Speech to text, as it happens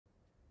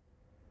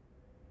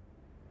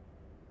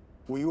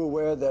Were you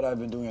aware that I've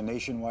been doing a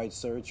nationwide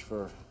search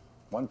for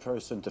one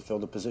person to fill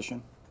the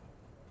position?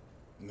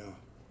 No,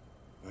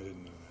 I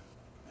didn't know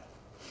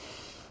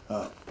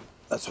that.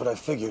 That's what I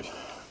figured.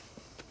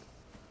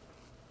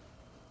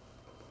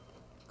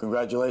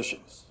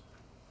 Congratulations.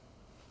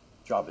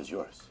 Job is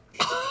yours.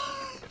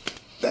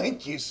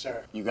 Thank you,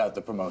 sir. You got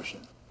the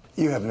promotion.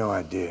 You have no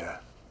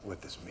idea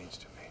what this means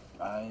to me.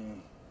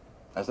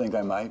 I think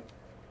I might.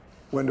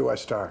 When do I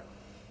start?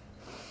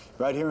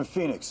 Right here in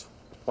Phoenix.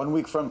 1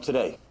 week from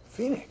today.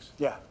 Phoenix?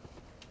 Yeah.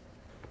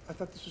 I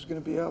thought this was going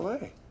to be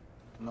L.A.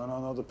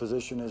 No. The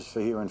position is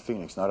for here in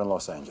Phoenix, not in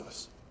Los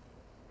Angeles.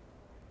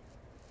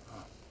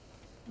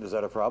 Oh. Is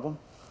that a problem?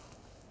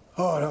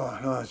 Oh,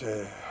 no,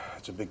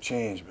 it's a big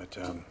change, but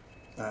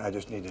I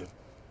just need to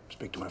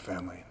speak to my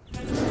family.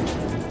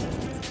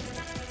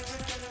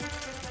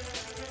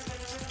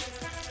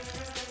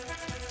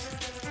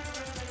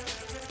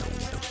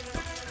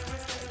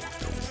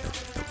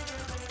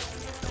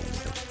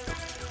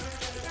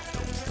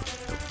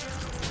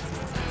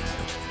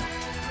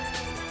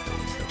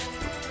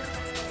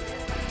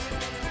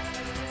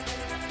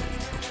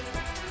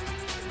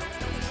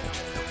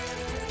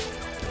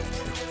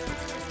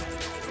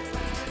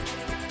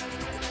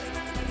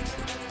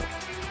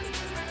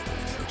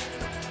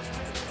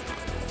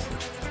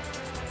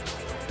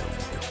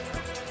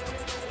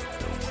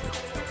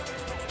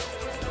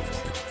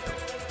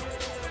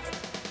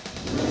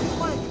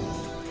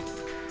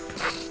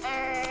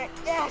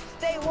 Yes,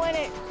 they won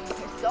it.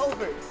 It's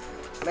over.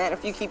 Man,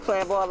 if you keep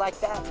playing ball like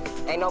that,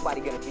 ain't nobody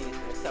gonna beat us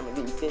in the summer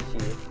league this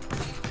year.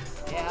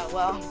 Yeah,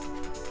 well,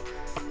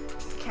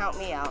 count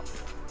me out.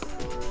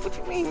 What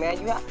you mean,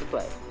 man? You have to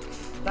play.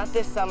 Not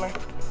this summer.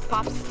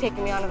 Pops is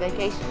taking me on a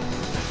vacation.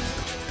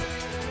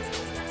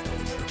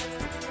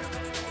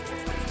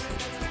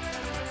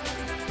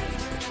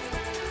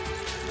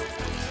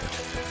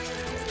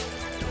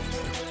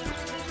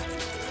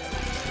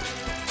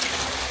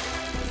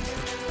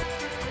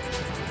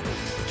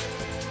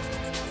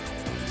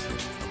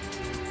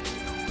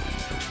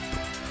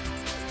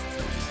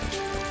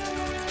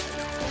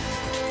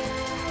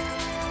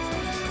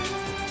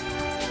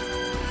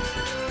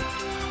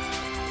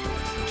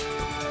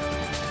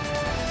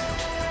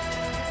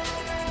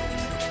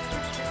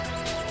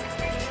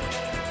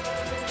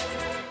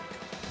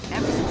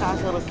 I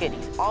was a little kid,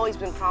 he's always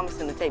been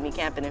promising to take me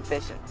camping and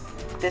fishing.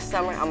 This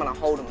summer, I'm gonna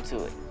hold him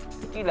to it.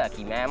 You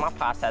lucky, man. My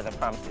pops hasn't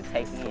promised to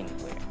take me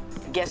anywhere.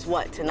 Guess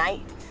what?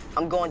 Tonight,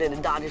 I'm going to the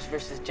Dodgers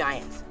versus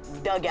Giants.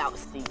 Dugout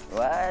seats.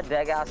 What?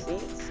 Dugout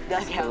seats?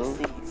 Dugout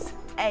seats.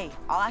 Hey,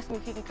 I'll ask him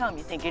if he can come.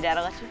 You think your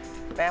dad'll let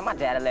you? Man, my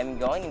dad'll let me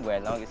go anywhere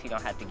as long as he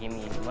don't have to give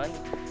me any money.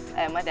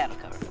 Hey, my dad'll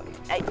cover for you.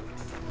 Hey.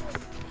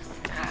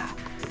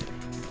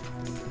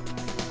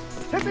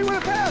 Hit me with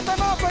a pass!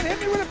 I'm open! Hit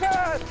me with a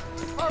pass!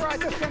 All right,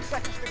 just 10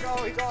 seconds to go.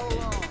 He's all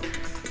alone.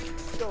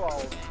 Still all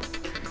alone.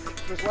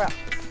 To his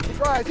left. He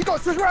drives. He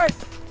goes to his right.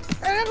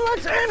 And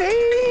looks, and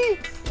he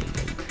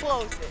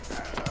blows it.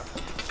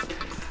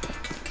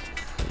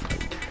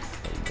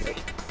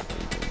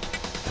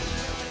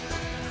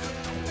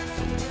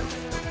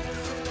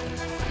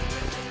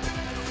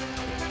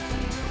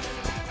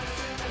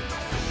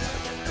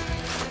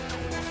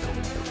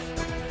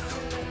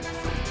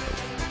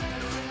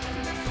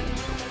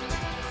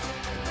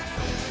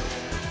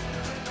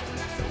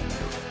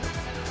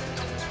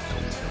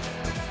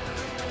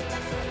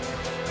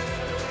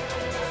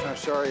 I'm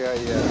sorry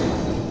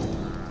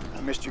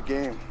I missed your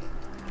game.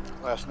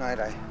 Last night,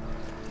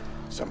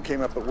 something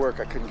came up at work.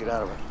 I couldn't get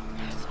out of it.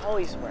 It's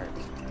always work.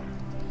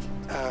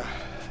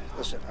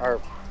 Listen, our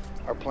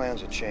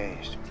plans have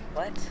changed.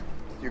 What?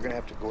 You're gonna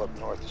have to go up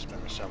north to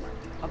spend the summer.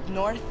 Up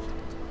north?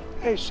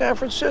 Hey, San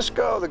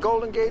Francisco, the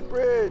Golden Gate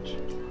Bridge,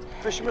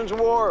 Fisherman's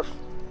Wharf,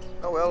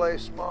 no LA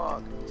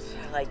smog.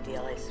 I like the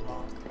LA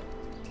smog.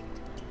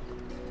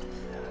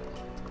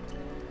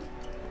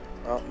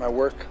 Well, my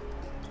work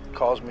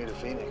calls me to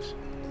Phoenix.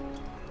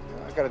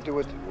 I gotta do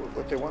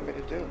what they want me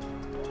to do.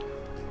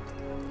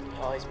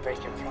 You always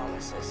break your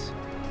promises.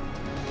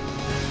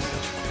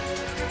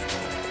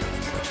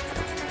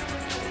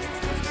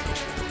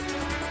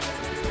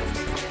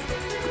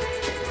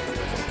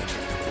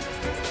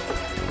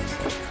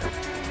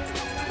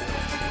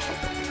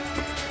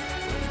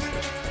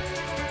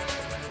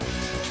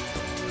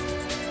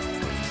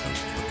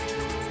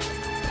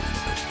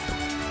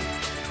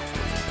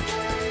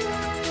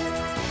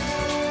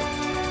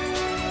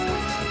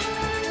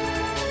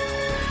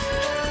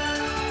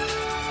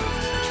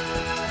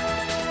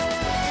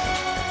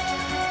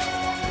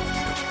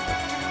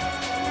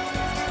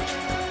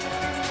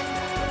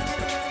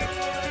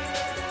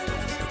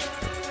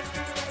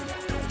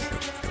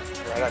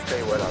 I'll tell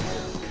you what I'll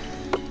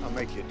do. I'll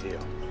make you a deal.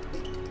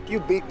 You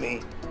beat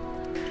me,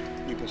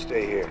 you can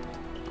stay here.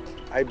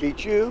 I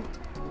beat you,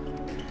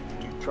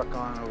 you truck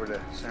on over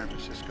to San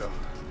Francisco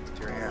with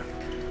your hand.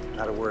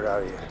 Not a word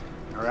out of you,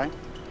 all right?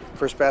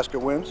 First basket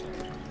wins?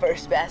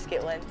 First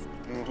basket wins?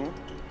 Mm-hmm. All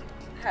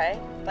right,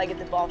 if I get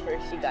the ball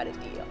first, you got a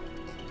deal.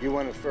 You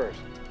won it first.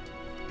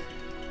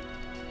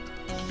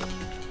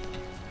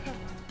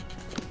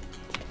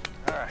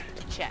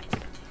 check.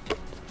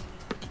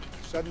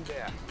 Sudden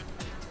death.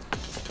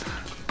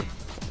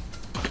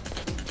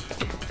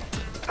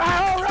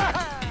 All right!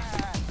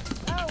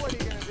 Now what are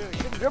you gonna do? You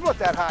shouldn't dribble it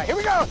that high. Here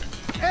we go!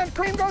 And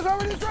Cream goes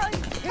over to his right.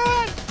 And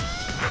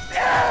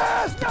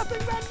yes!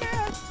 Nothing but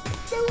net!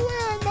 The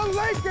win! The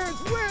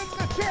Lakers win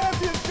the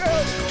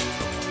championship!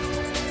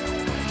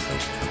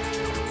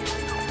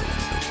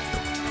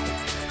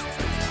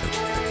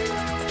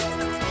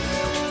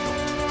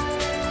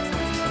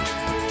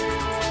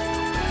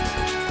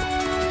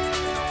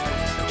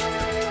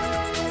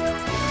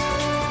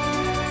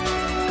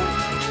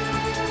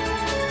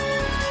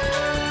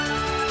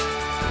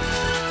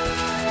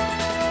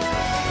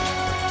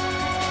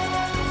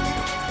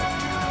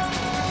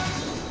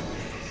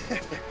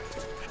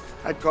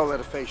 I'd call that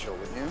a facial,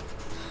 wouldn't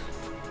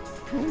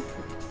you?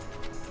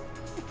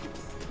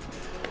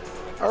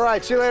 All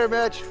right, see you later,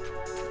 Mitch.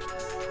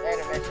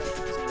 Later, Mitchell.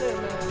 See you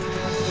later, man.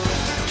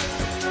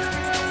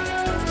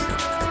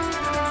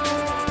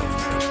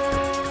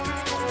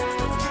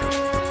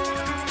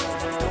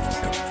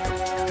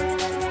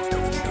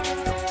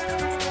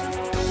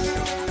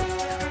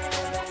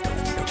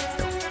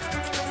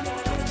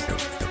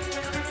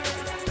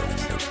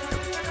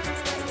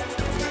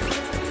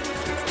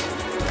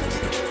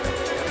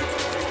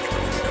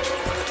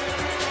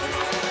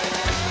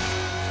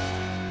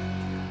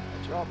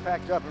 All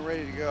packed up and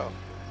ready to go.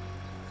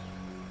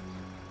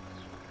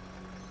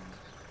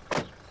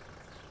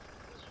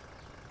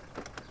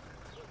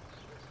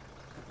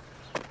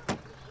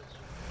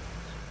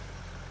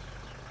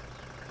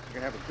 You're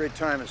gonna have a great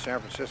time in San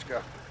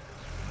Francisco.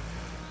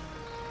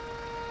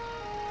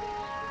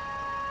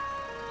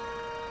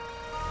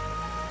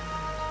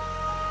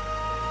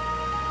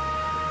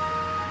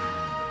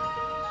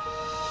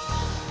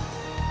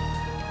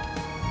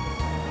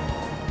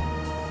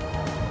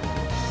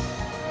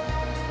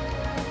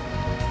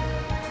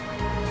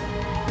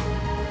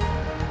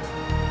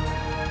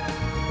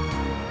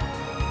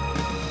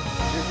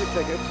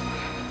 Tickets.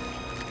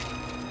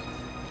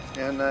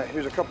 And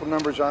here's a couple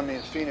numbers on me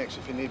in Phoenix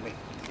if you need me.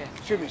 Okay.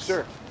 Excuse me,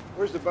 sir.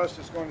 Where's the bus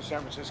that's going to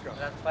San Francisco?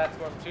 That's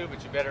platform 2,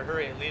 but you better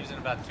hurry. It leaves in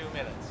about 2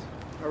 minutes.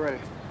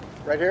 Alrighty.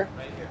 Right here?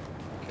 Right here.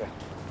 Okay.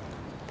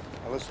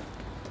 Now listen,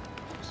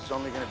 this is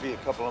only going to be a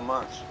couple of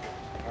months.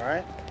 All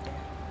right?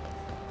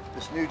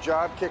 This new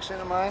job kicks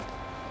into mine.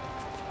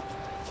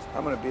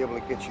 I'm going to be able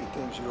to get you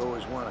things you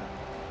always wanted.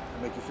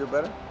 Make you feel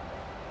better?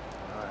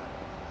 All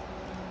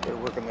right. Go to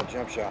work on that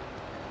jump shot.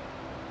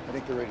 I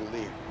think they're ready to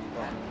leave.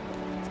 Come on.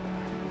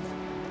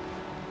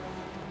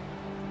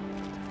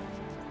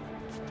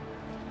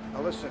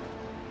 Now listen,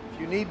 if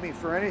you need me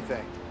for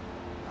anything,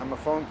 I'm a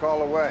phone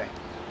call away.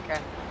 Okay.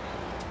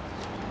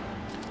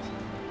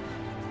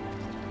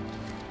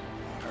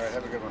 All right,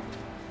 have a good one.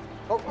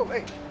 Oh,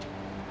 hey.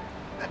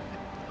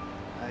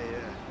 I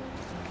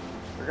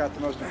forgot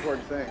the most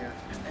important thing. Huh?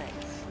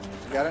 Thanks.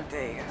 You got it?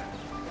 There you go.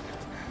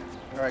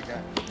 All right,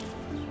 guy.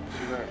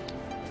 See you later.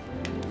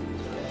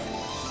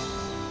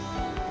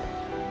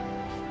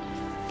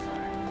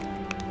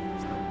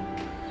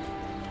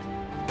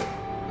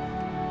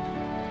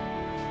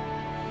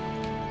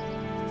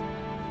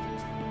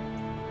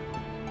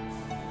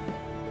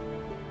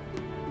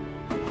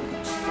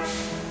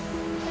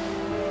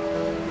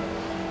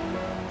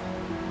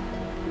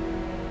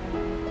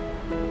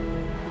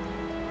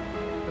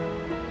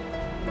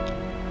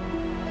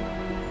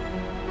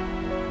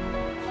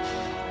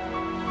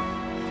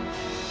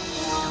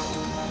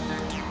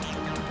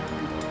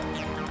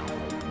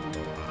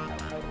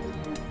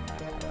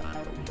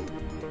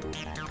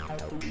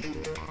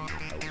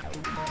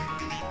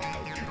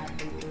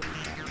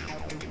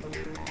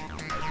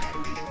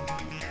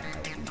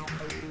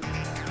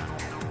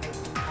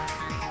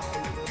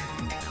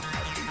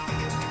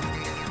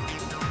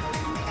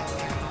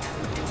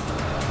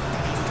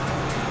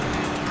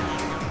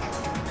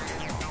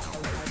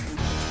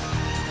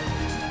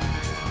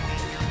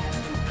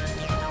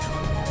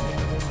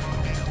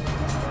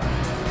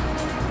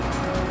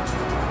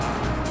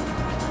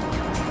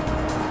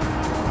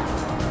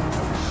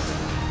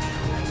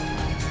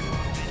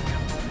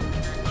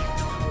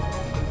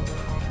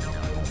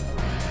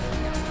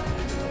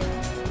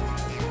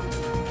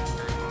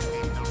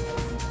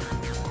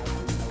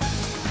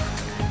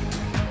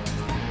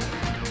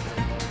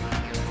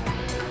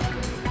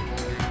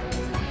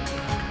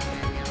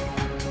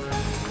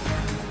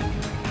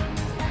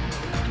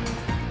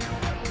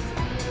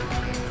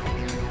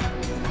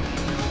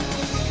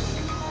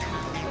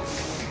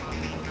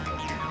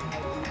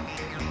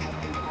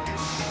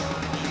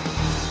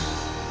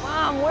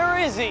 Where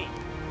is he?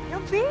 He'll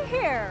be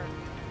here.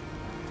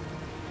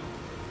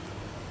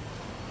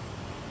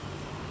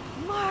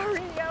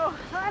 Mario,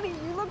 honey,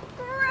 you look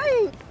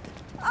great.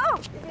 Oh,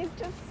 it is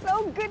just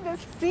so good to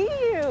see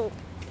you.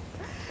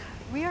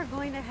 We are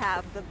going to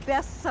have the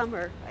best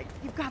summer.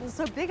 You've gotten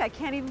so big, I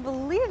can't even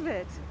believe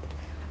it.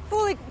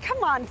 Foolie,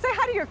 come on, say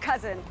hi to your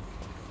cousin.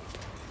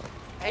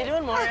 How you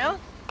doing, Mario?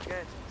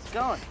 Good. How's it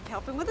going?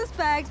 Help him with his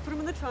bags, put him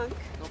in the trunk.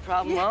 No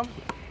problem, Mom.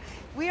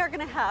 We are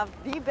going to have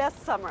the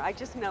best summer. I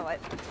just know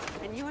it.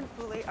 And you and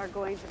Fuli are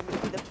going to be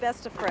the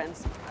best of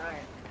friends. All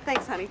right.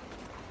 Thanks, honey.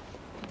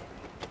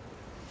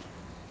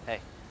 Hey,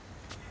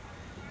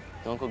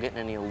 don't go getting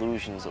any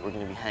illusions that we're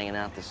gonna be hanging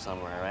out this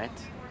summer, all right?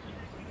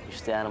 You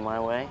stay out of my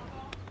way,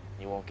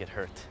 you won't get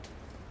hurt.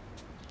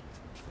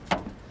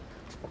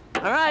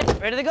 All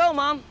right, ready to go,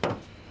 Mom.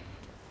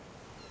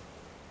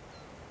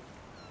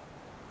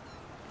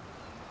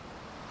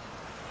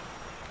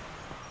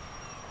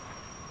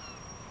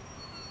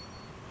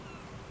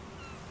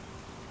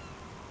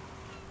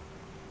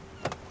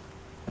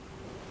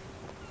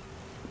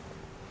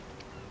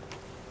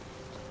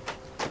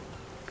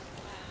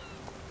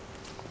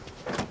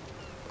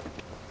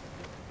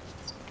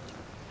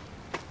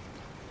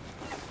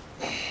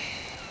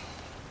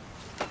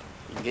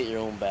 You can get your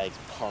own bags,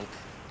 punk.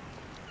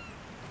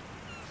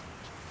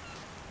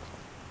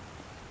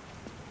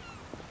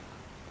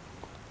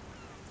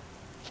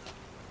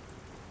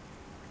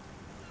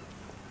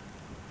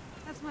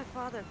 That's my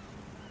father.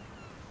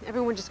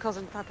 Everyone just calls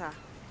him Tata.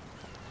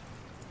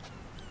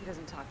 He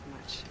doesn't talk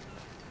much.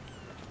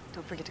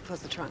 Don't forget to close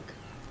the trunk.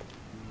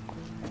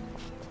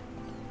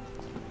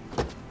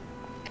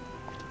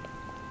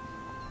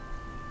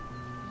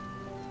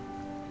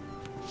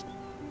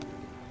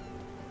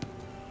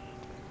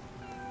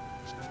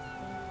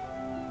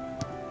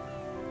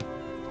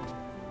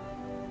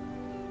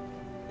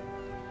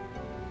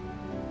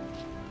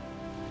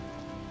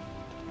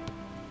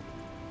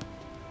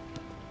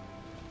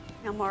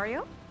 Now,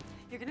 Mario,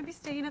 you're going to be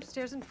staying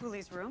upstairs in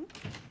Fuli's room.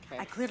 Okay.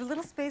 I cleared a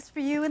little space for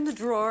you in the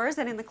drawers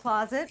and in the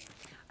closet.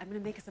 I'm going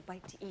to make us a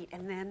bite to eat,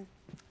 and then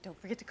don't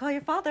forget to call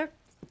your father.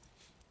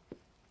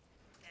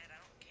 Dad,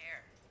 I don't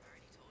care. I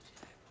already told you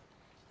that.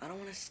 I don't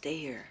want to stay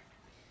here.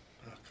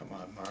 Oh, come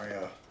on, Mario.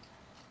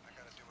 I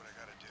gotta do what I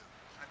gotta do.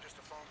 I'm just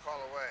a phone call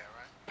away, all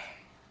right?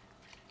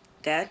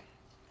 Dad?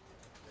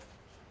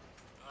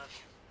 I love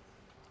you.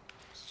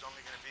 This is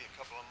only gonna be a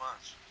couple of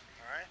months,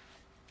 all right?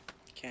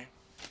 Okay.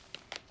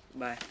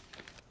 Bye.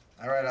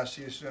 All right, I'll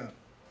see you soon.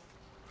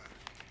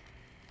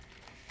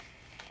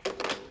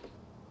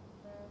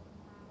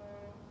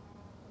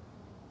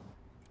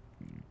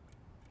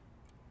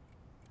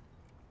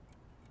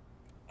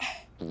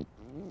 Come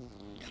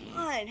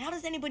on, how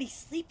does anybody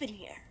sleep in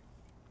here?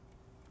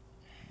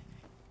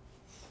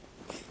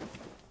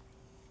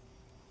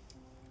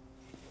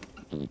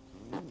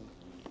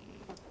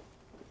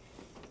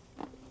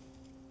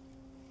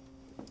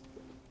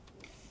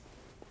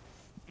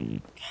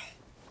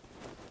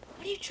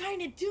 What are you trying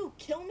to do?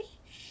 Kill me?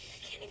 I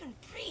can't even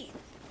breathe.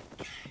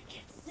 God, I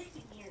can't sleep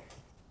in here.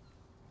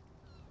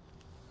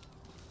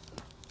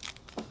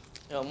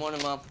 Yo,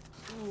 morning, Mom.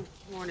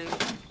 Morning.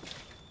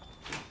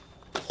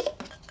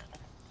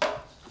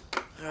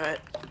 All right,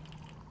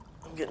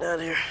 I'm getting out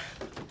of here.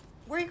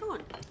 Where are you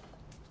going?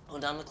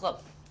 Going down to the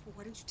club. Well,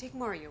 why didn't you take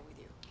Mario with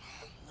you?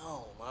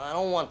 No, Mom, I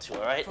don't want to,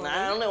 all right? For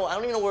Nah, I don't know. I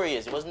don't even know where he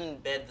is. He wasn't in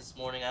bed this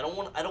morning. I don't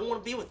want to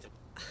be with him.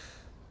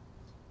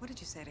 What did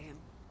you say to him?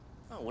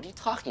 No, what are you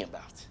talking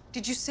about?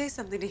 Did you say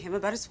something to him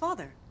about his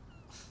father?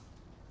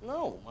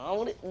 No,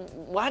 Mom.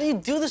 Why do you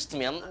do this to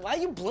me? Why are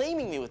you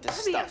blaming me with this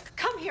stuff?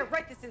 Come here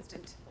right this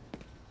instant.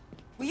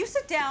 Will you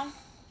sit down?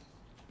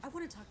 I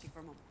want to talk to you for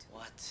a moment.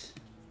 What?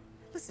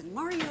 Listen,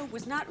 Mario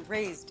was not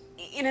raised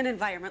in an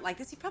environment like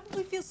this. He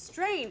probably feels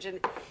strange, and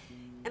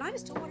I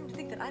just don't want him to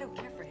think that I don't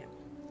care for him.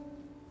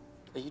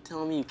 Are you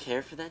telling me you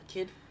care for that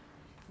kid?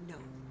 No,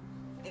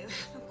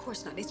 of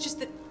course not. It's just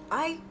that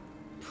I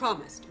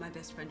promised my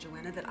best friend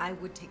Joanna that I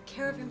would take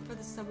care of him for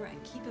the summer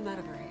and keep him out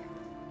of her hair.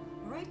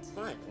 All right?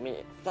 Fine. I mean,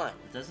 fine.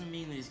 It doesn't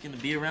mean that he's gonna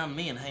be around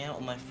me and hang out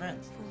with my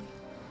friends. Fully,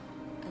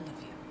 I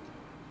love you.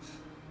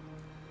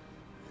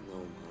 I know,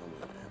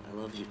 Mom. I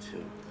love you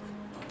too.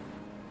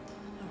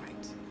 All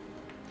right.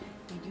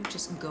 Now you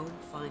just go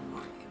find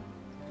Mario.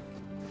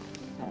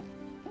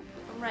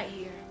 I'm right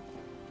here.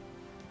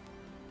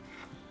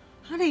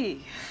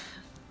 Honey.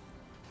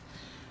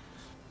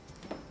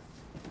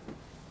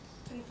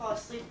 Couldn't fall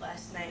asleep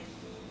last night.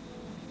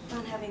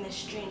 I'm having this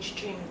strange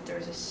dream that there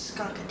was a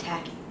skunk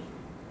attacking me.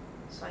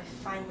 So I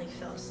finally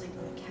fell asleep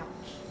on the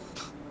couch.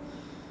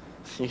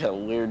 You got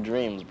weird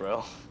dreams,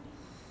 bro.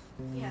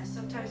 Yeah,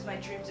 sometimes my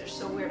dreams are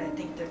so weird I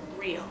think they're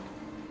real.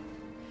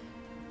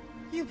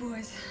 You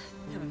boys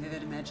have a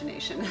vivid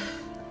imagination.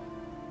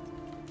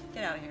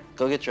 Get out of here.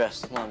 Go get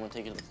dressed. Come on, I'm gonna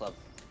take you to the club.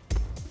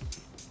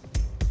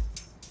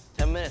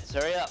 10 minutes,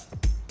 hurry up.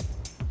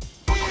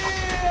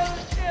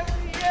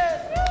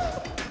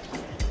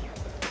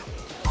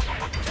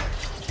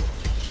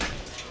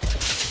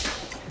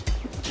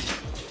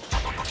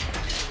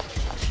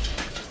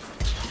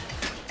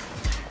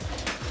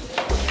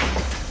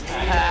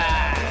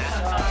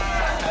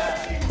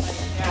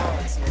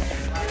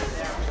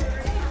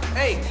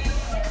 Hey,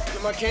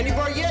 get my candy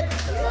bar yet?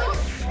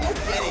 Get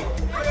it.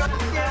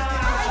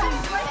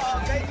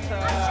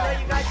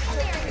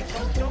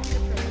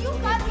 You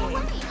got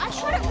away. I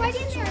shot it right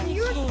in there and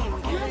you're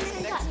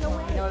gotten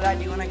away. You know what I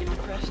do when I get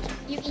depressed?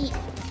 You eat.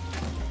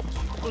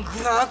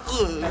 Not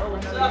good.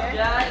 What's up,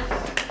 guys?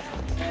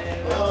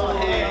 Oh,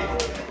 hey.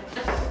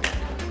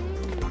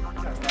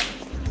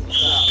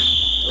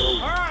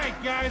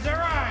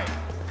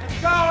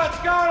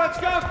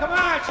 come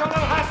on, show a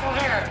little hustle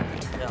here.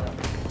 Yeah.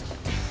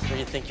 Where do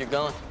you think you're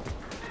going?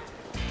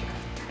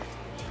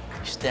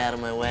 You stay out of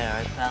my way, all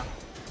right, pal?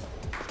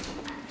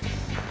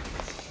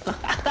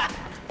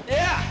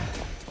 Yeah.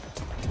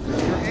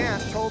 Your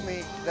aunt told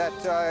me that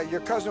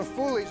your cousin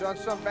Fooley's on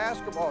some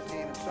basketball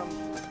team in some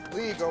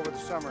league over the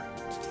summer.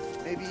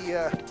 Maybe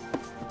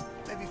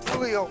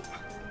Fooley will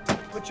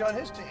put you on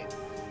his team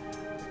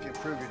if you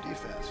improve your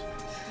defense.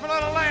 Come a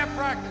little layup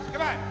practice.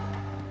 Come on.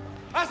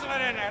 Hustle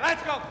it in there.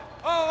 Let's go.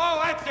 Oh,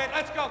 that's it.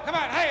 Let's go. Come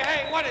on.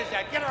 Hey, what is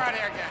that? Get her out of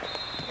here again.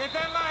 Get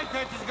that line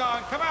touches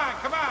going. Come on.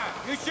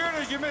 You sure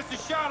as you miss a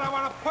shot, I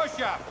want a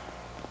push-up.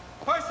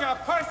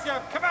 Push-up.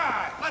 Come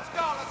on. Let's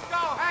go.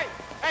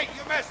 Hey,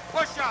 you missed.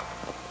 Push-up.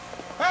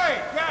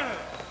 Hey, down to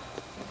it.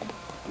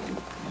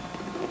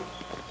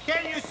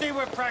 Can't you see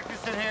we're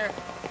practicing here?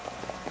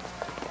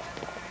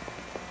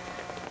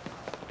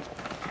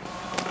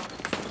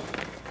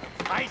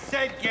 I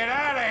said get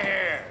out of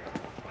here.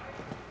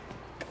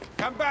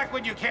 Come back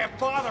when you can't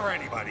bother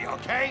anybody,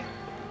 okay?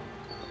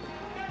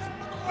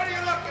 What are you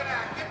looking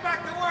at? Get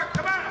back to work,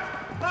 come on!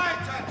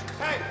 Line touches,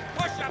 hey,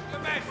 push up, you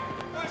missed.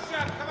 Push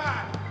up, come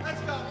on.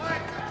 Let's go,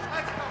 line touches,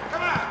 let's go,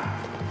 come on.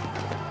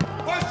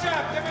 Push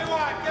up, give me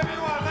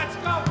one, let's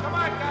go. Come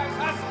on, guys,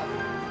 hustle.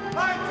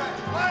 Line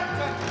touches.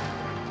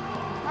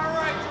 All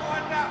right, you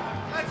won that one.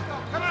 Let's go,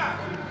 come on.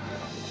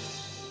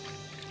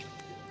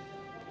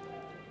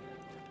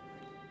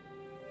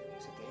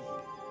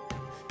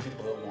 You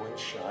blow one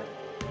shot,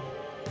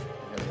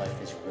 and your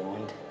life is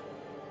ruined.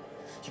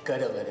 You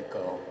gotta let it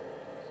go.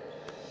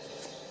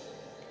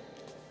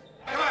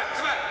 Come on,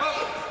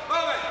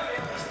 move it.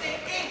 Stay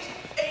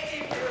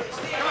 18 really.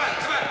 Stay Come on,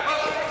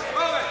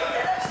 move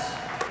it.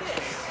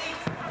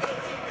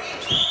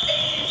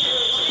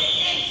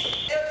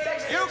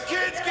 You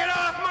kids get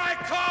off my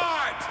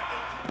cart!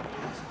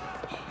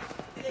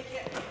 They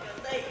can't make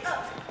a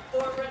layup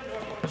or a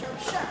normal jump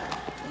shot.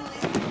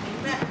 Fooley's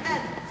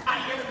mad. I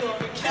hear the door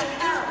kill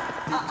out.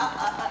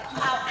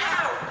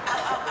 Ow.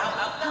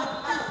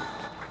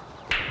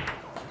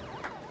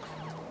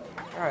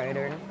 All right,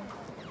 Ernie.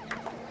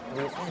 What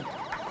do you think?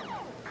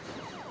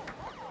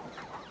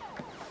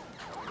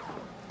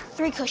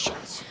 3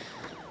 cushions.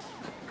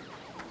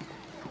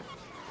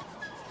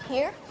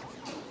 Here.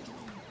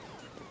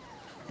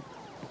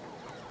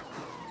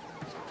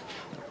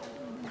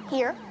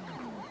 Here.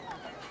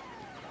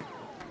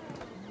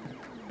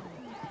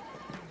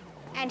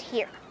 And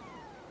here.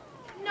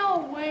 No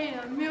way in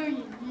a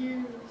million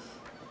years.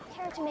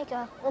 Care to make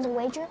a little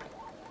wager?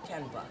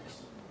 $10.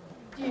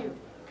 Dude.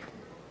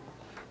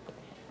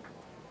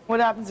 What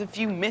happens if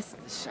you miss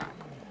the shot?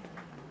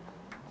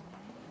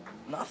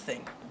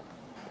 Nothing.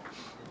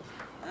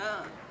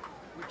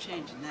 We're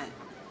changing that.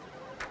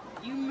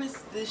 You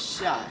missed this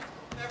shot.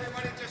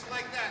 Everybody just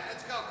like that.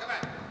 Let's go.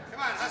 Come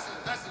on, hustle.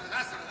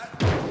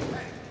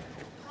 Hey.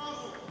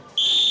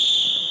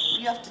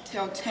 You have to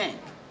tell Tank,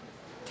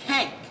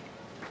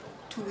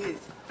 to his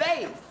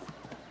face,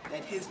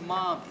 that his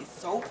mom is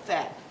so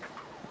fat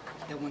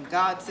that when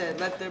God said,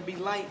 let there be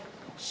light,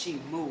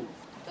 she moved.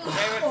 Save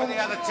it for the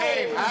other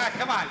team.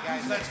 Come on,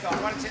 guys, let's go.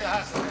 I want to see the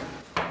hustle.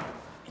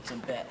 It's a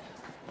bet.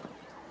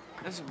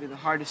 This will be the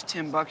hardest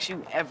 $10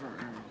 you ever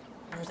earned.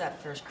 Where's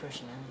that first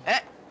cushion?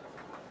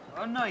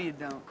 Oh, no, you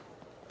don't.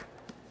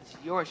 It's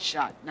your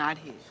shot, not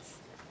his.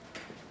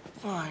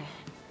 Fine.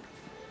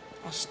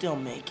 I'll still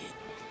make it.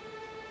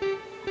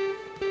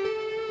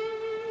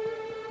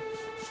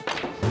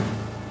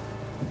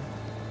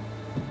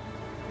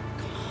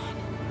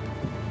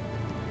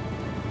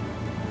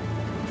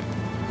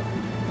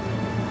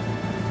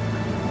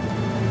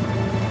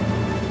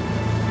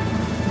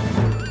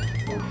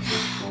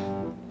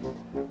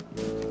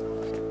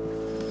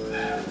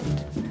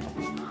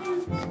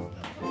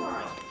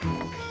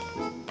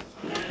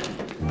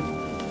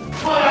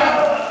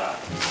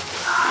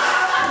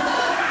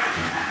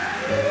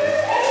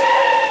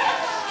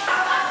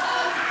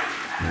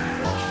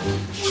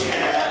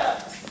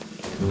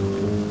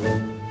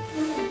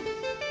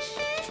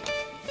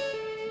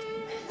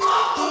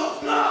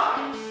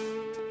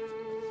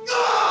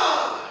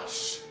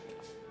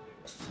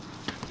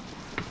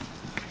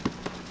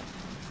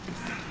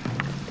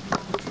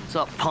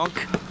 What's up, punk?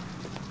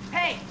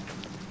 Hey!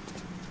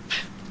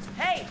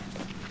 Hey!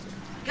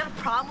 You got a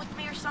problem with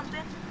me or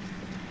something?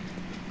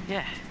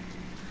 Yeah.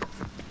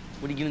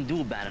 What are you gonna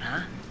do about it,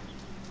 huh?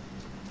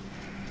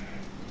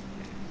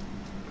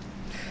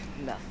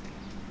 Nothing.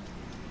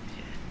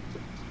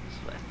 That's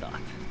what I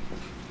thought.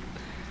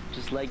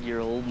 Just like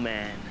your old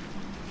man.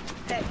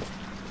 Hey!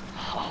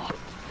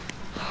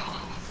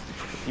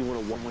 You want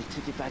a one-way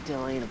ticket back to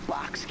LA in a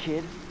box,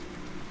 kid?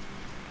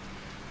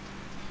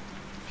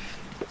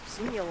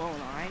 Leave me alone,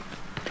 all right?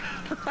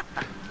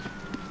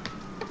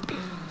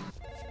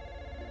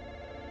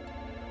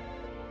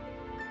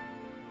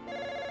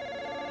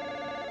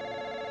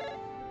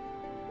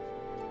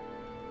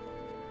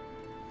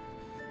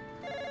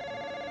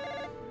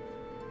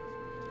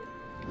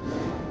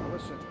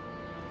 Listen,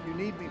 if you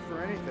need me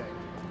for anything,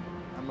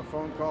 I'm a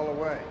phone call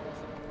away.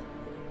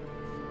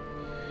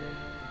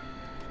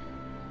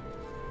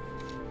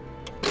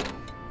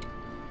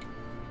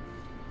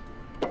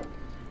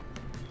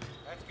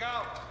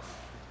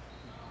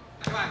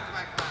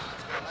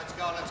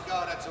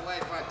 play,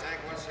 fine, Tank.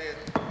 Want to see it?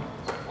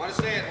 Want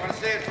to see it? Want to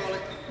see it, Foley?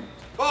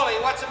 Foley,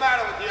 what's the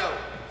matter with you?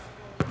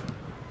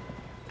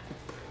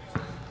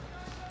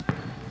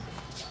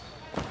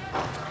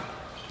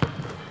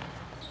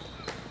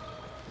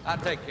 I'll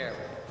take care of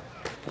it.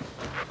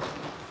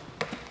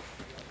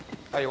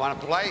 Oh, you want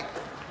to play?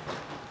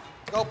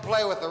 Go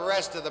play with the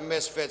rest of the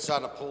misfits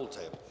on the pool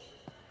table.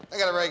 They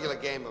got a regular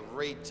game of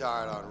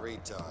retard on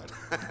retard.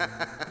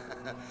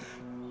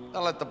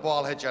 Don't let the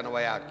ball hit you on the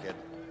way out, kid.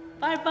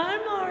 Bye-bye,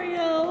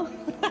 Mario.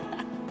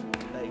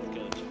 Thanks,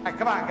 Coach. All right,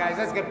 come on, guys.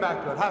 Let's get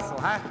back to it. Hustle,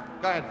 huh?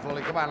 Go ahead,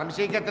 Foley. Come on. Let me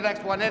see you get the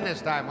next one in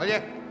this time, will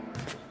you?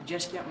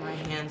 Just get my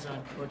hands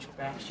on Coach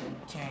Baxter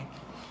and Tank.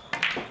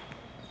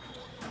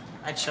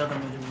 I'd show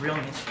them who the real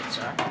misfits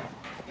are.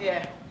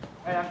 Yeah,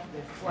 right after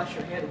they flush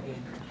your head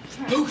again.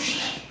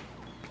 Boosh!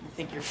 You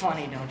think you're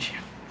funny, don't you?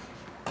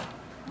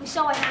 We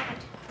saw what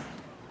happened.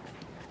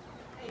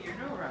 Hey, you're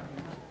new around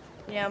here,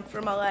 huh? Yeah, I'm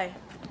from LA.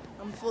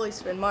 I'm fully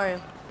spin Mario.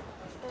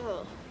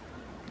 Oh.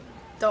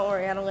 Don't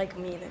worry, I don't like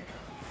him either.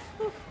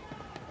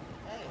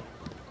 Hey,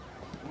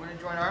 you want to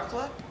join our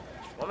club?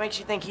 What makes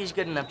you think he's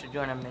good enough to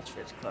join our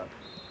Misfits club?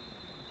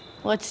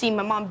 Let's see,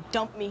 my mom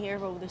dumped me here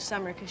over the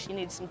summer because she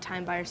needed some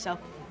time by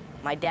herself.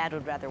 My dad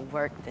would rather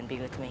work than be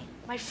with me.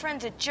 My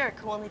friend's a jerk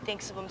who only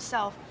thinks of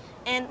himself,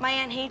 and my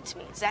aunt hates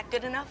me. Is that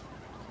good enough?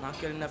 Not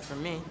good enough for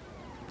me.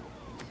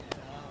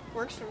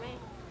 Works for me.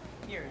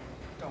 Here,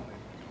 don't worry.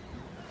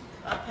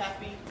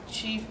 Pappy,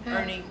 Chief,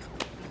 Ernie,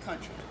 and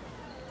Country.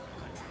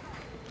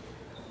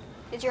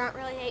 Did your aunt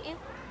really hate you?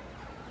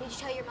 Did you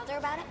tell your mother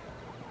about it?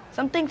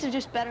 Some things are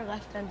just better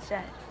left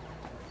unsaid.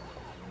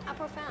 How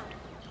profound.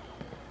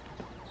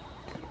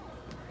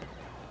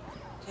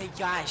 Hey,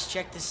 guys,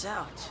 check this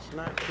out. Can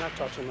I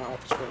talk to you in my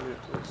office for a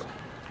minute, please?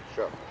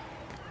 Sure.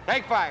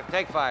 Take five.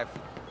 Take five.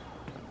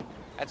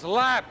 That's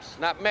laps,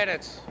 not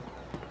minutes.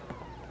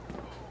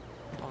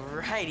 All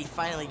right, he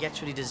finally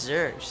gets what he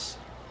deserves.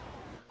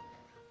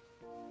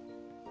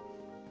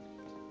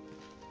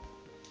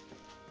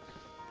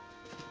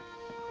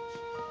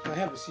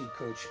 Have a seat,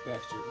 Coach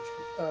Baxter.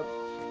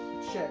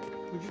 Shaq,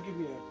 would you give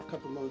me a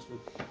couple of moments with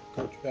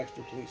Coach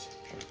Baxter, please?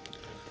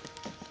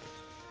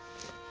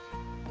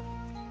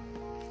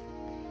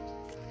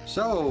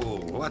 So,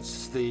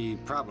 what's the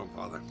problem,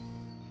 Father?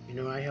 You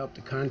know, I helped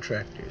the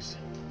contractors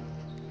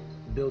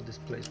build this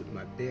place with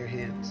my bare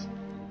hands.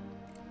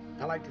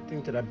 I like to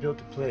think that I built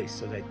a place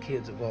so that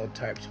kids of all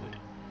types would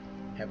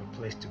have a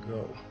place to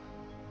go.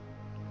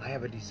 I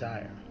have a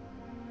desire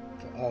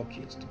for all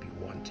kids to be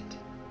wanted.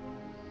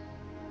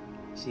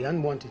 See,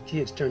 unwanted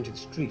kids turn to the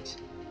streets,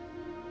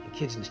 and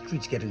kids in the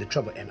streets get into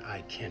trouble, and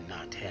I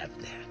cannot have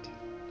that.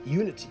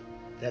 Unity,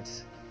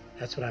 that's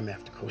what I'm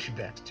after, Coach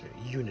Baxter,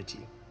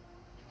 unity.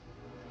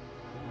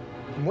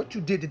 And what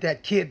you did to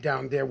that kid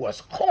down there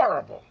was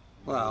horrible.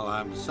 Well,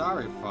 I'm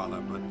sorry,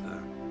 Father, but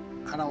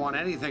I don't want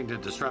anything to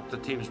disrupt the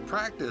team's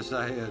practice.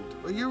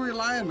 Well, you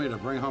rely on me to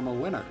bring home a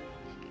winner.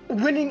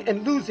 Winning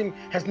and losing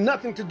has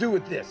nothing to do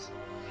with this.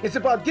 It's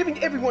about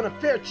giving everyone a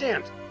fair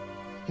chance.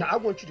 Now, I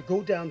want you to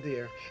go down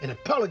there and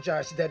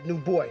apologize to that new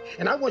boy,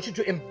 and I want you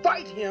to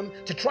invite him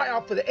to try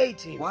out for the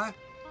A-team. What?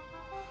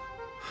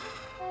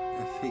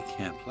 If he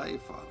can't play,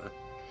 Father.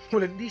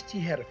 Well, at least he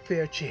had a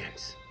fair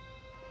chance.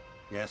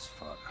 Yes,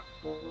 Father.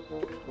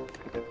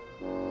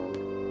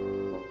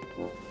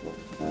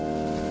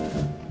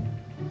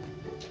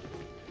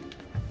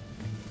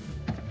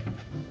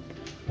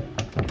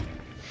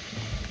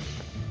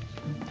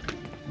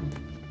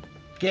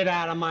 Get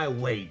out of my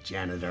way,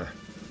 janitor.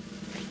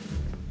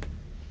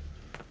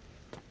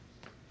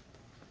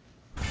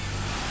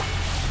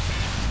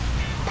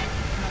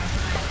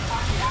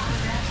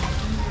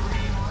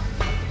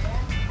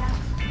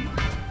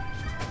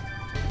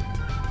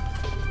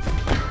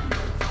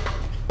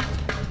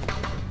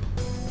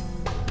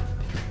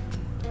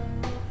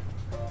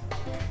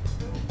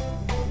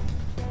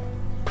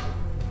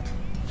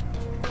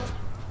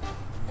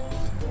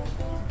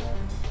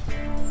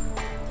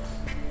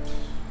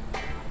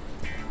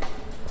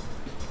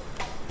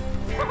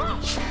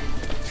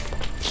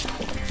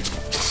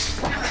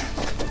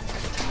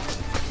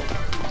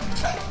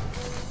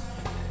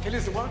 Hey,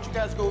 listen, why don't you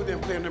guys go over there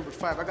and play on number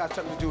 5? I got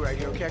something to do right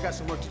here, okay? I got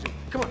some work to do.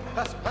 Come on,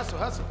 hustle, hustle,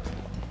 hustle.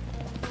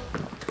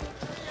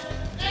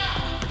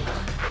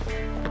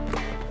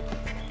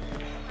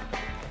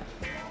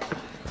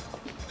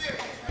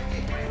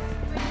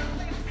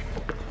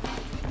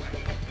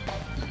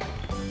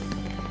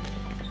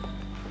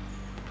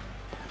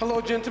 Hello,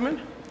 gentlemen.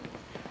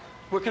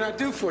 What can I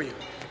do for you?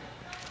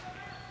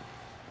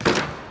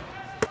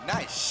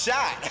 Nice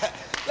shot.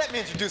 Let me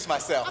introduce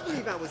myself. I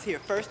believe I was here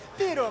first.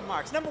 Theodore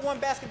Marks, #1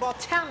 basketball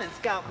talent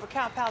scout for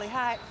Cal Poly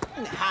High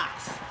in the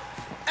house.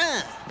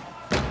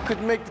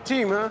 Couldn't make the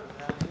team, huh?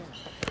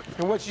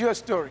 And what's your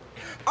story?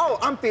 Oh,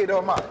 I'm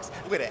Theodore Marks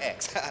with an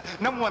X.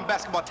 #1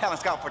 basketball talent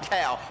scout for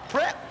Cal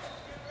Prep.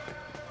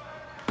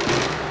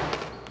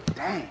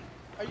 Dang.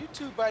 Are you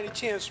two by any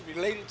chance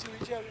related to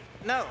each other?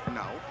 No.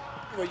 No.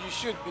 Well, you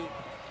should be.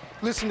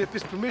 Listen, if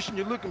it's permission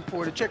you're looking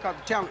for to check out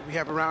the talent we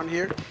have around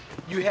here,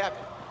 you have it.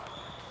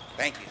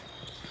 Thank you.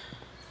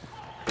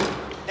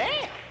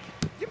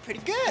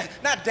 pretty good.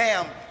 Not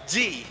damn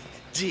G.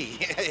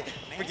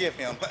 Forgive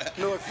him.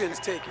 No offense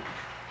taken.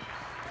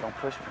 Don't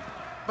push me.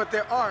 But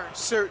there are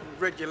certain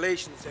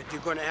regulations that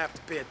you're going to have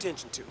to pay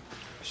attention to.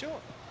 Sure,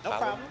 no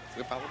problem.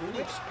 We'll follow the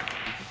rules.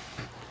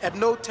 At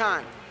no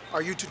time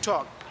are you to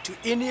talk to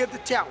any of the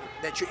talent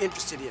that you're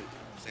interested in.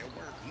 Say a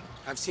word.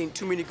 I've seen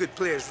too many good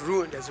players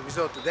ruined as a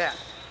result of that.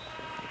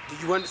 Do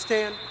you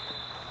understand?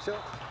 Sure.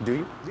 Do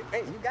you?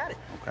 Hey, you got it.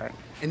 Okay.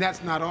 And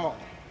that's not all.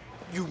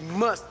 You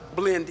must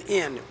blend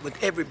in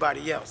with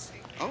everybody else.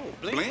 Oh,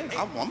 blend?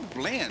 I want to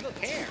blend. Look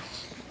here.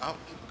 Oh,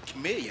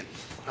 chameleon.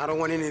 I don't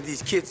want any of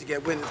these kids to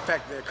get wind of the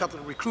fact that there are a couple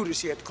of recruiters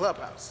here at the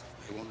clubhouse.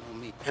 They won't know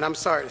me. And I'm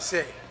sorry to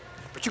say,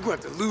 but you're going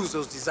to have to lose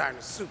those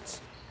designer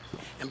suits.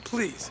 And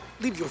please,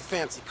 leave your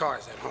fancy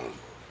cars at home.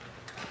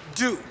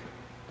 Do.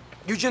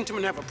 You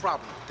gentlemen have a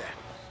problem with that.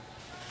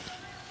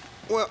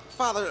 Well,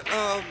 Father,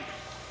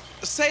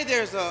 say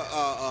there's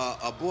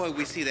a boy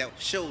we see that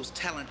shows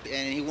talent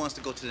and he wants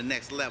to go to the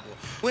next level.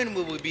 When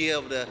will we be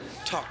able to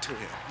talk to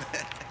him?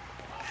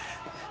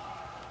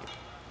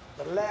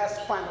 The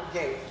last final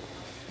game.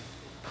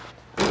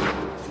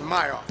 In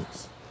my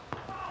office.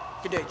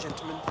 Good day,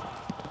 gentlemen.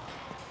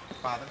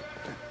 Father.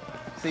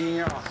 See you in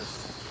your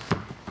office.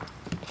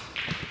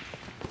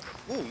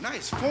 Ooh,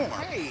 nice form.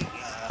 Hey,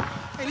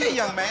 hey,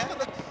 young man.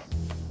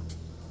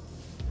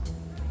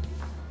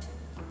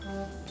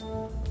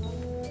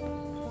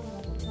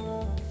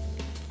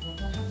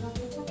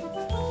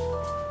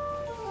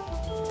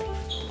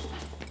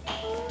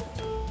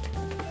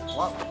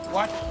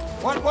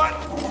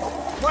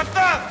 What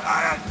the?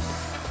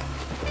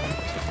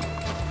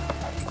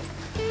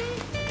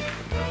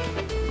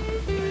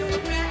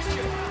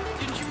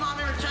 Didn't your mom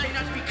ever tell you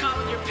not to be caught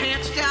with your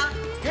pants down?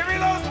 Give me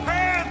those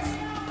pants!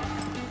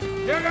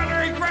 You're gonna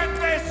regret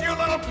this, you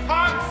little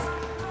punks!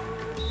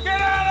 Get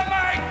out of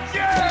my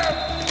gym!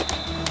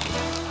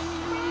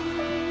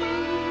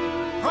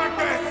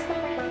 Practice!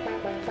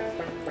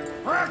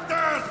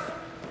 Practice!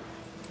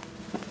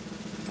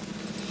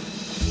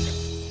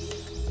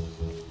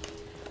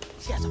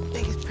 She has the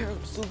biggest pair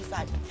of shoes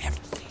I've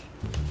ever seen.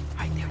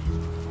 Right there.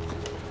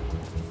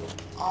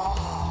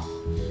 Oh,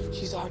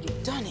 she's already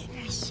done it.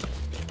 Yes.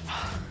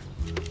 Oh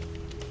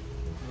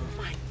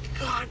my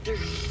God, they're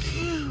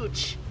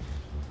huge.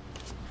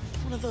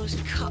 One of those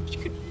cups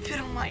could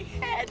fit on my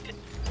head.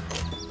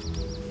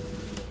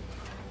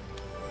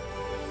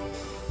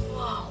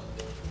 Whoa.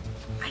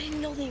 I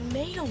didn't know they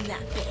made them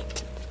that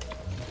big.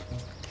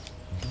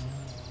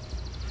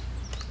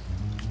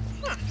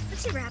 Huh,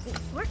 what's he rapping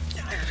for?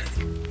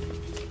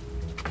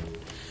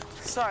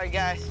 Sorry,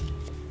 guys.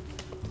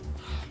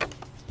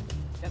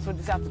 Guess we'll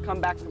just have to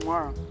come back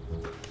tomorrow.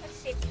 Let's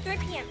see, it's 3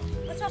 p.m.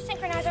 Let's all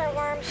synchronize our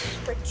alarms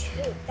for 2.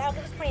 That'll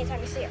give us plenty of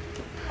time to see her.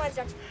 Come on,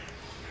 Zach.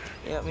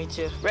 Yeah, me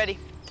too. Ready?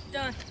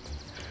 Done.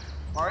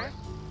 Mario?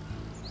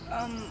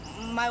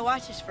 My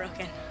watch is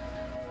broken.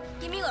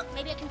 Give me a look.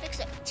 Maybe I can fix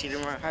it. See you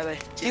tomorrow. Harley.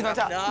 She's on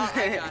top. No, I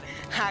got it.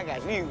 I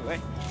got you,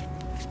 man.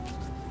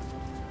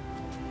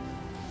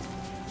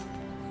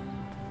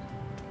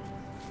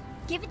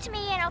 Give it to me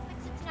and I'll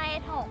fix it tonight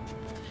at home.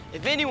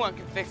 If anyone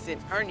can fix it,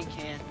 Ernie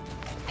can.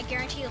 I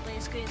guarantee you'll be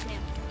as good as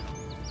him.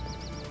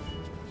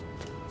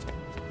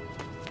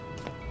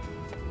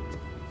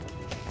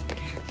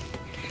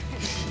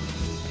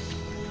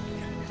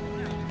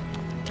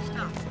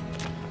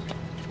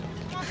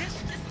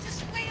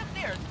 Just way up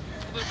there. A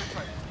little bit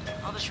further.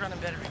 I'll just run a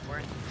better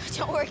report.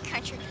 Don't worry,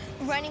 Country.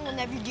 Running will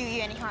never do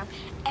you any harm.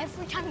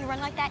 Every time you run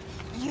like that,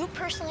 you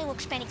personally will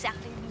expend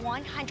exactly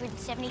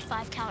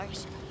 175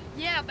 calories.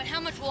 Yeah, but how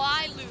much will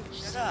I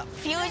lose? Shut up.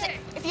 If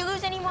you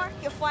lose any more,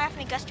 you'll fly off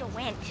in a gust of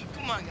wind.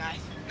 Come on, guys.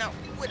 Now,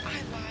 would I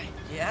lie?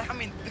 Yeah? I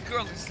mean, the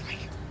girl is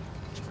like...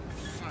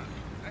 fine.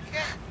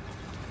 Okay?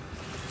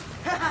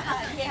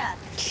 Yeah.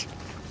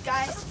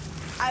 Guys,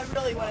 I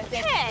really want to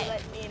thank you Hey. for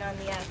letting me in on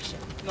the action.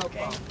 No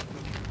problem.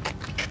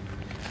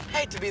 I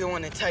hate to be the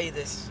one to tell you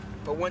this,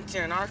 but once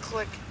you're in our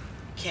clique,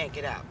 you can't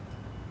get out.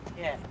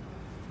 Yeah.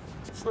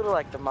 It's a little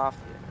like the mafia,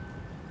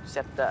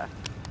 except, a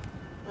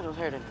little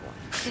hurt anymore.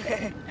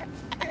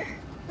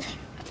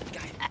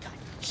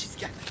 She's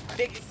got the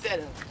biggest set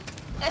of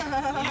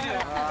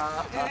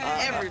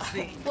ever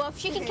seen. Well, if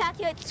she can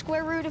calculate the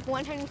square root of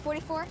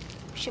 144,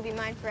 she'll be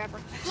mine forever.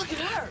 Look at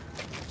her.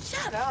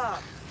 Shut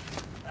up.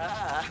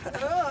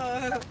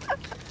 I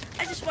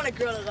just want a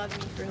girl to love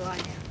me for who I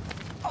am.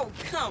 Oh,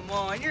 come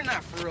on. You're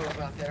not for real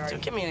about that, are you?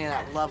 Don't give me any of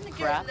that love I'm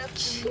crap.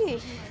 Gee.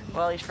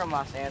 Well, he's from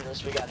Los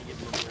Angeles. We gotta give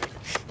him a break.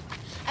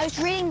 I was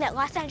reading that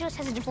Los Angeles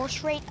has a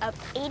divorce rate of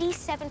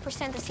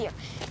 87% this year.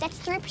 That's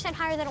 3%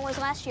 higher than it was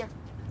last year.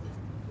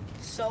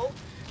 So,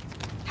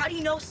 how do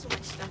you know so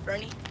much stuff,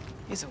 Ernie?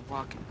 He's a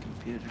walking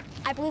computer.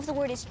 I believe the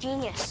word is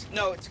genius.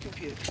 No, it's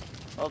computer.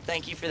 Well,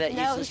 thank you for that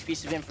No. useless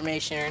piece of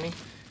information, Ernie.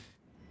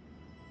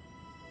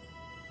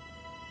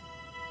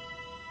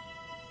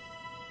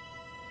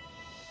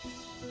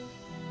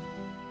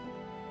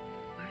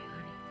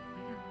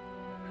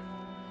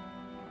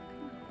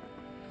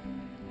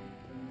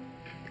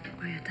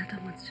 Mario, Tata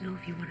wants to know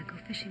if you want to go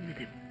fishing with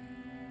him.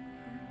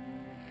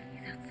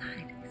 He's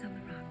outside. He's on the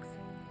rocks.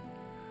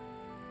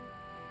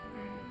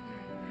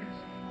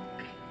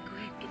 Okay, go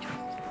ahead, get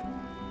dressed.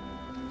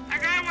 I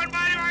got one,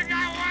 buddy! I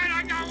got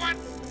one! Got one!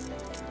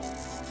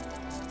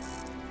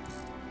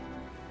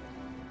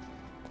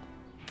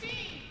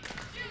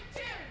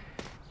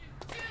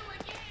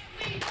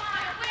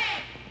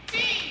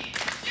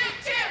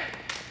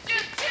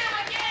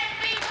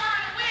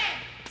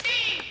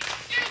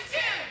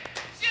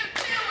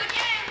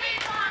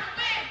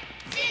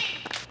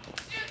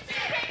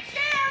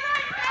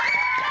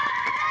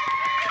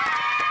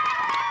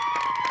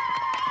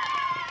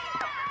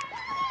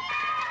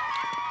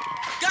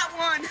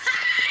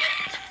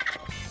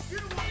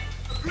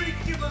 Agreed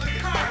to give us the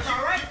cars,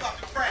 all right?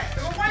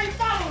 Well, why you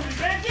following me,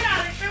 man? Get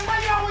out of here, man. Why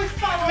you always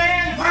follow me?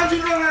 Man, Why don't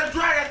you learn how to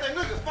drive that thing?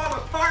 Look, it's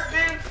falling apart,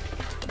 man.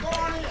 Go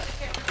on in. I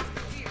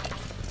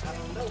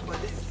don't know,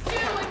 but this is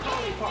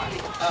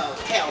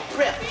Cal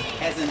Prep,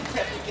 as in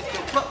prep to get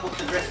your butt whooped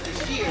the rest of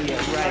this year. Yeah,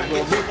 right.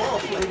 Well,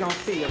 we're gonna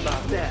see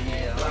about that.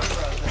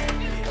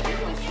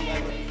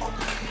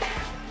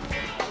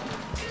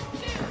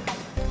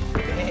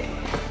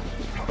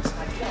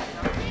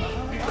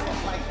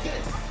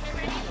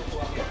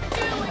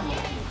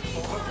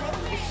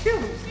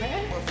 Shoes,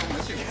 man.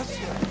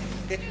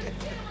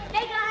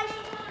 Hey guys,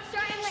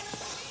 sorry I'm late.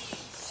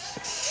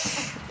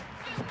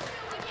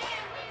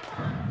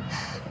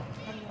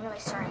 I'm really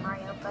sorry,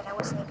 Mario, but I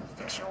wasn't able to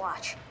fix your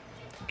watch.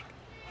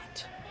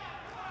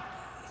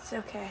 It's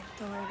okay.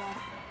 Don't worry about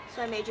it.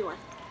 So I made you one.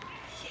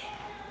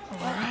 All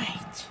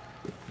right.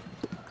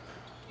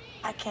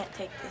 I can't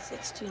take this.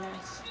 It's too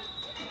nice.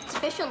 It's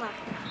official now.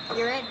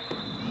 You're in.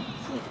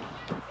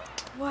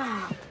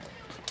 Wow.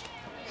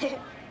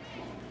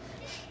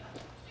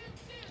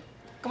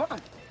 Come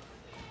on.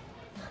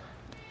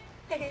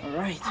 All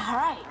right. All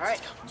right. All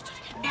right.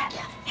 Yeah,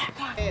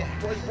 come on. Yeah,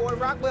 boy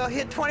Rockwell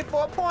hit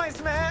 24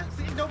 points, man.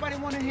 See, nobody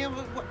wanted him.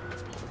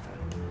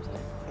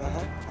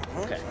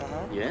 Okay.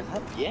 You in?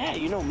 Yeah,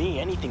 you know me.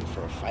 Anything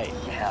for a fight.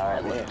 Yeah, all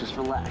right, look, just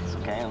relax,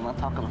 okay? I'm not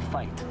talking a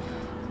fight.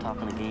 I'm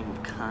talking a game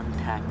of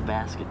contact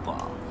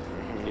basketball.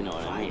 You know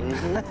what I mean?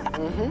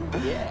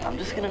 Yeah. I'm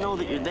just gonna know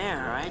that you're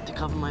there, all right? To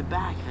cover my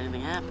back if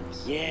anything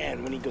happens. Yeah,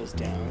 and when he goes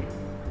down,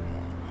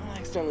 I'll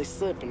accidentally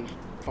slip and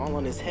fall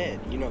on his head.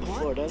 You know, the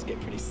floor does get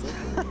pretty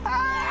slippery.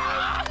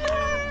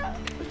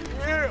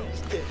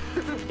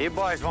 You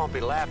boys won't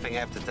be laughing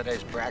after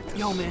today's practice.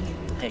 Yo, man.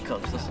 Hey,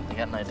 Coach, listen, I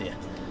got an idea.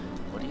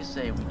 What do you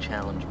say we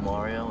challenge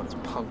Mario and his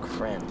punk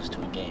friends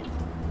to a game?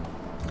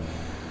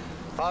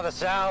 Father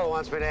Sal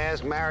wants me to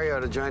ask Mario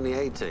to join the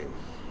A-team.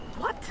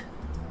 What?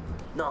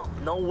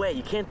 No way.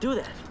 You can't do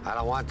that. I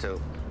don't want to.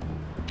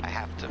 I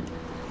have to.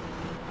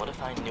 What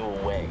if I knew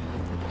a way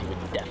that he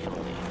would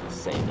definitely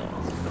say no?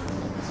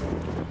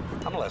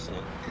 I'm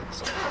listening.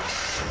 So, get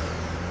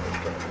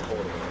him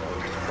holding him,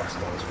 and just bust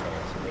on his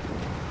friends and make him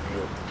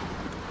feel.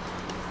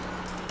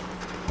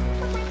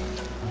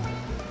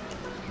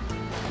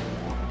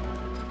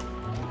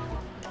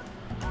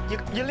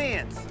 Your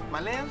lens. My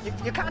lens?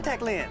 Your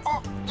contact lens.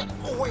 Oh,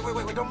 wait.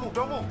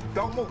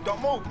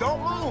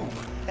 Don't move.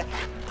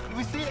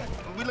 We see it?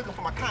 We looking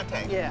for my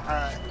contact. Yeah,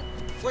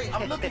 Wait,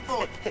 I'm looking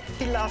for it.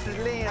 He lost his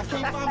lens. I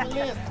can't find my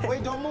lens.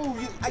 Wait, don't move.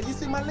 You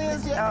see my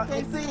lens yet? I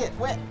can't see it.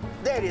 Wait.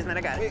 There it is, man.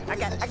 I got it. I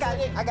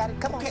got it.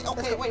 Come on.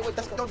 Okay, wait.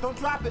 Don't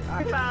drop it.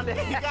 I found it.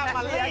 You got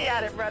my lens. Yeah, I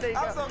got it, brother.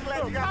 I'm so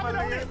glad you got my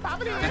lens.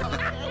 Pop it in. I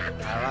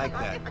like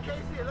that. I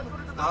can't see it. Let's go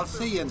to the I'll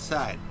see you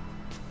inside.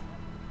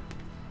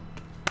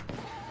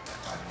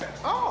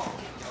 Oh,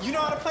 you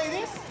know how to play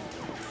this?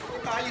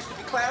 I used to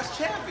be class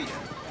champion.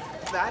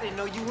 I didn't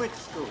know you went to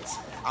school.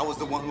 I was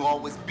the one who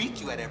always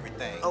beat you at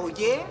everything. Oh,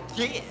 yeah?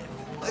 Yeah.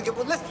 Okay,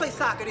 well, let's play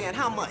soccer then.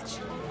 How much?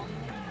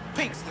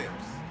 Pink slips.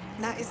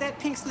 Now, is that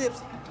pink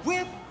slips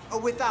with or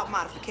without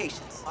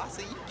modifications? I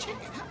see you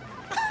chicken.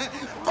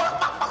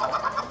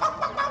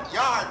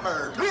 Yard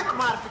bird. With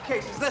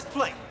modifications. Let's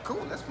play.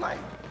 Cool, let's play.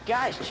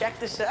 Guys, check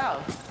this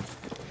out.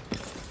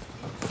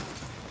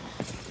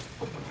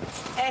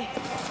 Hey,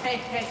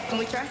 can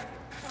we try?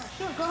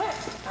 Sure, go ahead.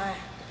 All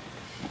right.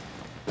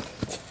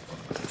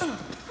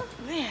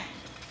 Man.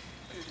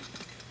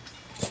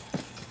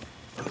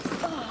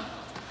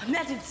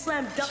 Imagine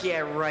slam dunk. Yeah,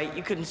 right.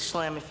 You couldn't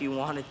slam if you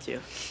wanted to.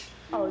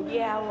 Oh,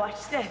 yeah,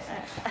 watch this.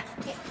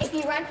 If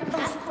you run from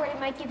half court, it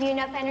might give you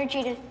enough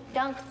energy to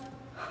dunk.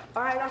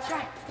 All right, I'll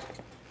try.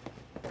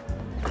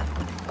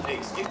 Hey,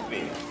 excuse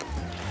me.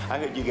 I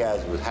heard you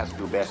guys was high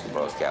school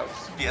basketball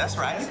scouts. Yeah, that's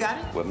right. You got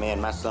it. Well,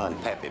 man, my son,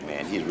 Pappy,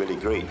 man, he's really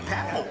great.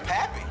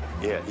 Pappy?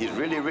 Yeah, he's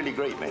really, really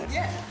great, man.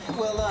 Yeah.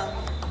 Well,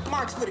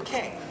 Mark's with a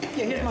K.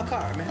 Yeah, here's my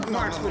card, man.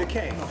 Mark's with a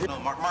K. No,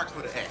 Mark's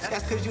with an X.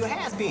 That's because you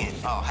has-been.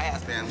 Oh,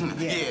 has-been.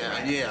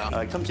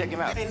 Yeah. Come check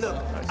him out. Hey,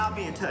 look, I'll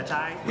be in touch, all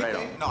right? Right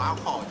on. No, I'll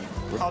call you.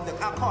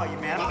 I'll call you,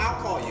 man. No,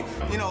 I'll call you.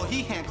 You know,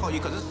 he can't call you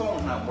because his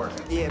phone's not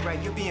working. Yeah, right.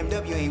 Your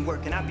BMW ain't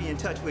working. I'll be in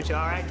touch with you,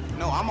 all right?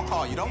 No, I'm going to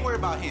call you. Don't worry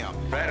about him.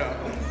 Right on.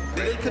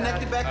 Did they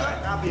connect it back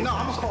up? I'll be No,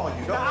 I'm going to call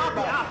you. Don't worry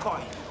about I'll him. call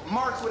you.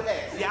 Mark's with an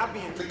X. Yeah, I'll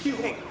be in touch.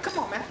 Hey, come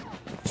on, man.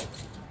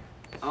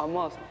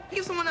 Almost.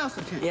 Give someone else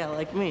a chance. Yeah,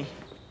 like me.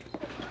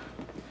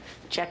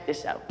 Check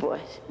this out, boys.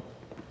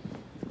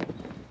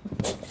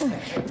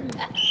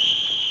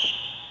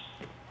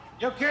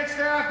 You kids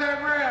stay off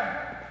that rim.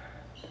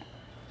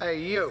 Hey,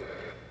 you.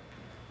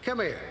 Come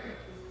here.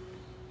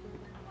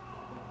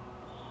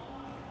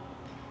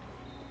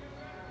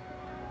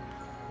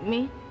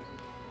 Me?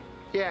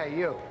 Yeah,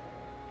 you.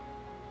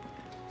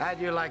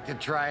 How'd you like to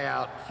try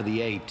out for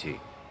the A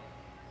team?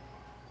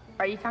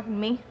 Are you talking to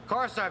me? Of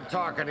course I'm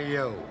talking to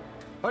you.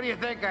 What do you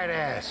think I'd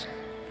ask?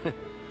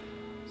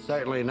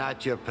 Certainly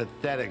not your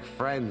pathetic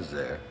friends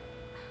there.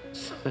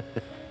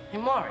 Hey,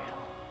 Mario.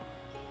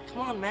 Come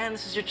on, man.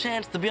 This is your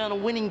chance to be on a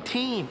winning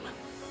team.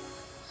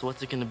 So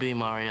what's it gonna be,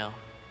 Mario?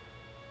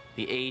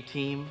 The A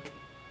team?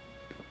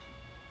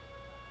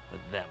 Or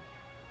them?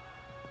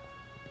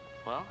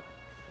 Well,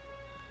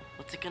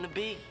 what's it gonna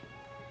be?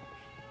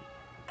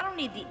 I don't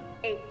need the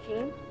A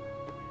team.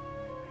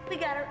 We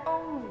got our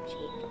own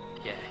team.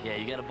 Yeah,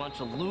 you got a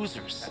bunch of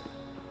losers.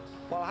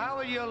 Well, how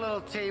would your little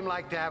team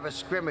like to have a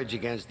scrimmage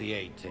against the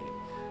A team?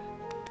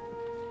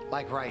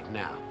 Like right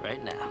now.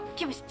 Right now.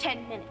 Give us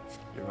 10 minutes.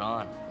 You're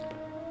on.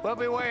 We'll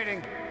be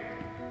waiting.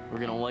 We're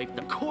gonna wipe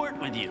the court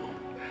with you.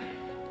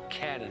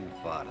 Cannon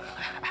fodder.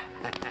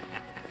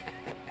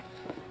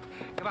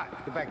 Come on,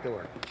 get back to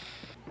work.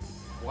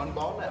 One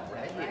ball left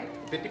right here.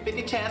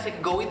 50-50 chance it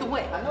could go either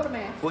way. I know the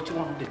man. What you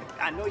want to do?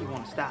 I know you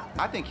want to stop.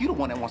 I think you the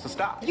one that wants to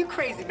stop. You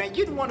crazy, man.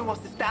 You the one who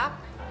wants to stop.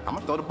 I'm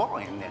gonna throw the ball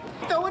in there.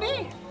 Throw it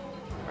in.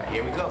 Right,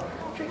 here we go.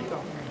 Here you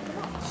go.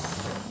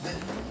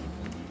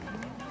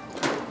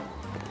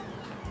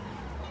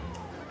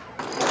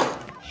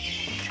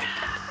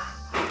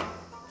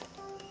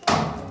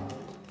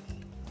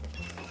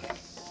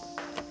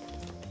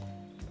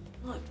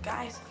 Look,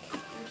 guys,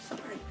 I'm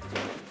sorry.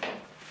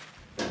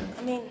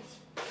 I mean,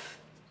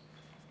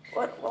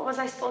 what was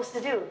I supposed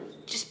to do?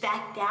 Just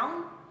back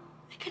down?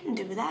 I couldn't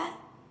do that.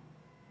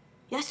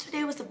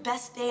 Yesterday was the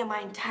best day of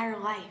my entire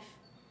life.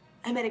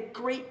 I met a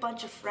great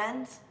bunch of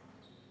friends.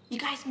 You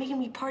guys making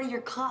me part of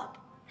your club.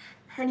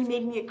 Ernie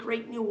made me a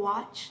great new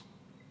watch.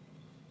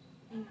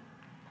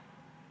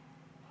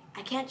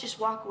 I can't just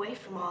walk away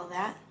from all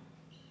that.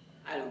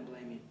 I don't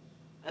blame you.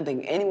 I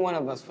think any one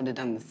of us would have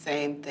done the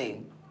same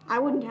thing. I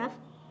wouldn't have.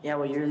 Yeah,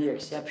 well, you're the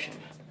exception.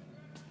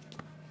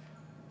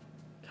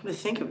 Come to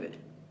think of it,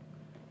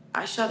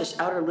 I saw this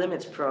Outer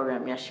Limits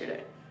program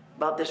yesterday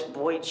about this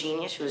boy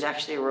genius who was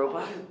actually a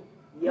robot.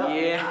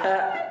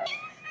 Yeah.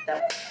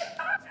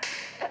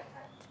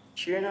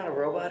 Sure you're not a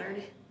robot,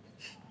 Ernie?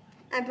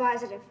 I'm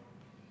positive.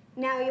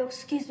 Now you'll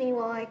excuse me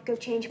while I go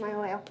change my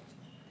oil.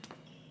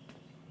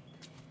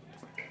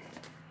 I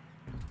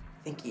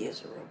think he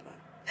is a robot.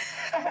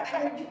 I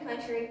heard you,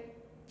 country.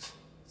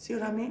 See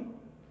what I mean?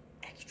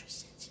 Extra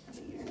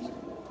sensitive ears.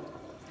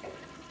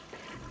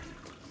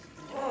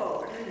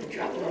 Whoa, Ernie,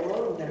 dropping a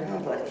load there, huh,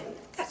 buddy?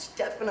 That's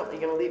definitely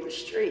gonna leave a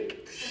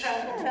streak.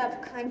 Shut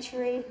up,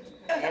 country.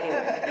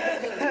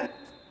 Anyway,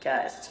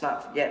 guys, let's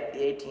not forget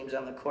the A team's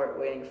on the court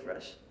waiting for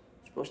us.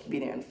 We're supposed to be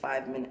there in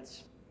 5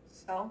 minutes.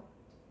 So,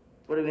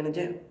 What are we gonna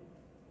do?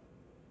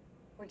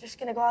 we're just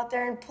gonna go out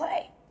there and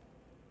play.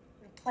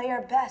 We play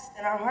our best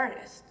and our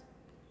hardest.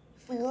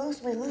 If we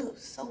lose, we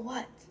lose. So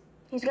what?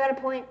 He's got a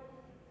point.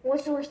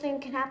 What's the worst thing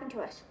that can happen to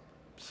us?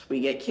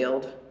 We get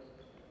killed.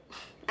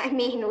 I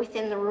mean,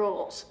 within the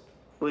rules.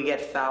 We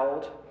get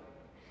fouled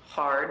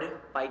hard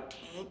by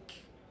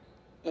Tank.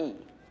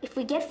 If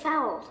we get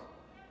fouled,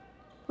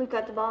 we've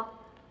got the ball.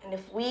 And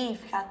if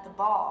we've got the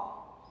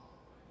ball,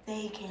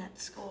 they can't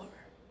score.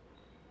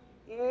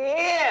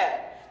 Yeah,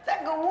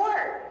 that could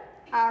work.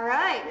 All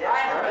right. All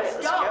right, let's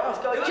go. Let's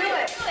go. Do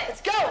it.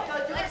 Let's go.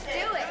 Let's do it.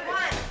 Come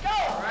on, let's go.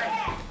 All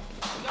right.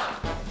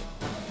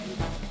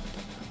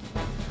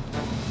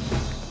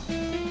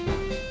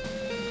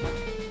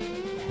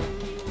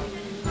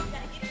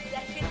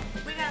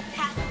 We gotta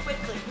pass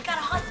quickly. We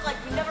gotta hustle like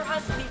we never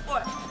hustled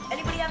before.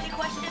 Anybody have any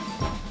questions?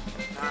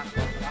 I'm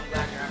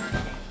glad you're on our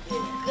team.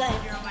 Yeah,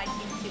 glad you're on my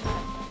team too.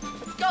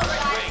 Let's go,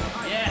 guys.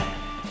 Yeah.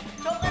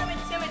 Don't let them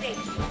intimidate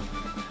you.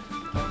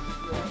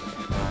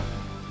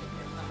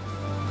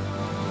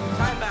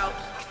 Timeout.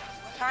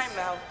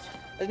 Timeout.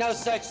 There's no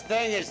such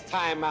thing as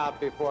timeout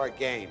before a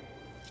game.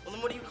 Well,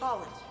 then what do you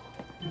call it?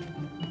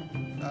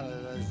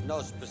 There's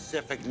no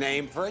specific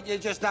name for it. You're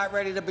just not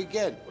ready to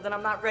begin. Well, then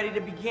I'm not ready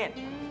to begin.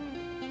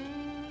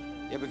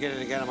 You're beginning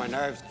to get on my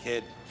nerves,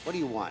 kid. What do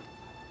you want?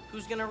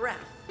 Who's gonna ref?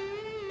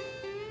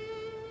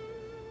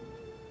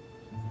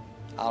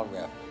 I'll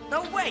ref.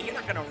 No way, you're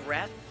not gonna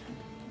ref.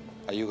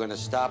 Are you gonna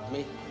stop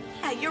me?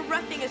 Yeah, your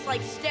reffing is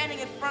like standing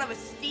in front of a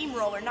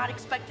steamroller not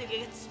expecting to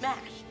get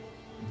smashed.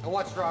 And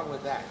what's wrong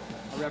with that?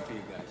 I'll ref for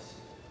you guys.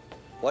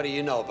 What do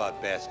you know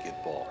about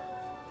basketball?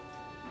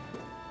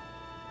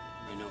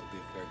 I know it'll be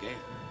a fair game.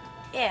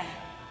 Yeah,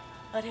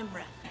 let him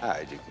ref. All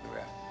right, you can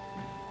ref.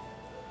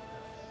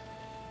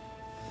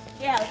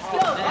 Yeah, let's go,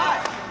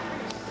 guys.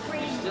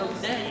 Still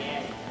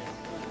dead.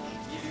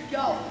 Go.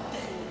 All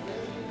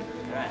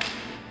right.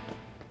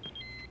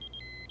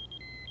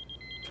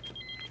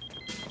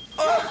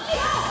 Where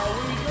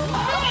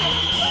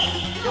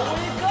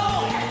you go?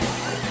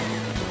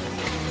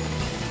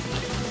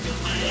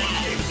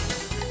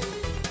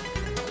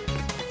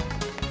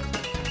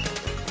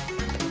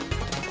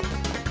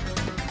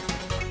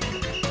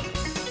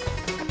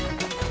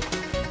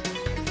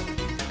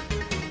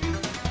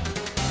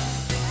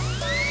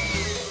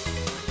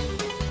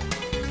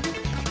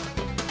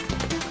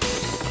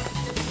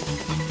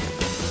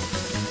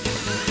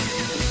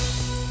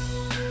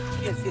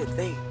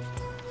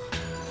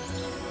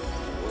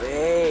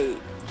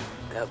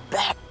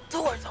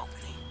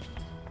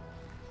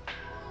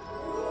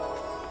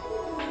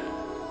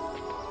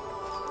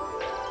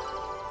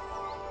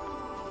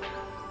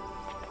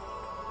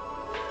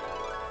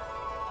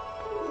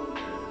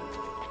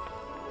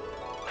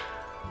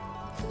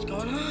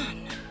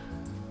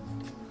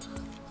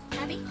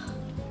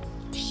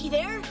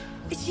 there?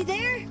 Is she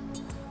there?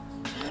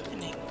 What's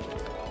happening?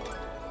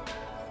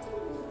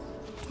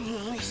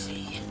 Let me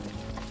see.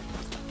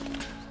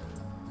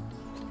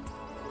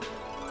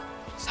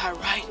 Was I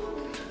right?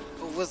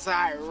 Or was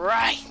I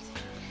right?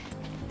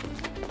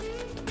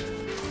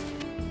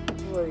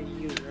 Were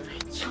you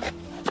right?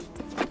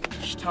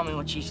 Just tell me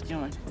what she's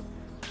doing.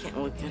 Can't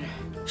look at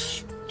her.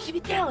 Shh, keep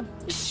it down.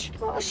 Shh,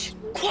 shh,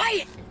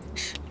 quiet.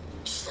 Shh,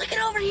 just look it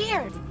over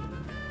here.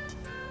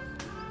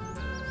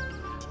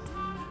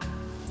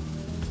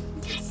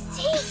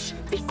 Shh,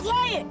 be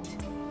quiet.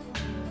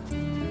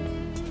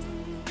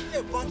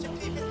 You're a bunch of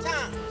peeping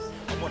toms.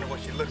 I wonder what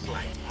she looks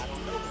like. I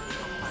don't know. We're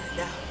gonna find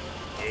out.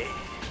 Yeah.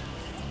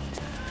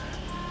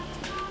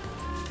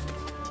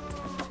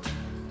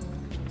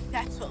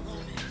 That's what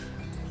love is.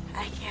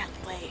 I can't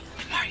wait.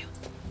 Mario,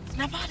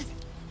 snap out of it.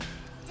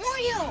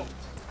 Mario!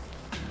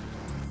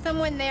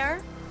 Someone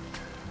there?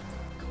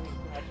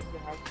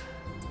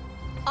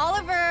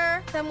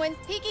 Oliver, someone's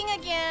peeking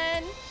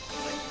again.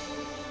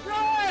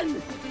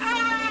 Run!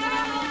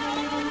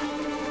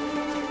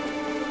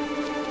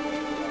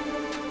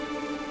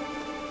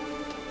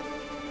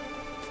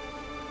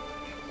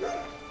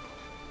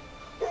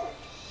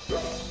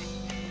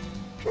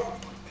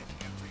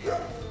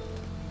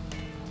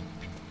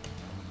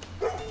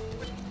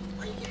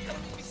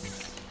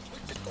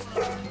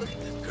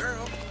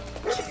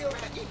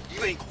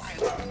 You ain't quiet.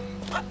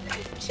 What?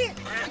 Chill,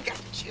 man. I got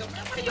to chill,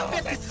 man. I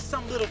bet this is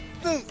some little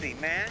floozy,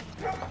 man.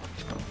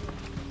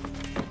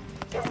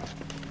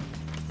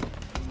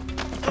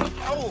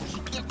 Oh,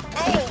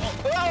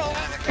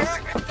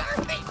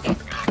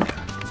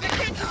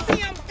 can't you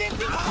see I'm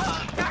 50? Oh,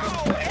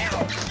 hell.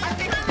 I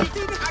think I can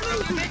do this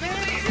floozy, man.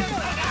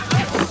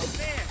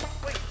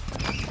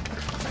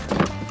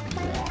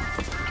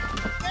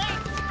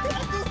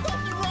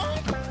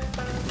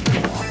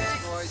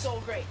 So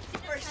great.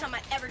 First time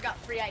I ever got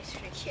free ice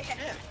cream.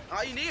 Yeah.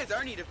 All you need is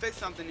Ernie to fix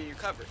something in your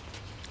cupboard.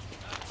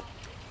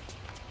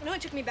 It only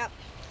took me about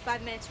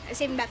 5 minutes. I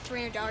saved about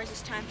 $300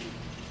 this time.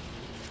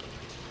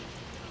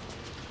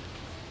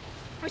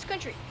 Where's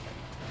Country?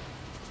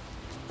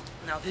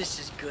 Now this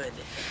is good.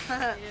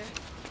 Yeah.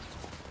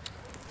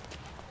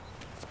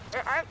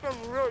 I feel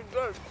really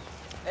good.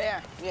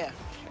 Yeah, yeah.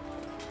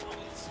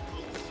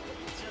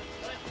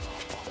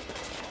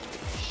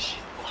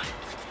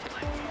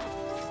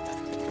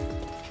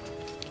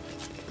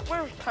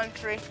 Where's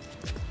Country?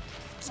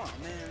 Come on,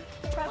 man.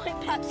 Probably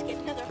about to get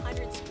another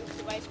 100 scoops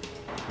of ice cream.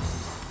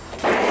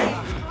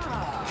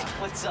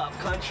 What's up,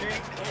 Country?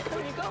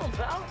 Where you going,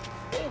 pal?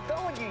 Ain't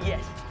done with you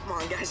yet. Come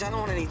on, guys, I don't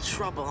want any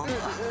trouble.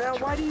 Now,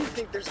 why do you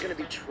think there's gonna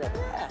be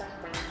trouble?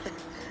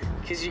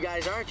 Because you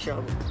guys are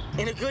trouble.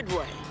 In a good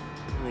way.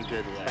 In a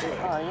good way.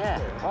 Oh, yeah.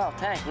 Well,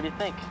 Tank, what do you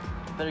think?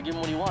 Better give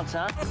him what he wants,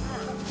 huh?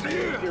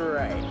 You're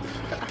right.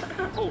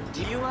 Oh,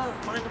 do you mind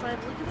if I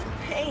look at it?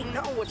 Hey,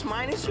 no, what's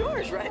mine is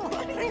yours, right?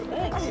 Hey,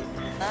 thanks.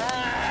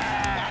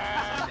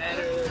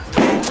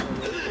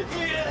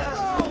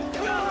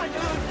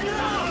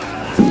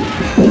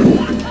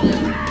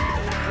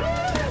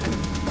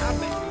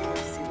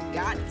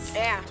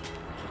 Yeah.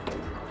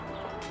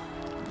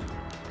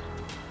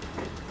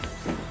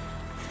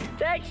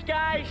 Thanks,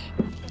 guys.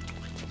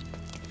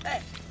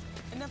 Hey,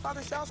 isn't that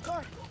Father Sal's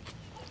car?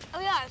 Oh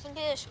yeah, I think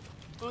it is.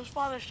 Who's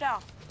Father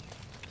Sal?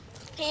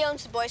 He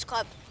owns the boys'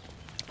 club.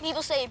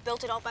 People say he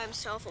built it all by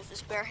himself with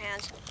his bare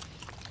hands.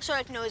 Sort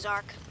of like Noah's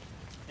Ark.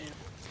 Yeah.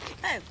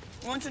 Hey,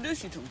 we'll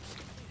introduce you to him.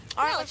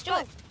 All right, let's do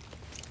it.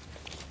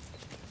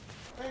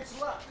 Thanks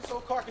a lot. This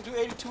old car can do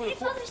 82 and a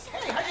quarter.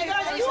 Hey, How you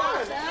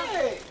guys doing?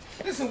 Hey,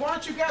 listen, why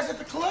aren't you guys at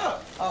the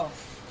club? Oh.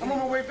 I'm on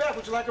my way back.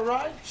 Would you like a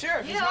ride? Sure,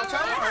 if Yeah, it's my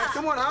time. all right.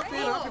 Come on, hop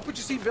in. Put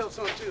your seatbelts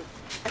on, too.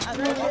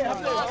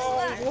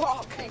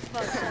 Walk. Thanks,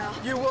 Sal.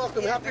 You're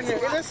welcome. Hop in there.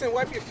 Hey, listen,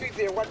 wipe your feet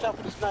there. Watch out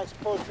for this nice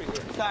poultry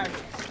here. Sorry.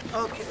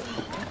 Okay.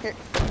 Here,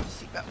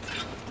 seatbelt.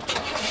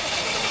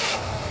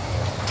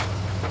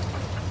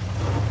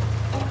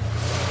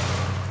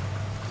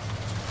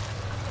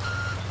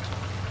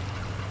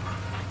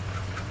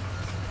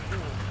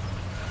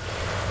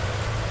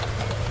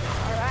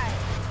 All right.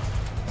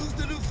 Who's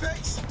the new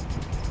face?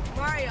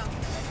 Mario.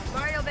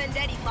 Mario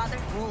Vendetti, Father.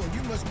 Oh,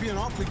 you must be an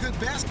awfully good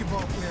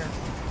basketball player.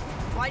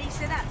 Why do you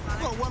say that,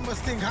 Father? Well, one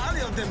must think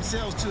highly of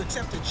themselves to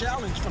accept a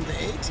challenge from the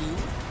A-team.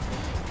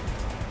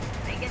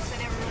 I guess I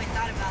never really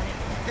thought about it.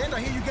 And I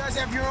hear you guys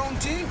have your own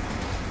team.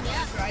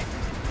 Yeah. That's right.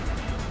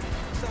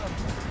 So,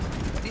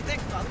 what do you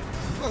think, Father?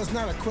 Well, it's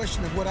not a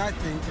question of what I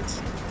think. It's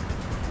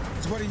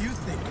what do you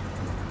think?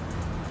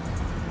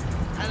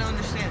 I don't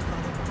understand,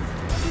 Father.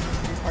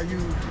 Are you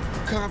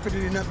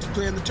confident enough to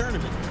play in the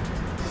tournament?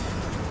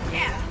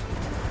 Yeah.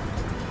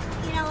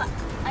 You know,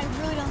 I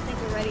really don't think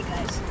we're ready,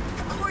 guys.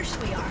 Of course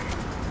we are.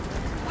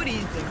 What do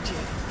you think,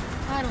 Jim?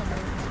 I don't know.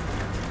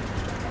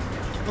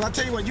 Well, I'll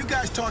tell you what, you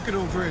guys talk it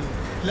over and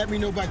let me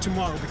know by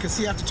tomorrow, because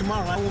see, after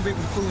tomorrow, I won't be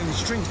able to pull any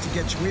strings to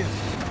get you in.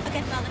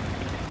 Okay, Father.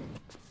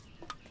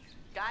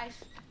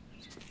 Guys,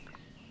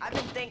 I've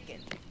been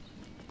thinking.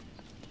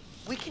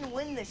 We can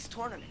win this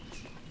tournament.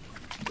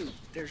 Dude,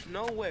 there's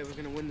no way we're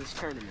gonna win this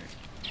tournament.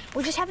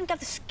 We just haven't got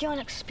the skill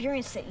and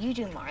experience that you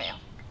do, Mario.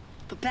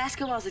 But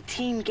basketball's a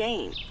team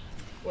game.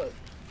 Look,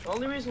 the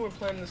only reason we're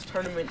playing this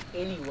tournament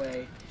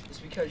anyway is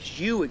because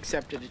you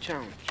accepted the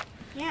challenge.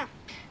 Yeah.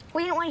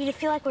 We didn't want you to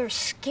feel like we were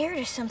scared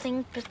or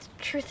something, but the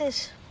truth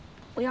is,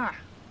 we are.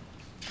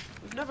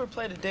 We've never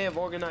played a day of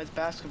organized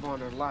basketball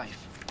in our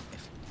life.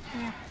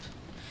 Yeah.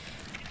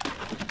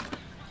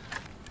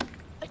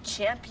 A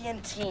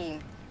champion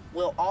team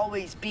will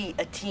always be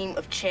a team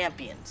of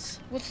champions.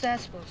 What's that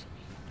supposed to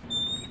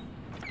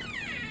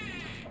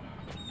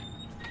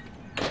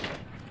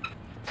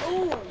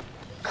Ooh,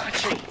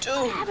 country, dude.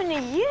 What happened to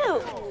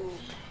you?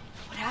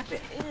 What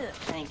happened?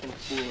 Tank and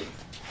fool.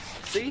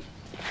 See?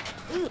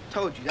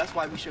 Told you, that's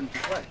why we shouldn't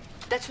play.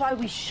 That's why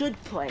we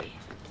should play.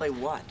 Play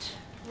what?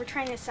 We're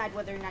trying to decide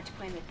whether or not to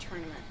play in the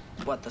tournament.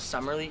 What, the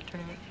Summer League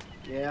tournament?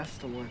 Yeah, that's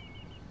the one.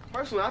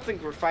 Personally, I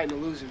think we're fighting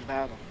a losing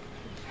battle.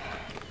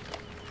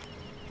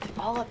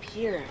 All up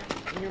here,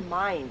 in your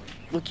mind.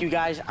 Look, you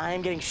guys, I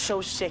am getting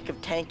so sick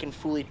of Tank and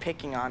Foolie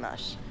picking on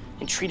us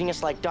and treating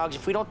us like dogs.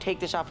 If we don't take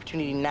this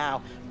opportunity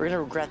now, we're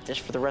gonna regret this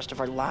for the rest of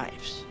our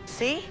lives.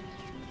 See?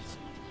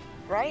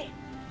 Right?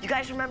 You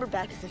guys remember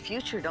Back to the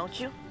Future, don't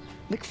you?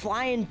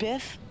 McFly and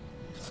Biff?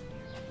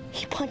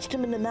 He punched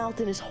him in the mouth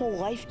and his whole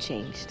life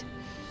changed.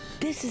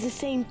 This is the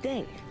same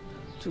thing.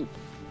 Dude,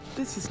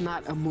 this is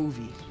not a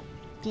movie.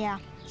 Yeah,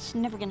 it's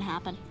never gonna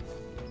happen.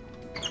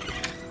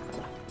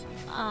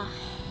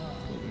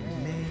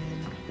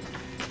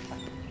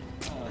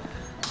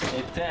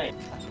 Hey, Tank.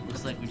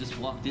 Looks like we just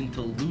walked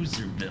into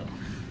Loserville.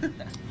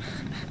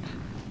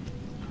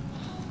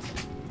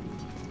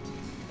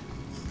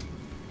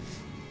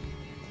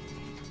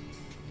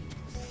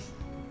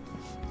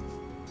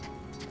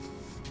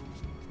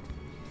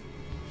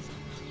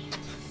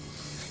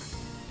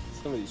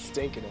 Somebody's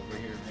stinking over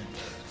here, man.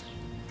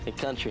 Hey,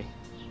 Country.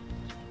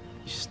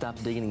 You should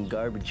stop digging in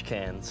garbage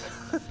cans.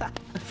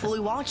 Foolie,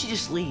 why don't you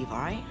just leave, all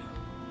right?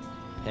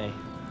 Hey,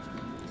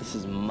 this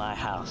is my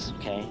house,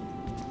 okay?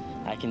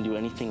 I can do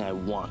anything I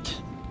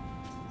want.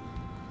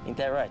 Ain't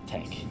that right,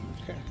 Tank?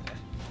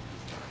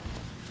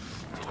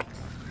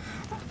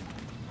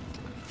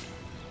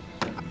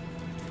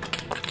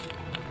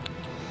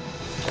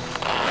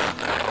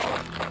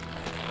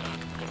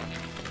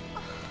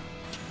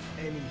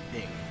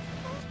 Anything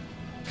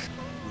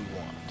we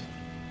want.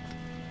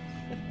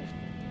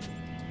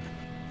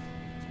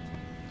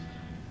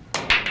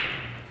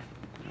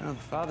 Well, the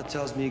father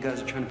tells me you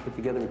guys are trying to put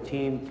together a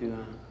team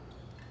to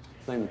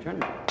play in the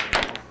tournament.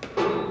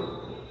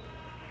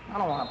 I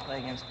don't want to play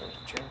against those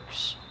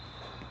jerks.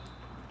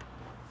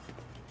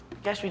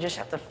 Guess we just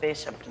have to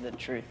face up to the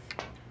truth.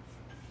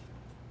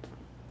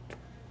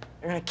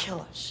 They're gonna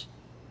kill us.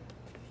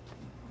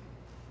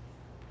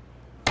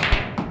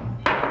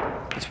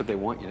 That's what they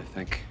want you to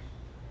think.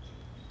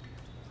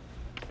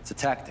 It's a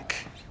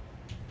tactic.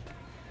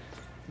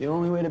 The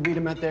only way to beat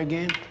them at their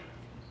game?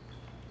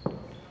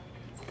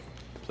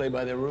 Play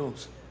by their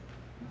rules.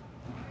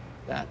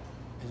 That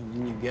is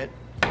when you get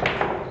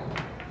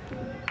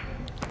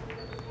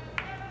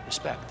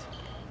respect.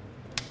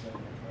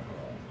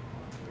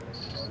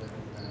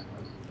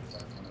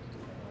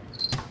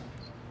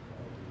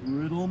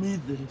 Riddle me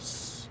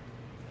this,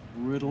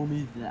 riddle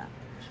me that.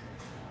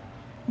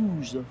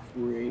 Who's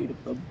afraid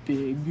of the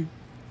big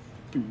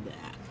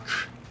black?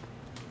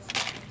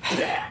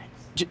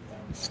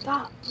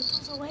 Stop. Put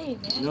those away,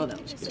 man. You know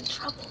that was You're good. in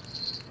trouble.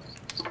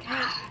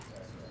 God.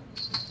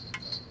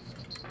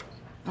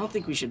 I don't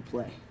think we should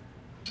play.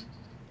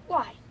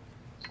 Why?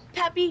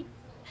 Pappy?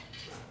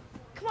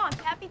 Come on,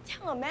 Pappy.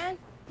 Tell him, man.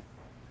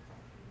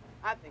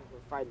 I think we're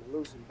fighting a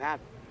losing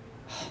battle.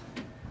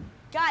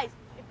 Guys,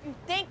 if you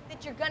think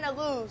that you're gonna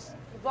lose,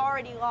 you've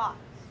already lost.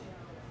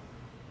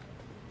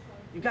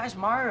 You guys,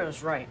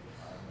 Mario's right.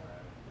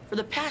 For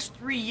the past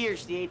 3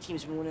 years, the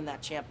A-team's been winning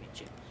that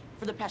championship.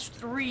 For the past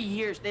 3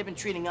 years, they've been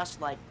treating us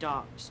like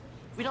dogs.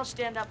 If we don't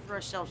stand up for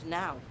ourselves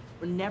now,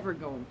 we're never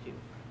going to.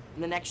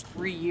 And the next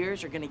 3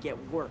 years are gonna get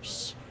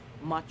worse.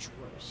 Much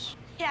worse.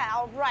 Yeah,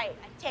 all right.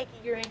 I take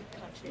it you're in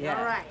country. Yeah.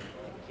 All right.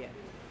 Yeah.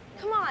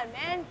 Come on,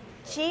 man.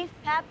 Chief,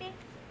 Pappy.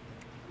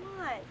 Come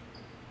on.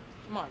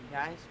 Come on,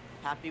 guys.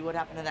 Happy what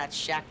happened to that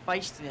Shaq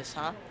feistiness,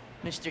 huh?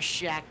 Mr.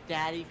 Shaq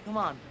Daddy, come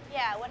on.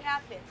 Yeah, what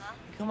happened, huh?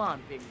 Come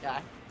on, big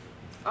guy.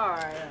 All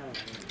right.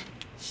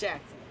 Shaq.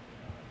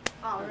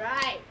 All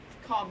right.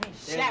 Call me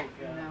There Shaq we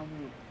go. from now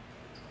on.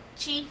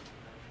 Chief,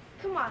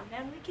 come on,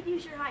 man. We could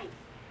use your height.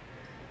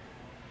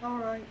 All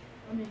right.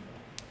 I mean.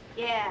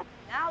 Yeah.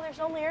 Now there's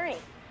only Ernie.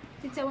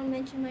 Did someone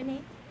mention my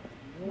name?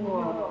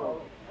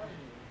 Whoa.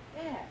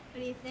 Yeah. What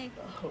do you think?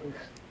 Oh,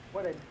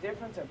 what a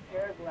difference a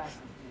pair of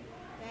glasses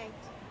makes.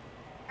 Thanks.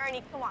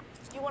 Ernie, come on.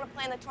 Do you want to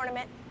play in the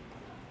tournament?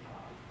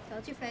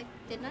 Told you, Faye,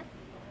 didn't I?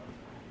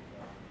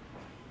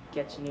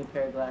 Gets a new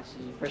pair of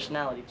glasses, your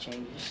personality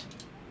changes.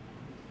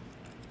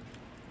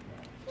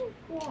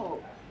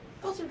 Whoa.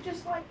 Those are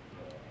just like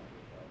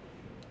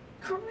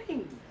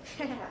Kareem.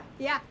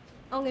 Yeah,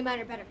 only mine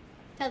are better.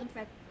 Tell them,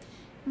 Fred.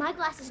 My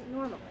glass isn't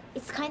normal.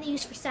 It's the kind they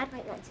use for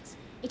satellite lenses.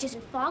 It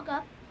doesn't fog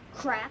up,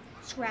 crack,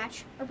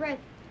 scratch, or break.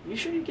 You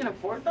sure you can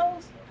afford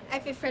those? I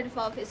have Fred to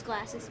fall off his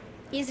glasses.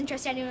 He doesn't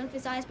trust anyone with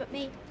his eyes but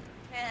me.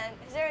 And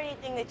is there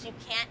anything that you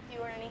can't do,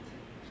 Ernie?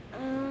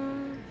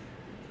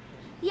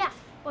 Yeah,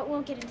 but we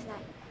won't get into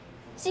that.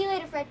 See you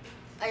later, Fred.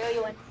 I owe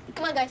you one.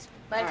 Come on, guys.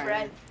 Bye,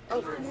 Fred.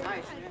 Oh,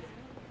 nice.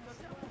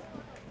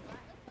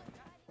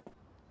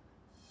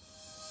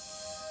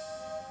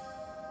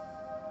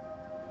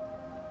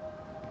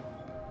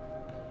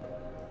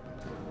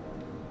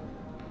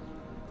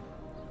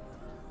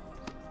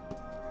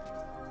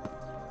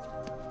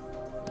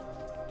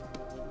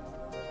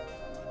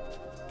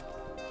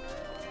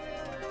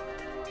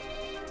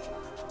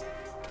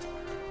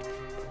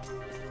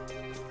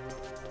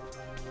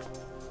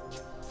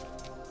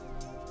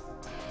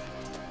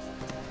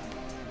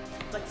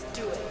 Let's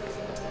do it.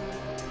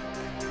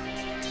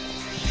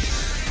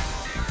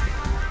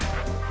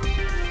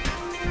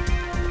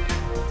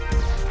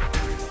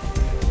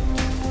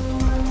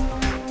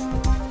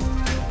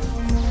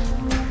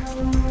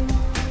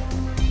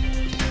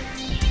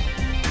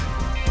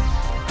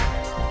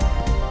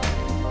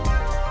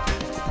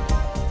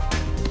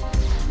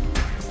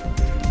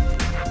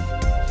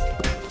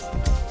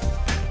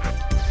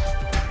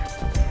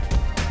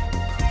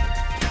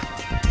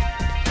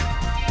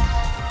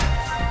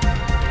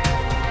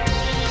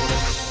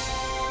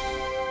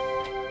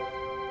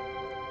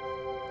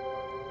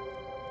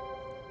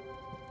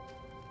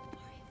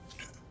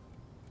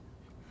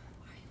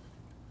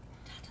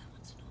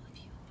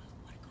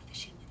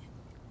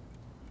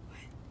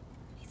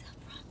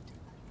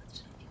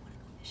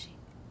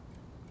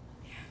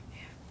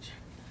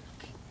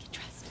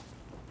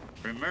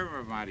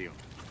 Remember, Mario,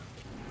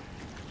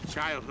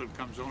 childhood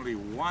comes only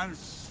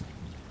once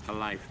a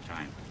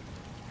lifetime.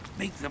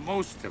 Make the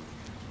most of it.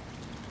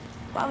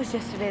 Why was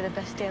yesterday the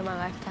best day of my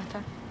life,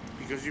 Tata?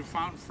 Because you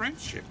found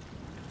friendship.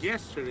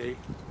 Yesterday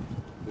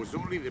was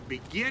only the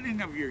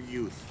beginning of your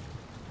youth.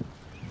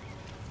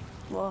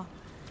 Well,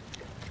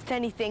 if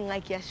anything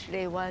like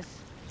yesterday was,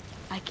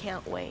 I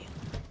can't wait.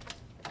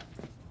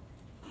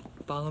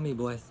 Follow me,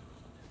 boys.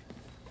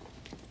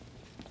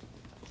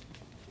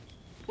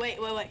 Wait.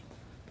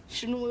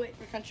 Shouldn't we wait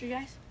for country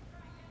guys?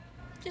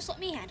 Just let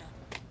me handle.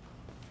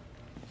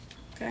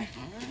 Okay.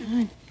 All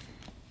right.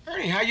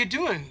 Ernie, how you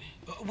doing?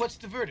 What's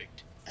the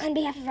verdict? On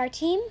behalf of our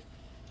team,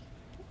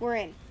 we're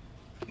in.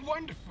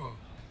 Wonderful.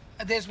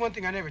 There's one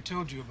thing I never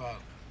told you about.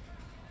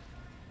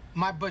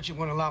 My budget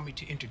won't allow me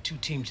to enter 2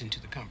 teams into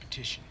the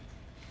competition.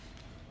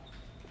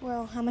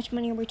 Well, how much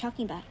money are we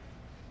talking about?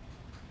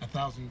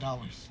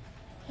 $1,000.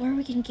 Where are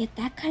we gonna get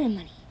that kind of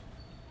money?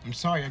 I'm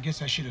sorry, I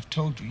guess I should have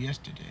told you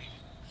yesterday.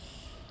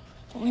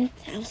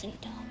 $1,000.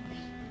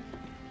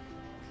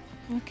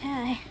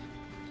 Okay.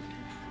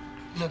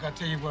 Look, I'll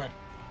tell you what.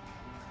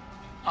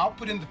 I'll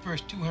put in the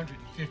first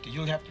 250.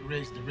 You'll have to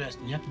raise the rest,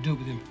 and you have to do it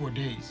within 4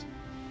 days.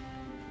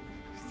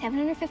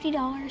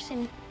 $750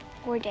 in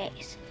 4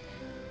 days.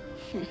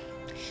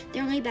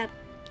 There are only about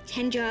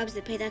 10 jobs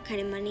that pay that kind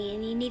of money,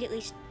 and you need at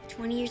least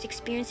 20 years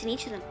experience in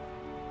each of them,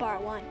 bar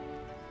one.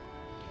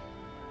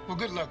 Well,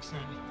 good luck, son.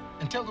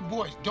 And tell the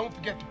boys, don't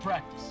forget to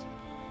practice.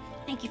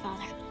 Thank you,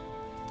 Father.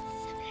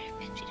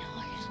 $750.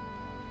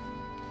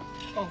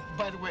 Oh,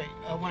 by the way,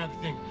 one other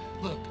thing.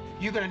 Look,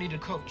 you're gonna need a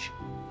coach.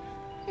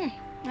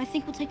 I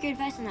think we'll take your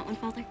advice on that one,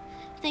 Father.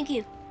 Thank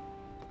you.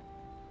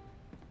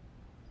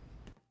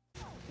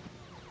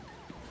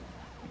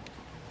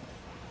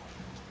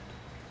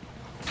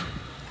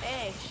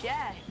 Hey,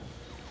 Shaq.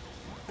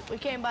 We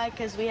came by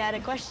because we had a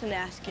question to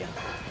ask you.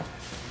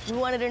 We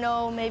wanted to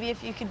know maybe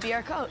if you could be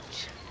our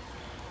coach.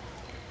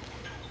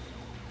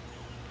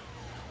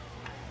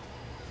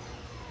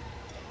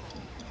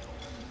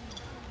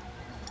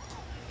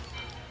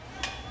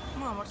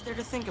 Come on, what's there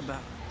to think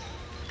about?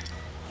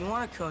 You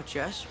want to coach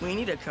us? We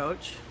need a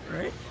coach,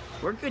 right?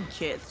 We're good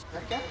kids.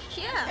 Right,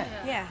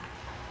 Yeah.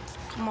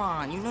 Come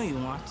on, you know you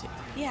want to.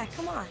 Yeah,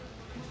 come on.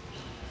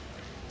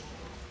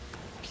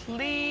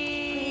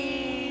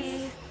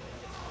 Please.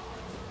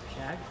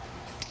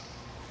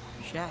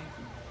 Shaq?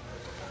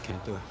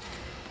 Can't do it.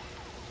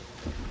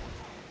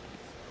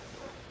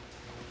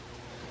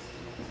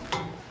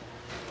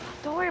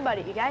 Don't worry about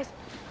it, you guys.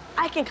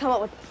 I can come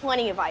up with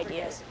plenty of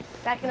ideas.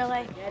 Back in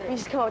LA, we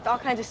used to come up with all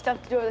kinds of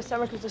stuff to do over the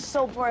summer because it was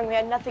so boring we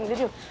had nothing to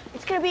do.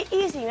 It's gonna be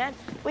easy, man.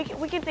 We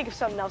can think of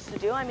something else to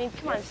do. I mean,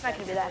 come on, it's not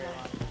gonna be that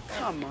hard.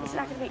 Come on. It's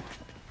not gonna be.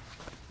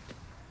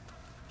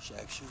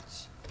 Shaq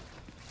shoots.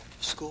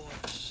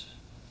 Scores.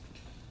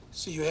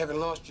 See, you haven't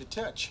lost your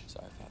touch.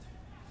 Sorry, Father.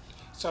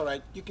 It's all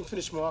right. You can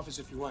finish my office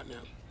if you want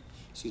now.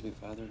 Excuse me,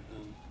 Father. Do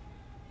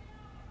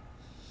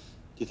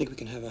you think we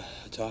can have a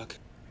talk?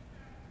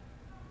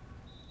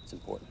 It's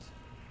important.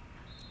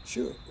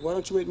 Sure. Why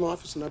don't you wait in my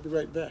office and I'll be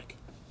right back.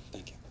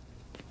 Thank you.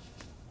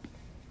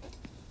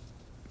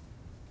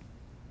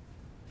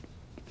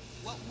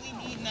 What we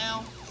need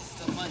now is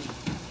the money.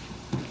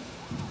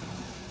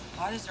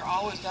 Why does there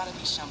always gotta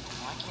be something?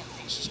 Why can't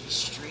things just be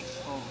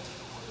straightforward?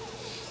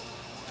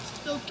 Let's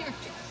build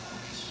character.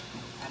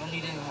 I don't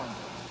need any more.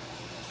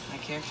 My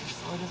character's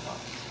fully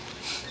developed.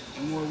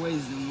 In more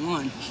ways than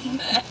one.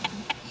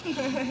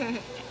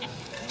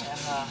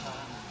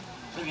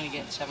 We're gonna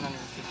get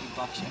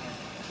 $750 in.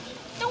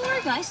 Don't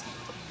worry, guys.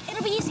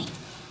 It'll be easy.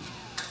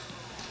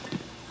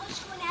 I'll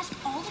just go and ask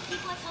all the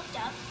people I've helped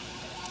out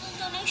for a little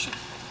donation.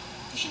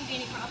 There shouldn't be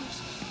any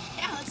problems.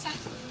 Yeah, let's go.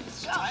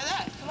 Try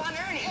that. Come on,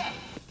 Ernie. Yeah.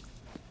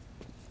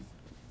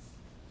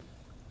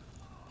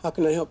 How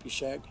can I help you,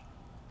 Shag?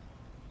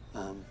 I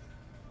don't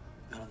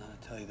know how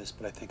to tell you this,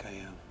 but I think I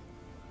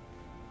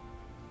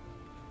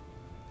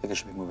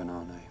should be moving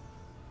on.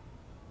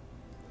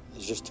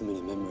 There's just too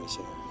many memories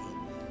here.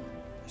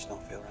 I just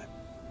don't feel right.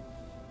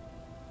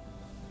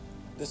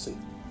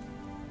 Listen,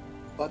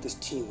 about this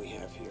team we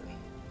have here,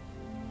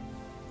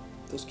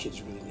 those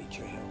kids really need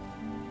your help.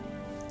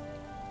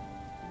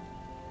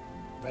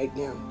 Right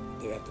now,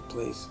 they're at the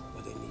place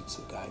where they need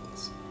some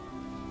guidance.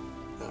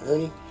 Now,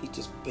 Ernie, he's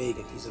just big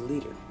and he's a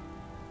leader.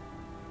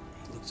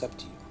 He looks up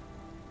to you.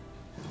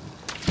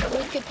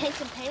 We could paint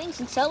some paintings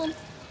and sell them.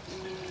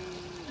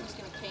 Who's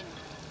gonna paint them?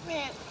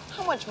 Man,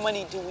 how much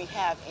money do we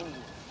have anyway?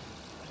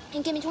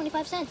 And give me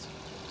 25 cents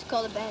to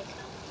call it back.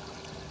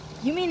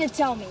 You mean to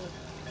tell me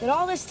that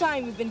all this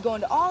time you've been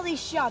going to all these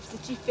shops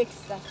that you fix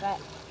stuff at,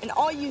 and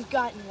all you've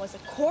gotten was a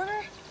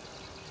quarter?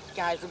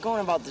 Guys, we're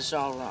going about this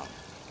all wrong.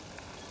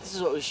 This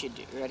is what we should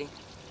do. Ready?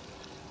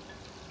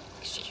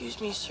 Excuse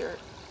me, sir.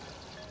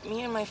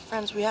 Me and my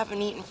friends, we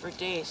haven't eaten for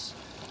days.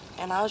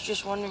 And I was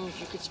just wondering if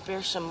you could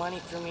spare some money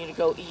for me to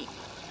go eat.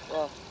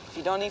 Well, if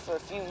you don't eat for a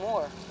few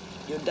more,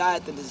 you'll die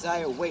at the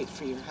desired weight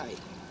for your height.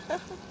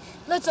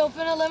 Let's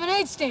open a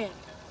lemonade stand.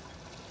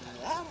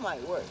 Now, that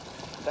might work.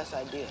 Best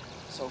idea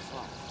so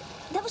far.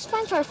 That was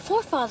fine for our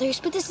forefathers,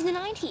 but this is the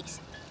 90s.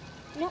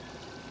 No.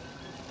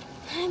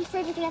 I'm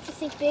afraid we're gonna have to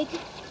think big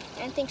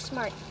and think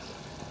smart.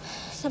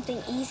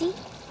 Something easy,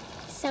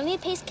 something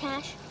that pays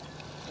cash,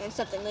 and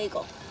something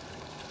legal.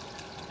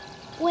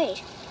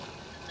 Wait.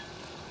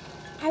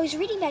 I was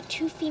reading about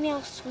 2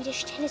 female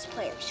Swedish tennis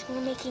players who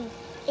were making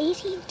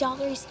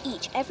 $80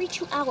 each every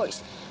 2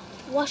 hours,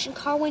 washing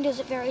car windows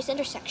at various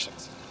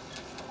intersections.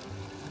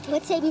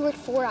 Let's say we worked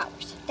 4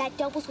 hours. That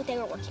doubles what they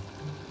were working.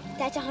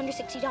 That's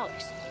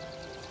 $160.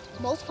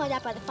 Multiply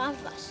that by the 5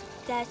 of us.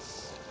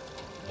 That's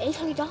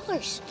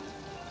 $800.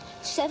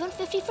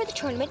 $750 for the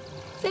tournament,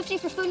 $50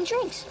 for food and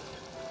drinks.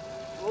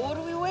 Well, what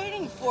are we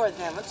waiting for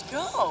then? Let's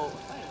go.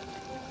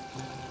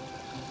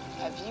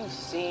 Have you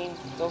seen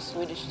those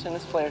Swedish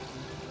tennis players?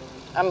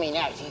 I mean,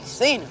 have you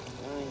seen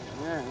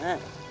them?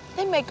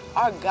 They make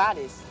our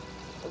goddess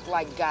look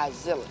like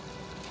Godzilla.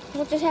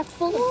 We'll just have to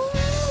fool them.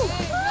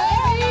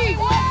 Hey!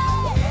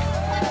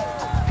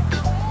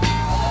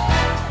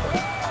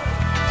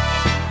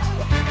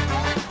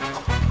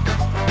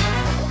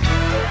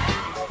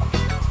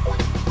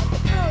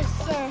 Oh,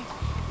 sir,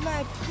 may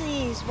I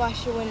please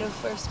wash your window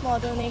for a small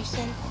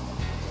donation?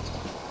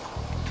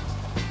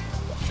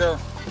 Sure.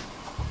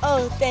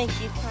 Oh, thank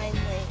you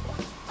kindly.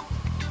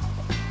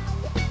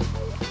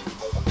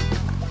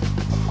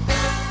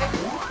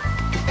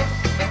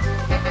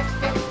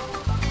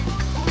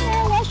 May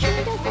I wash your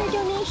window for a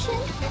donation?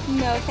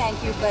 No,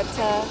 thank you, but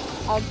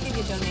I'll give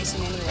you a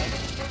donation anyway.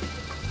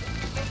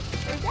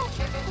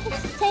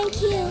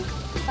 Thank you.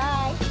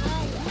 Bye.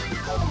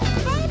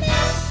 Bye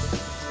now.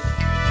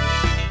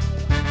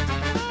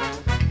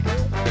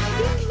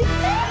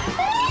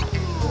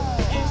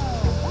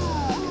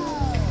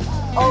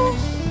 Oh.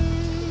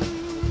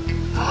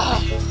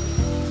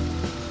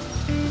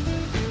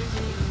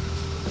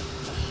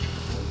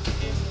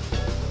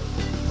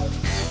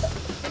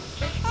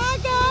 Hi,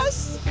 guys.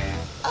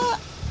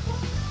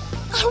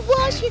 I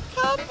wash your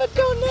car for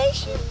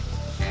donation.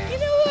 You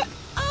know what?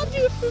 I'll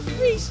do it for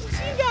free since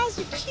you guys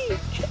are cute.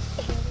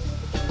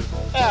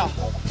 Al,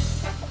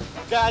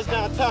 guys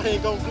downtown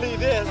ain't gonna believe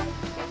this.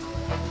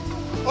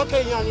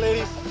 Okay, young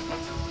ladies,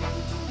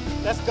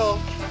 let's go.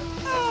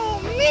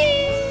 Oh,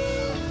 man.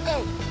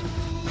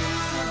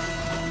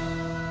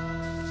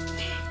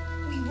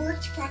 We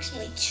worked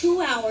approximately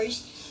 2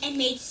 hours and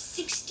made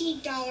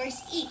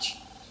 $60 each.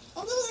 A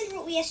little over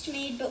what we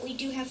estimated, but we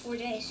do have 4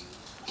 days.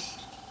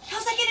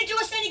 How's that gonna do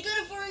us any good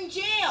if we're in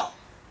jail?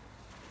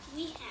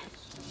 We have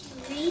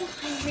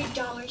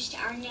 $300 to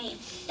our name.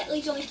 That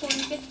leaves only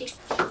 $450.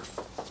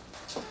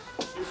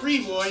 You're free,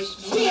 boys.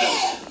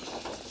 Yeah.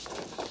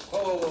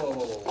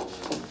 Oh.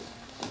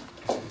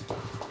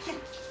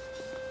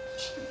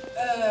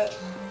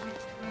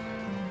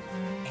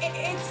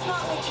 It's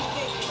not what you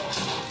think.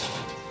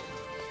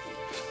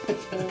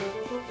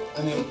 I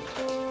mean,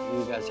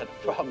 you guys had a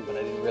problem, but I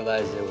didn't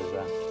realize it was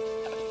that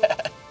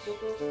bad.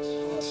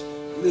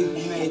 We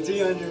made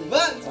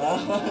 $300.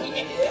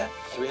 Yeah.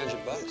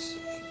 $300?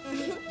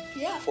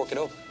 Yeah. Fork it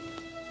over.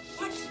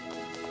 What?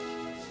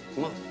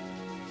 Come on.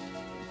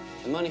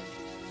 The money.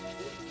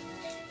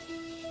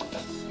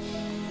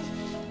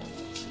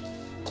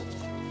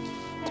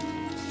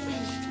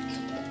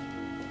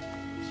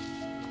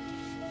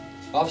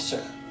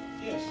 Officer.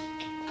 Yes.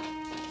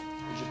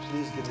 Would you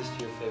please give this to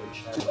your favorite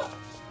child?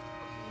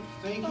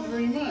 Thank you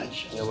very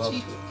much. You're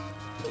welcome.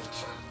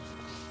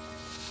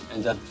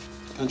 And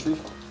country?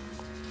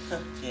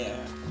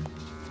 Yeah.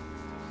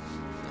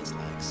 Nice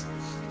legs.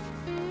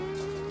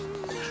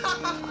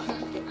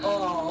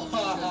 Oh,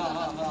 ha,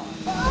 ha, ha,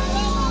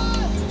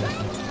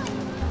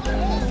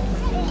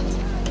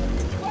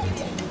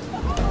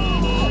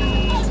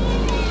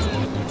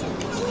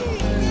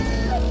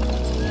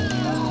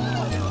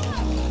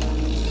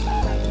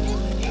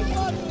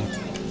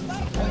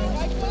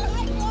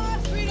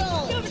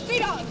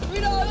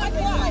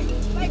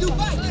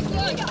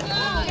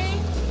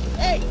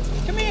 Hey,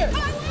 come here.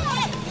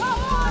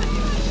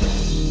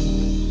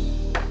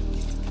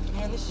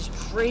 Man, this is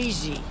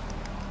crazy.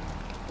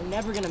 We're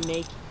never gonna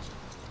make it.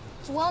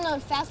 It's a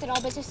well-known fact that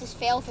all businesses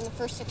fail within the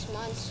first 6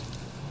 months.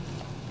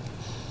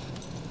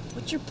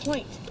 What's your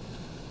point?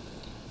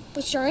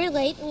 We started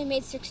late and we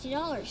made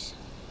 $60.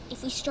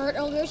 If we start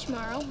earlier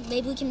tomorrow,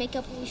 maybe we can make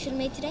up what we should have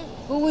made today.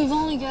 But we've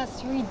only got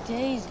 3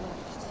 days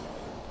left.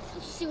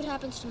 Let's just see what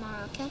happens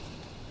tomorrow, okay?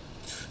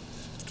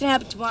 What's gonna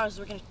happen tomorrow is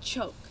we're gonna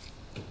choke.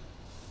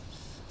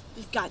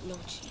 We've got no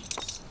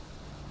chance.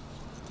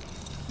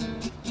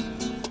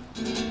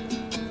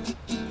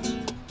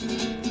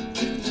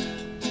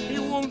 He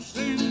won't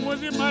sing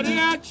with the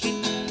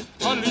mariachi.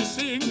 All he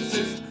sings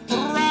is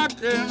rock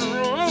and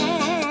roll.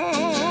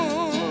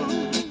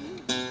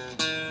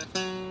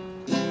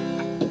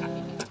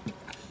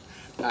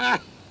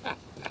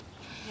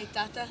 Hey,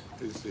 Tata.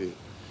 Sí.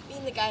 Me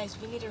and the guys,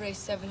 we need to raise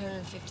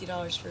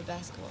 $750 for a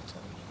basketball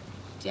tournament.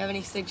 Do you have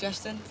any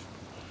suggestions?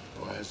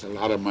 Well, that's a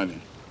lot of money.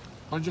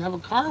 Why don't you have a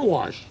car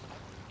wash?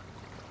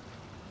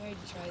 I already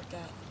tried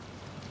that.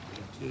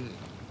 Yeah.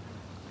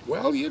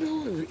 Well, you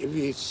know, if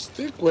you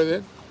stick with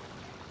it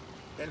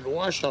and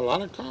wash a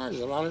lot of cars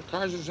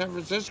in San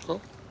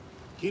Francisco,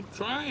 keep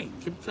trying,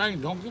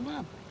 don't give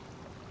up.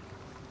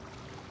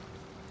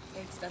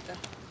 Thanks, Tata.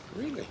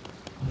 Really?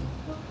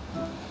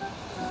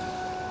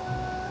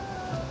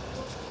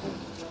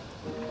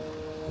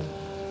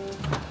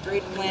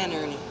 Great plan,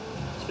 Ernie.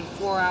 It's been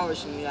 4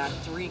 hours and we got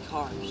 3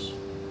 cars. I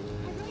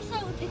really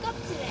thought we'd pick up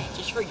today.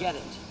 Just forget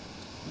it.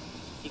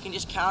 You can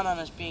just count on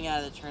us being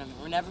out of the tournament.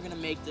 We're never gonna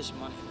make this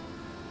money.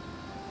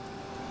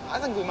 I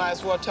think we might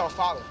as well tell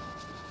Father.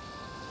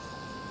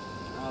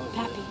 Probably.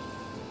 Pappy,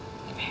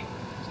 prepare.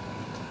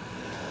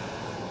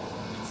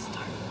 Let's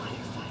start a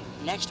water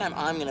fight. Next time,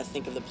 I'm gonna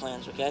think of the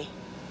plans, okay?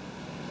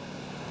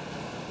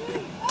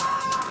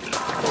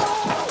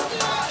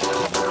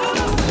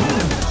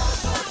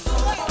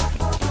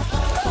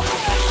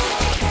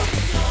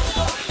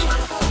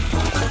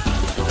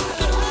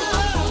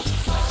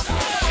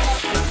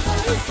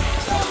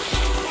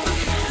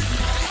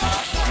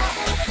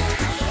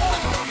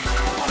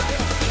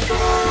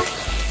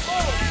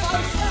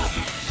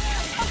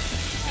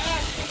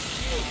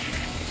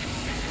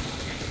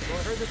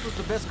 This was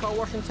the best car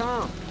wash in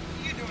town. What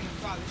are you doing in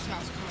Father's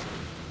house, Carter?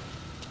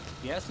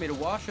 He asked me to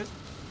wash it,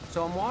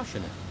 so I'm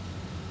washing it.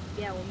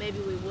 Yeah, well, maybe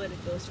we would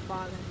if it was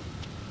Father.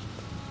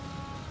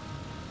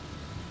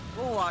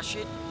 We'll wash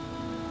it.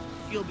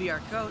 If you'll be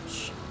our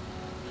coach.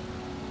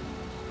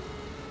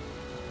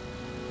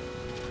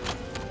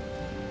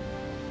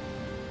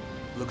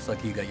 Looks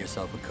like you got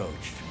yourself a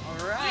coach.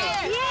 All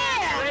right.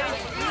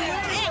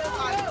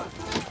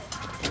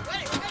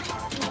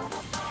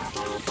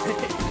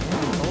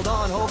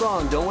 Hold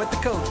on. Don't wet the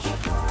coach.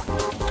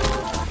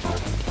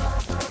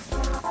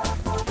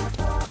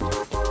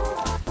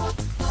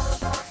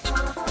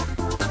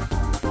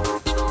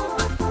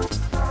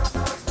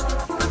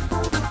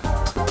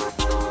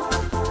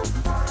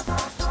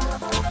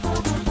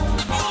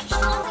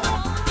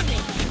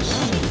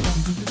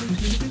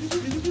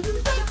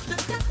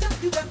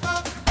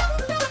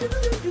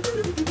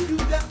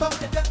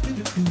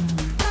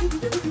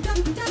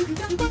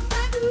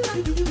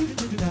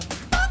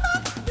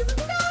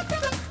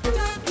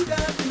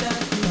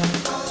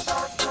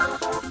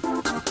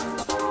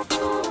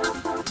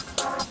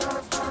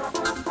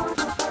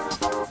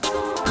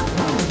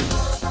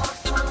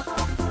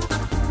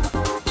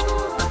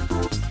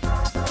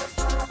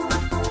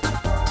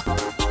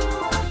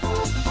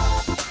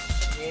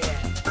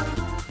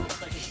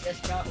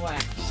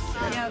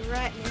 Yeah,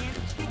 right, man.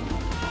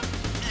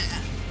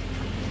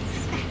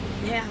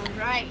 Yeah,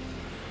 right.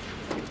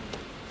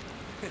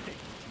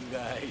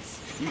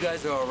 You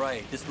guys are all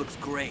right. This looks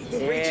great.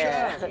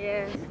 Yeah.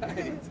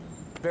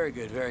 Very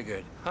good, very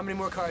good. How many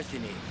more cars do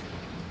you need?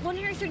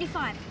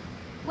 135.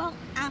 Well,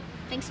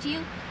 thanks to you,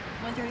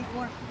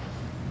 134.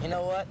 You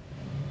know what?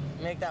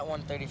 Make that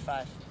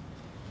 135.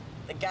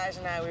 The guys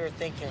and I, we were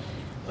thinking,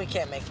 we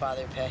can't make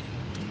Father pay.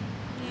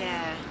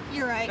 Nah,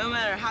 you're right. No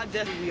matter how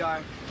desperate we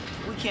are,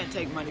 we can't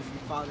take money from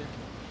Father.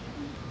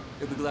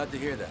 You'll be glad to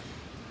hear that.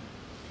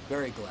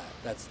 Very glad.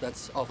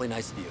 That's awfully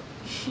nice of you.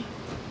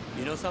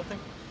 You know something?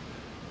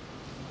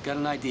 Got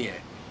an idea.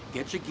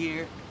 Get your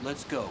gear.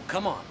 Let's go.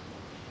 Come on.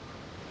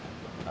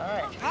 All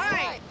right. All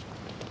right.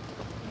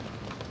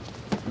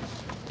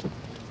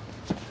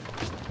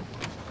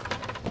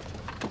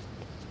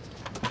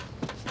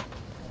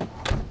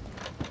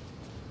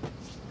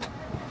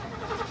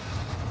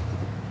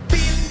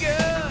 Feeling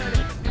good.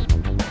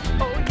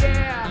 Oh,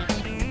 yeah.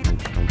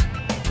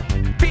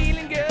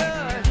 Feeling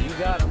good. You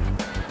got him.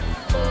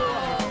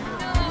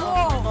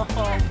 Oh,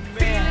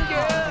 feeling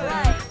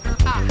good.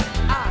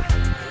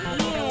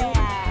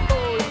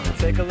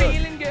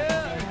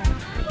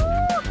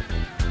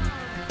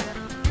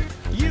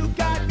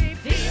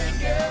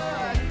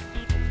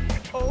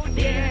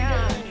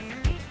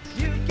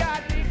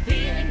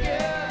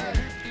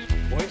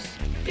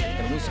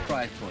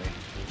 surprise for you.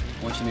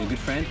 I want you to meet a good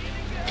friend,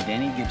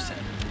 Danny Gibson.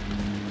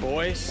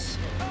 Boys,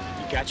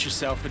 you got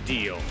yourself a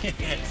deal.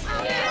 Yes!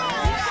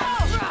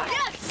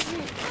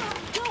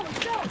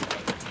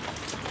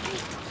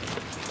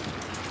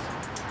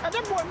 Now,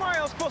 that boy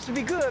Mario's supposed to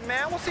be good,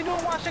 man. What's he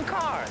doing washing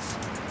cars?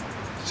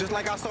 Just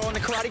like I saw in the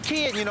Karate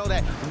Kid, you know,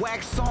 that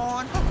wax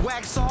on,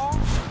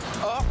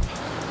 up,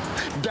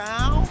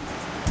 down,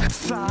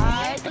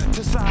 side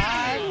to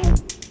side.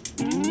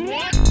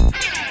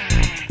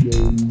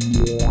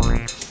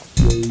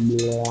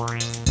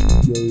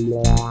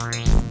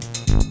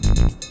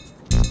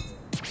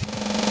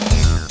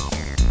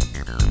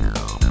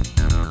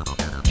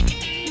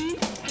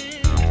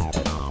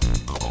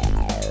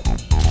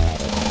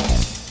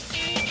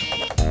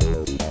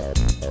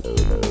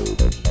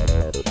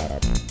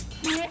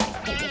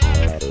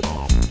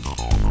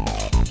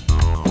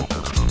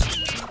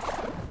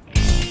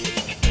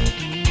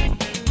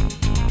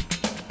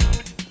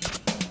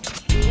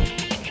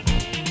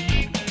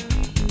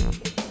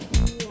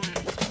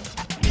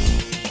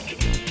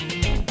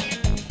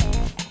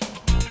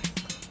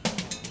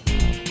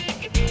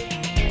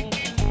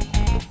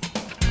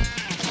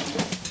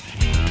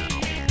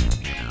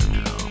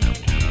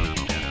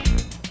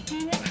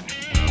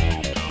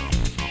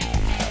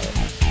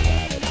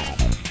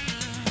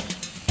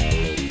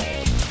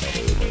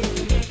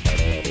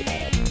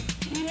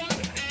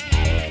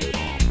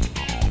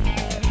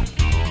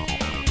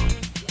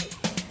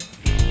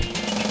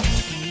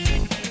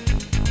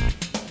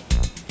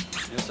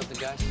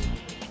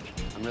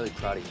 I'm really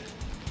proud of you.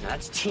 Now,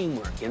 that's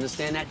teamwork. You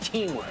understand that?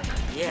 Teamwork.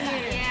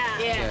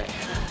 Yeah.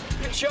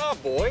 Good job,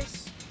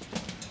 boys.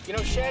 You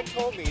know, Shag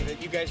told me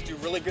that you guys do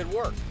really good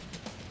work.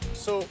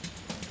 So,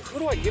 who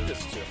do I give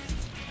this to?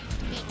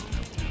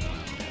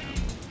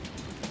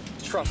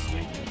 Trust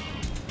me.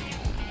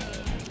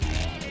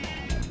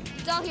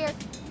 It's all here.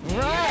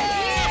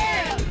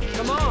 Right.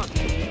 Come on.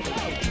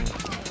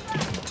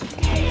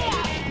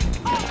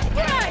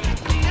 Right!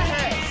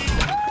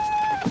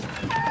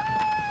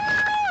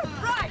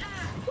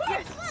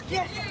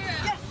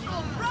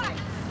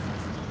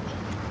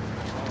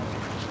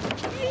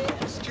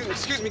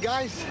 Excuse me,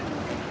 guys.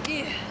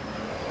 Yeah.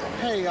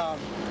 Hey, I'm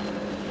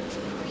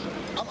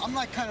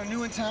like kind of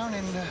new in town,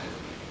 and I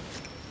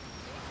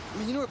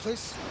mean, you know a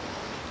place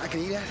I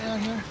can eat at down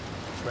here?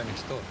 It's right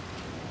next door.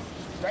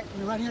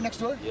 Right here next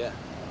door? Yeah.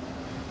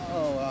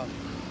 Oh,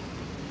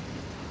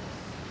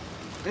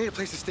 I need a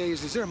place to stay.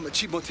 Is there a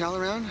cheap motel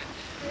around?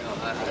 You know,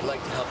 I'd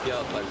like to help you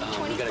out, but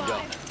we gotta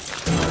go.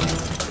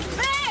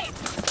 Hey!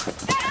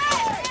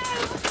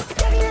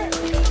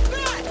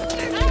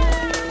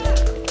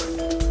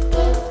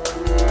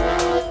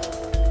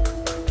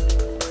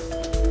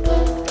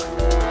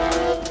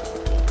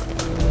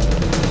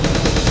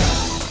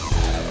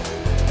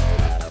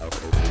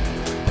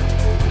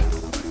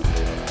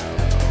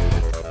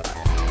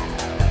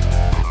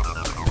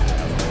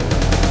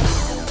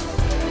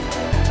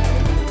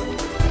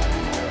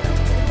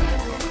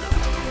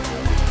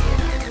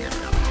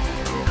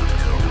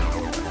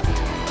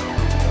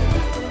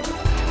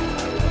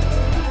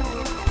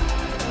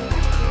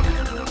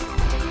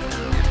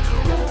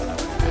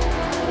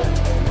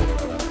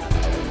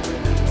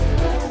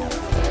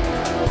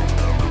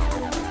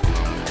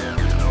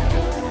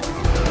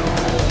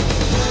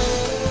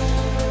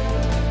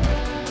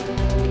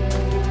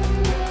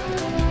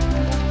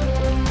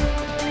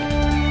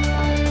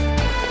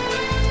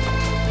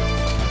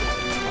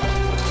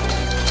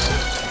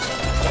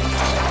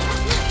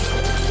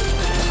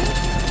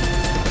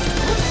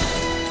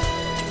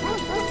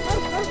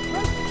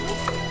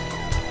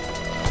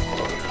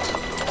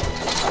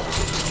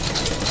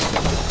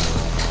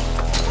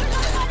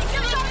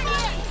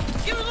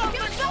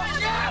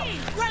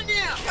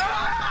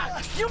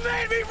 You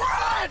made me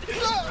run!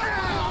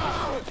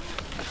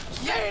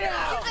 Get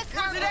out! Give us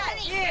our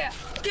money! Yeah!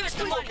 Give us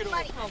the money!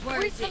 Oh,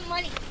 where's the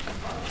money?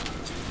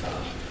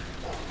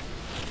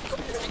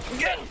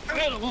 Get him!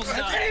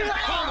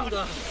 Calm him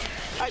down!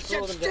 I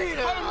said stay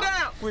down! Calm him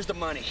down! Where's the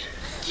money?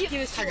 Give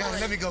us I got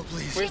it. Let me go,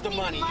 please. Where's the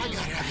money? I got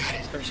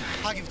it.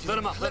 I'll give it to you. Let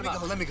him up. Let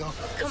me go.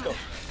 Let's go.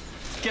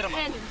 Get him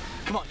up.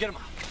 Come on, get him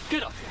up.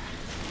 Get up.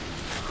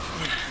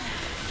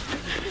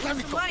 Let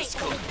me go. Let's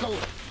go.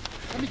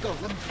 Let me go.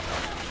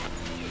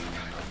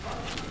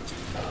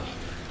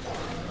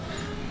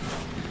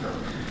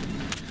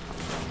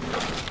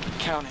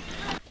 Count it.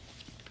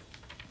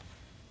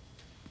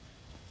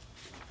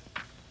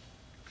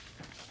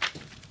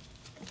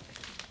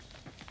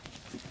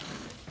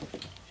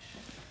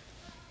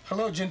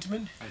 Hello,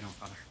 gentlemen. How you doing,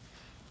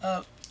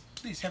 Father?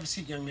 Please have a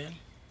seat, young man.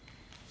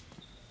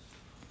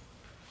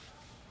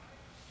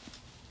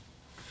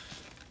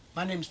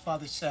 My name's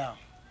Father Sal.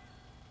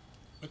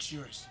 What's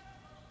yours?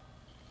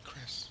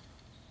 Chris.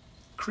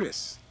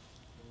 Chris.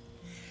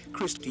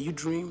 Chris, do you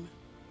dream?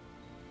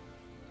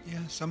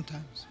 Yeah,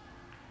 sometimes.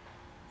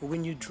 Well,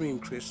 when you dream,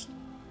 Chris,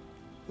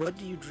 what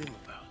do you dream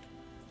about?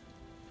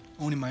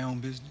 Owning my own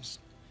business.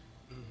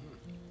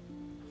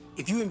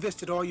 If you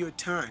invested all your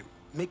time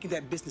making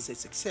that business a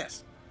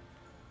success,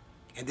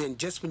 And then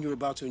just when you were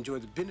about to enjoy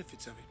the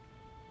benefits of it,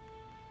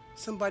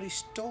 somebody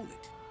stole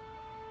it.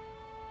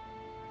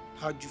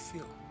 How'd you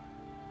feel?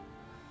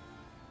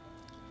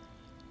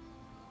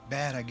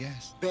 Bad, I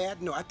guess.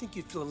 Bad? No, I think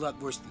you'd feel a lot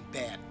worse than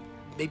bad.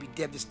 Maybe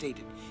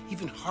devastated,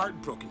 even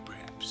heartbroken,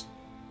 perhaps.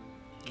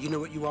 You know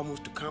what you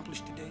almost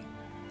accomplished today?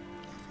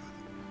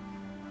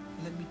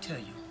 Let me tell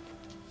you.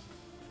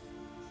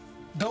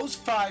 Those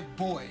 5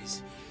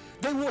 boys,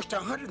 they washed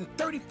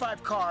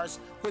 135 cars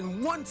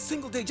in one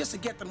single day just to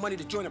get the money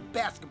to join a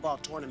basketball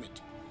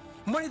tournament.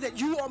 Money that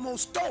you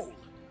almost stole.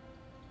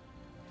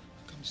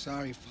 I'm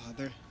sorry,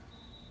 Father.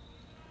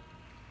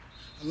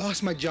 I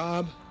lost my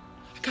job.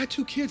 I got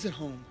 2 kids at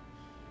home.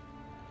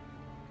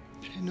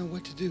 I didn't know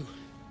what to do.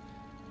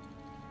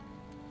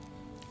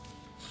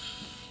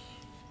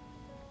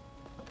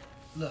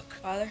 Look.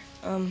 Father,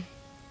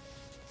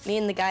 me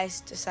and the guys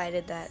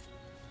decided that,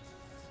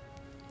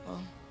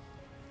 well,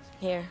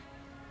 here.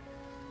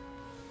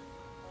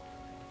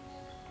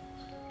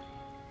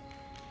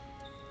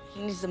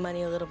 He needs the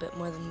money a little bit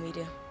more than we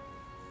do.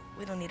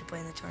 We don't need to play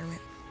in the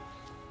tournament.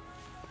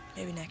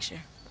 Maybe next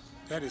year.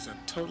 That is a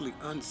totally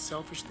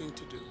unselfish thing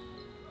to do.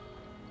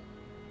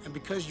 And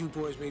because you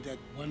boys made that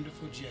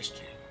wonderful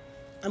gesture,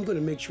 I'm going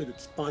to make sure that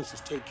the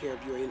sponsors take care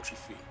of your entry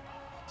fee.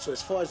 So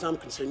as far as I'm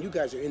concerned, you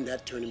guys are in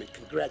that tournament.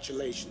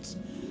 Congratulations.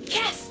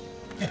 Yes!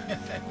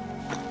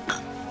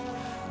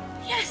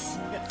 Yes!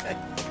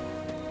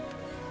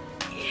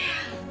 Yeah.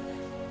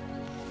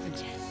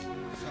 Thanks.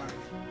 Sorry.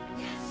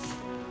 Yes.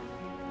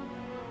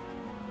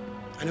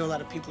 I know a lot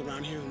of people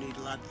around here who need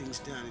a lot of things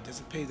done. It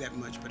doesn't pay that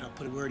much, but I'll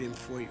put a word in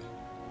for you.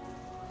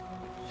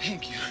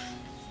 Thank you.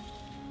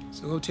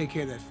 So go take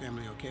care of that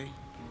family, okay?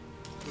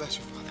 Bless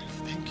you, Father.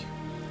 Thank you.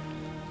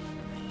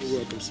 You're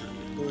welcome, son.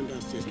 Go on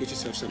downstairs. Get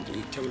yourself something to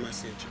eat. Tell him I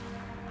sent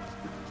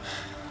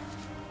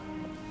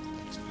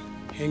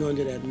you. Hang on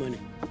to that money.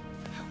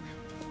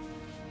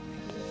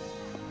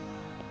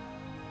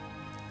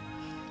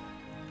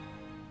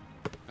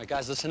 All right,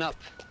 guys, listen up.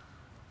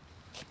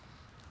 I'm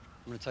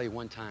gonna tell you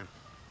one time.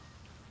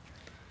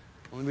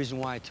 The only reason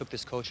why I took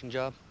this coaching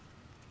job,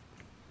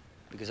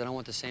 because I don't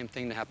want the same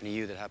thing to happen to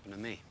you that happened to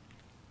me.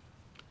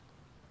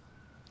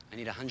 I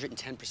need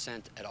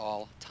 110% at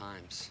all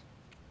times.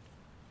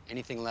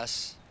 Anything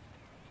less,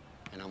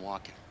 and I'm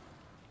walking.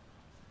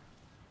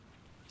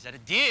 Is that a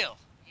deal?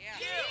 Yeah.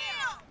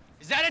 Deal!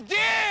 Is that a deal?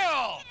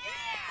 Yeah!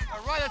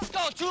 All right, let's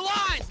go. 2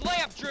 lines,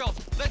 layup drills.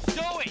 Let's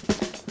do it.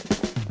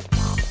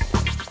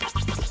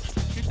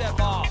 Shoot that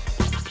ball.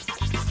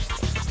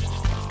 Come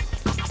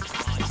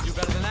on, you can do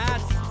better than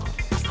that.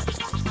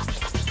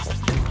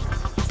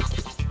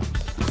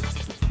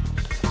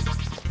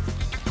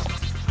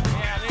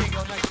 Yeah, there you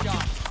go. Nice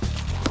shot.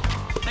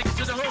 Take it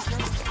to the hoop.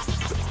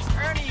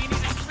 Ernie, you need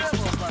a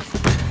dribble, but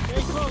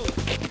stay close.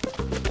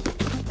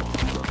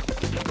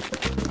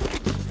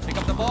 Pick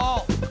up the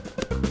ball.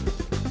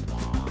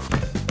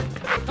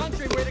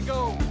 Country, way to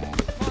go.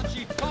 Come on,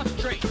 Chief,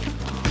 concentrate.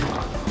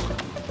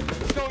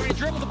 Let's go, Ernie,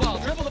 dribble the ball,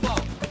 dribble the ball.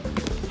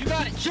 You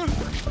got it, shoot.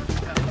 Let's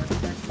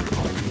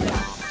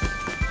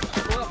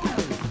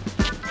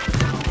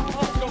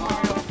go,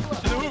 Mario.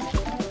 To the hoop.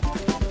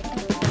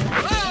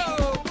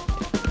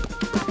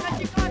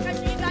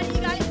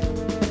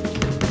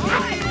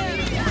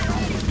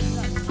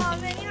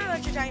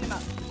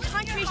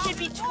 Country should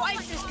be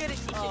twice as good as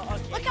he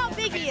is. Look how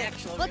big he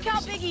is. Look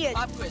how big he is.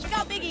 Look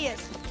how big he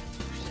is.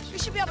 We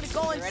should be able to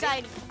go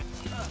inside.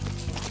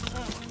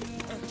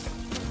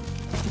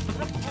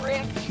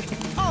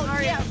 Oh,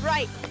 yeah,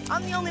 right.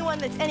 I'm the only one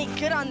that's any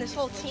good on this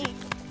whole team.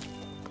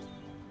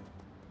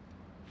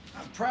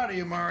 I'm proud of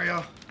you,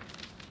 Mario.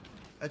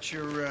 That's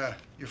your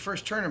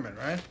first tournament,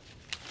 right?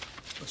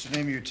 What's the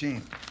name of your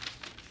team?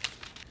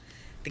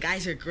 The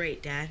guys are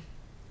great, Dad.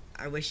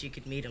 I wish you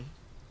could meet them.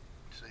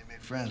 So you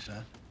made friends,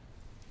 huh?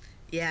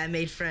 Yeah, I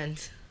made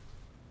friends.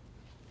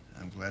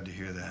 I'm glad to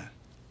hear that.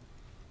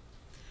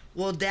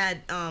 Well,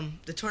 Dad,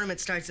 the tournament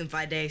starts in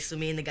 5 days, so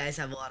me and the guys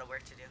have a lot of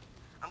work to do.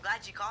 I'm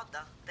glad you called, though.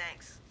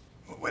 Thanks.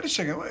 Wait a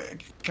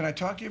second. Can I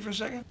talk to you for a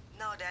second?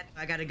 No, Dad.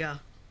 I gotta go. All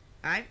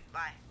right?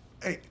 Bye.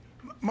 Hey,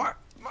 Mark.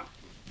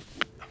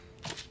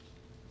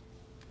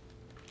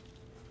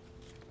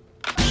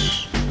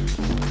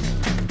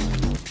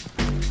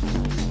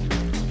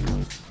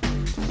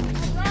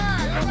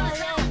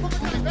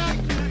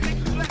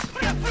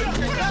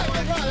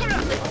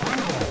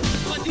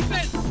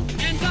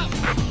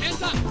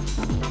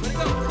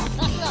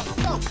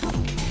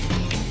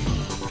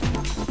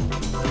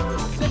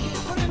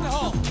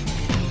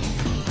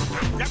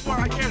 That's where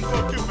I can't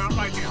go to, man,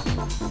 right now.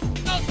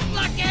 Go,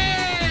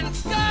 Slucky!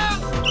 Let's go!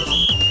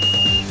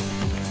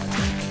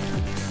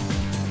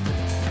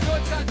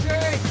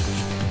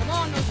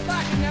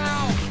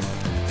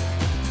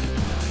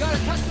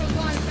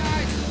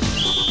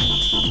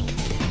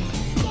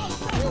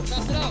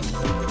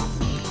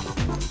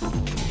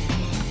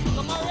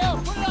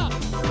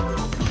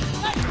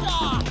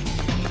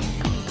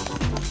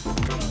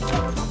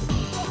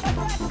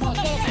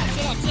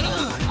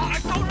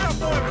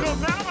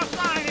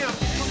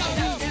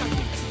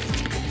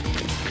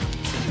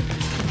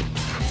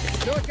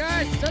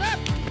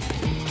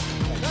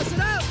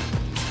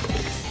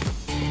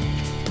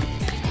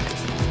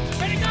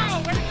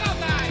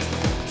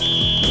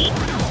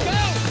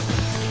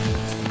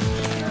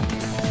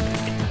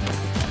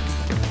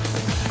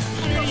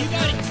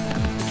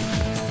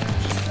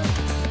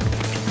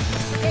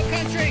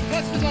 concentrate.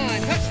 Touch the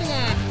line. Touch the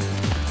line.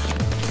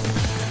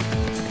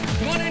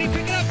 Come on, Eddie.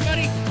 Pick it up,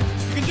 buddy.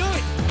 You can do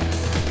it.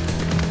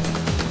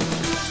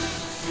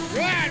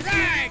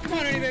 Right. Come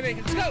on, Eddie,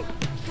 baby. Let's go.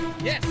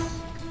 Yes.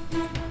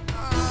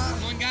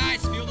 Come on,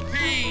 guys. Feel the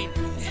pain.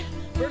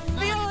 We're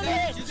feeling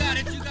it. You got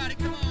it.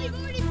 Come on. We've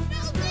already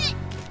felt it.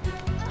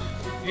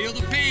 Feel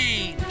the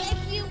pain.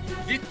 Thank you.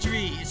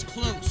 Victory is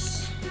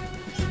close.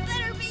 You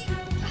better be.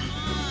 Come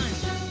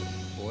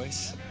on.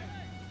 Boys,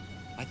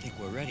 I think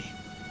we're ready.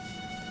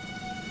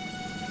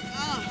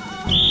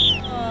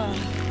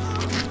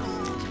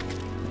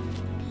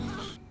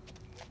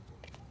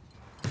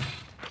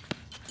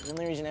 The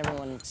only reason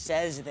everyone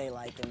says they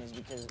like him is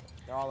because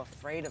they're all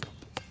afraid of him.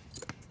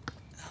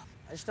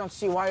 I just don't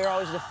see why you're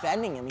always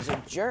defending him. He's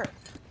a jerk.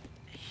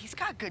 He's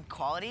got good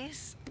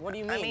qualities. What do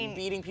you mean?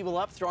 Beating people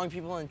up, throwing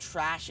people in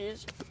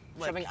trashes,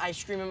 shoving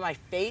ice cream in my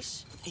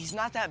face? He's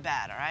not that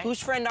bad, all right? Whose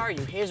friend are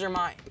you, his or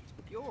mine?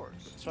 Yours.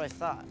 That's what I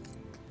thought.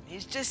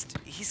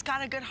 He's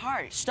got a good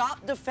heart.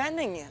 Stop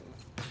defending him.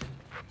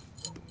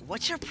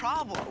 What's your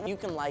problem? You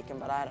can like him,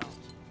 but I don't.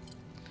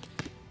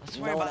 Let's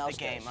worry about the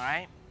game, all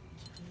right?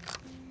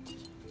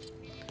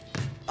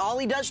 All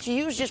he does to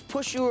you is just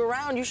push you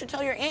around. You should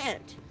tell your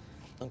aunt.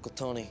 Uncle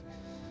Tony,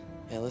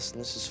 yeah, listen,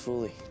 this is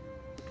Fooley.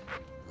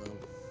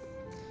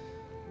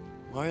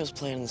 Mario's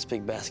playing in this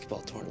big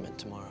basketball tournament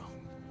tomorrow.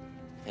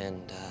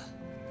 And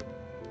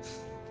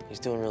he's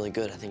doing really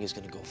good. I think he's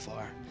gonna go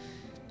far.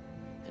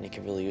 And he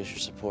could really use your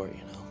support,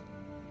 you know.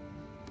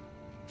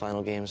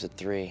 Final game's at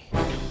 3.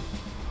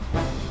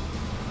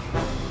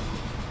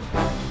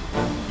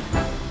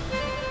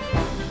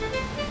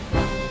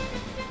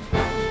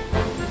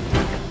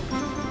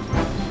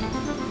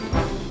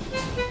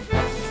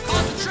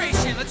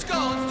 Concentration, let's go,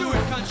 let's do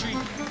it, country.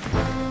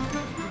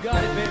 You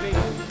got it, baby.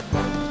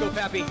 Let's go,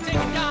 Pappy. Take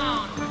it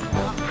down.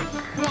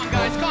 Come on,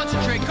 guys,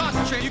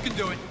 concentrate, you can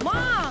do it.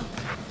 Mom!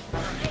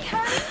 Hey,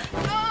 honey.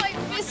 Oh, I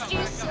missed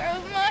you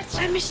so much.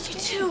 I missed you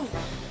too.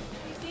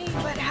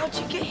 But how'd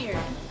you get here?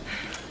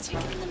 Take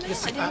it in the middle.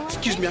 Listen,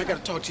 excuse me, I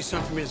gotta talk to you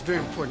something, man. It's very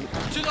important.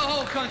 To the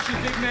whole country,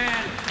 big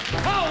man.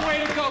 Oh,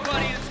 way to go,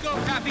 buddy. Let's go,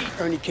 Pappy.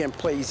 Ernie can't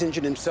play. He's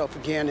injured himself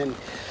again, and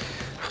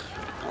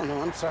oh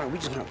no, I'm sorry. We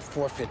just have to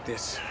forfeit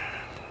this.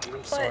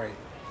 I'm sorry.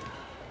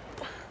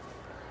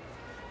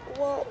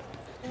 Well,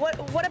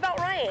 what about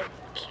Ryan?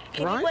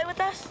 Can Ryan? he play with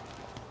us?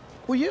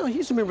 Well, yeah,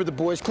 he's a member of the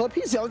boys' club.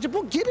 He's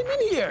eligible. Get him in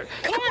here.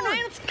 Come on,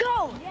 Ryan, let's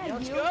go. Yeah,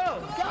 let's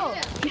go. Go.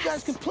 You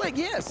guys can play.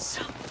 Yes.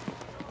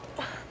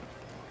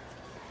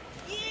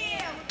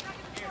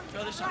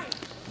 Throw this on.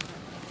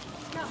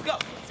 Let's go.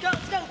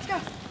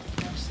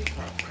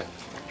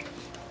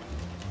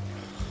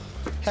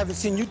 Haven't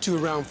seen you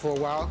two around for a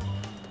while.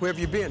 Where have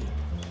you been?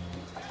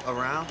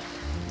 Around,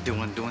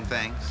 doing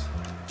things.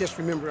 Just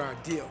remember our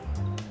deal.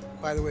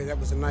 By the way, that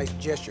was a nice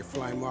gesture,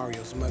 flying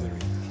Mario's mother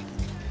in.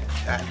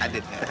 I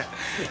did that.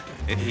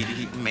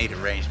 he made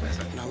arrangements.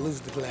 Now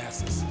lose the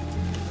glasses.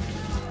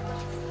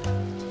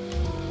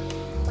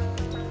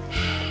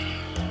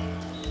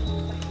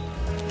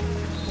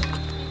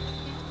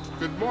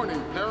 Good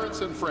morning,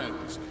 parents and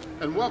friends,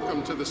 and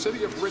welcome to the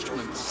City of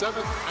Richmond's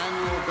 7th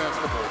annual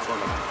basketball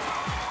tournament.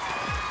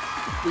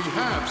 We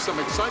have some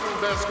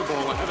exciting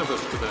basketball ahead of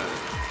us today.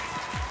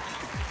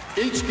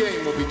 Each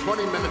game will be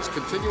 20 minutes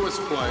continuous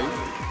play,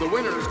 the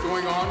winners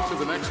going on to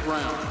the next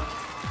round.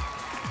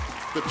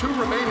 The 2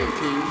 remaining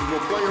teams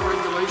will play a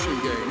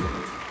regulation game,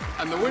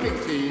 and the winning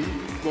team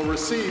will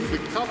receive the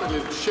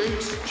coveted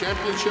Shakes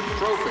Championship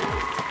Trophy.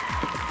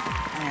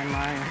 Man,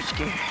 Mario, I'm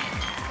scared.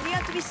 What do you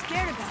have to be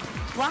scared about?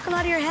 Block them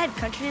out of your head,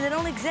 country. They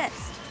don't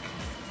exist.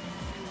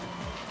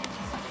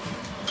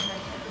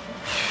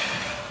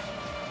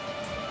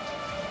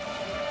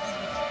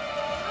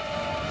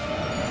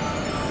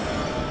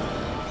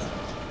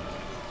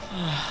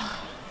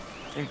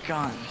 They're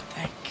gone,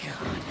 thank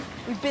God.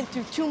 We've been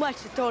through too much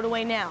to throw it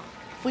away now.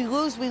 If we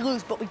lose,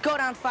 but we go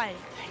down fighting.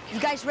 You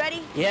guys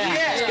ready? Yeah.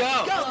 Let's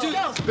go.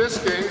 Let's go. This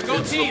game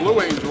is the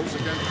Blue Angels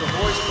against the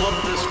Boys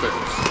Club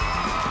Misfits.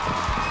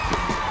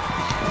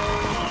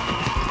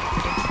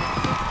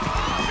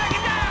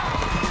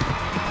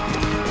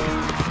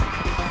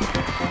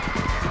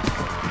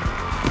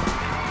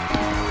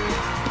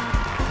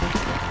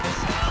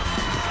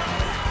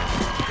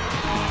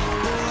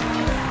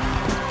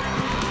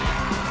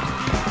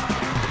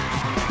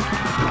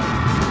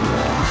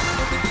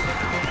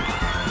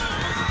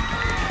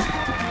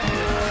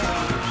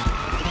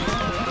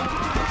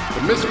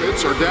 The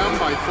Misfits are down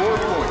by 4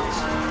 points.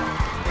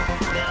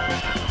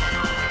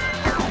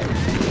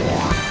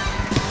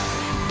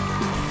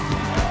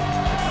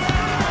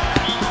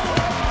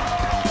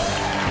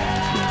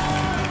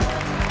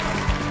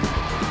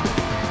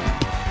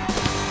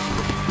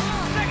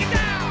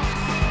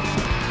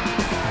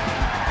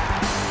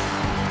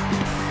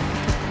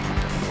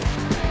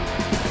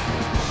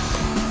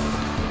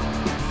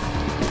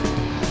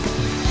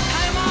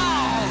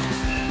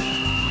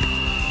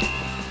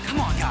 Come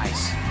on,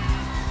 guys.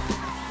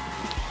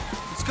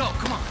 Let's go,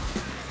 come on.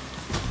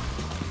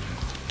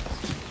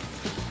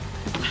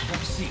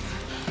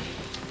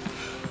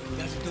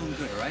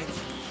 doing good, all right?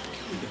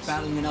 You're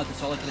battling it out,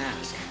 that's all I can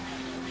ask.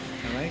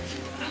 All right?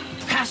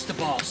 Pass the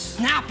ball.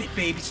 Snap it,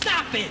 baby.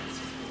 Snap it!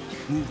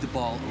 Move the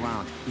ball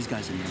around. These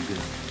guys are no good.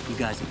 You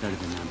guys are better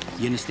than them.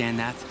 You understand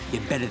that?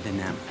 You're better than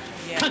them.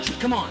 Yeah. Country,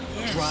 come on.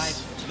 Yes.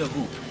 Drive to the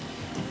hoop.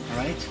 All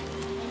right?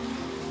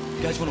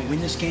 You guys want to win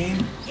this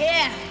game?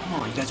 Yeah.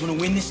 Come on, you guys want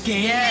to win this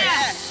game?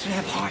 Yes. You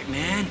have heart,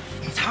 man.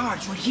 It's hard.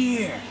 It's right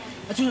here.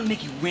 That's what'll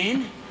make you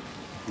win.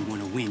 We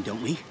want to win,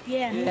 don't we?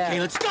 Yeah. Okay,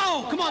 let's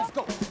go. Come on, let's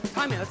go.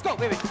 Time in. Let's go,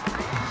 baby.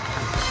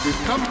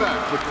 We've come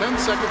back with 10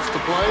 seconds to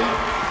play,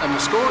 and the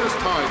score is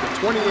tied at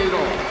 28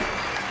 all.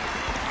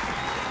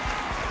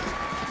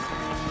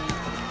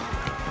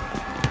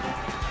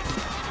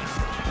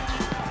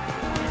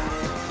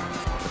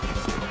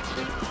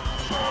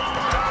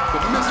 The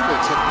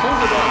Misfits have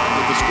pulled it off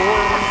with the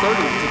score of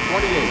 30 to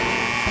 28.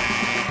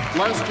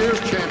 Last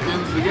year's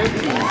champions, the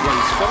A-team,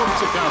 plays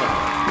Phillips Academy.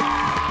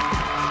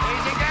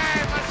 Easy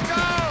game, let's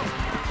go!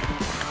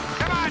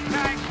 Come on,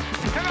 Tank,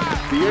 come on!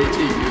 The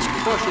A-team is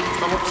crushing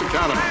Phillips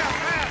Academy.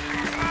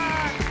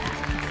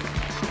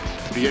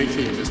 The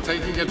A-team is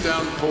taking it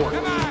down court.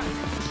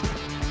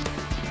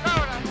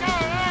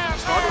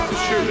 Starting to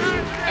shoot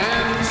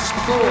and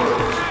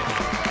scores.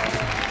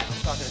 I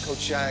was talking to Coach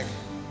Shag. He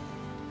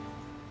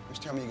was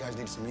telling me you guys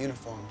need some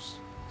uniforms.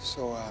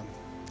 So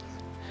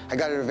I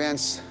got an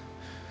advance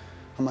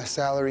on my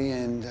salary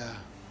and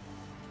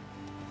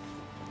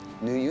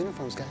new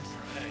uniforms, guys.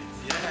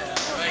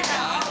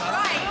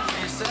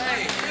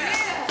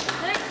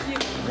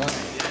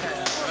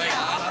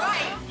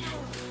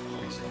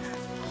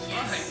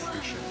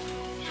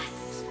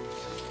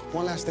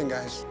 One last thing,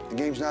 guys. The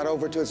game's not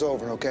over till it's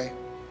over, okay?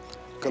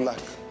 Good luck.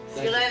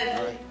 See you later.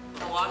 All right.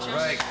 Wanna watch us?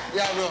 Right.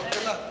 Yeah, I will.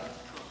 Good luck.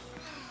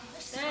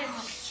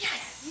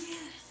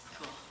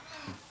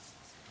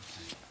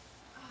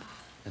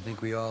 I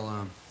think we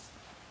all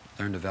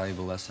learned a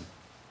valuable lesson.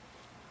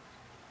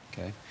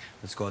 Okay?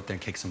 Let's go out there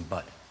and kick some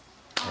butt.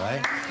 All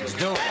right? Let's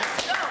do it.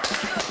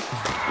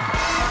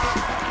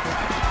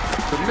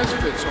 The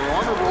Misfits are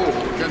on a roll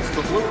against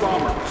the Blue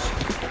Bombers.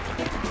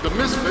 The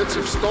Misfits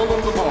have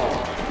stolen the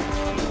ball.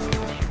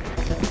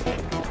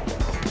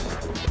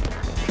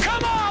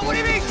 Come on, what do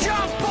you mean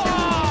jump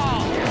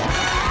ball?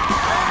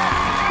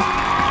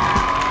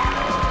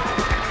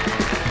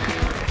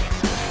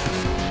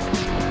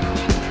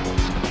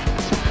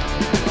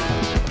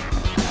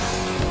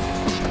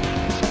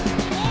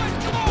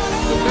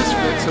 The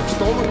Misfits have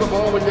stolen the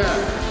ball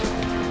again.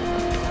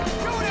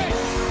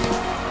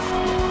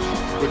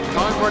 With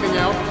time running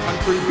out,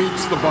 Country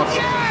beats the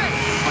buzzer. I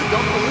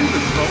don't believe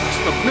it, folks.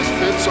 The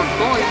Misfits are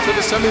going to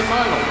the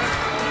semifinals.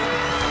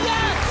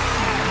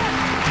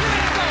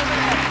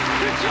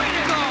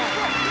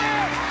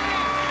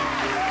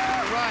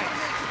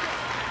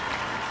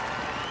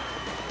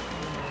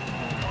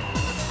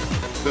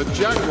 The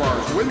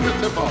Jaguars win the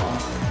tip-off.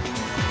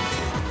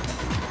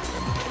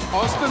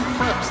 Austin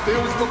Prep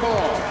steals the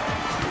ball.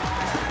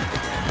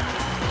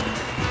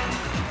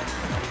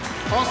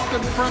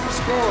 Austin Prep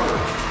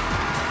scores.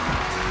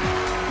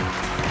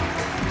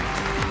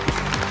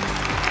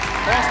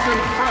 Austin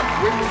Prep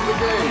wins the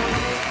game.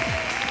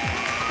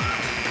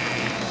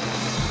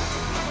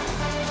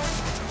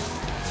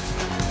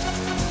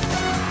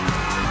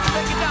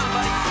 Take it down,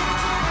 buddy.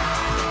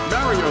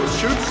 Mario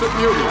shoots a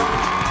beauty.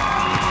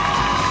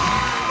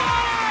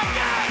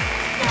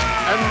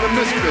 And the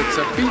Misfits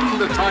have beaten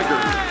the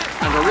Tigers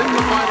and are in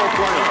the final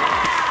playoff.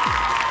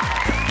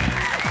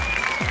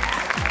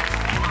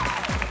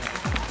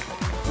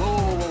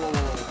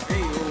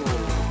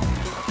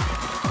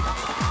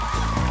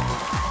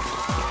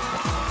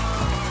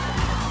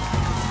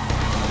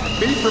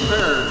 Be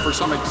prepared for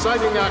some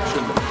exciting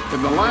action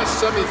in the last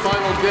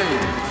semi-final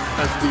game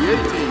as the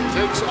A-team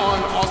takes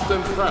on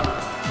Austin Prep.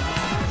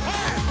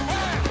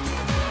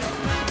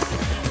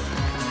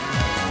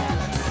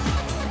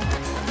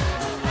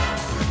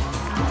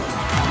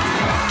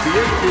 The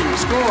A-team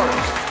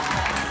scores.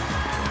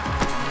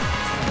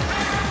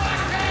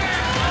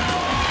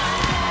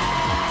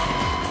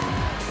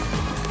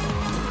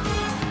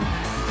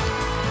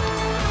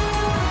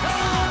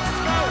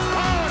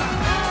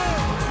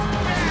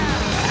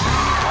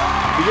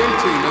 The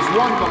A-team has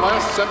won the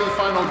last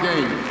semifinal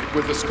game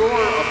with a score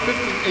of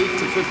 58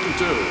 to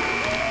 52.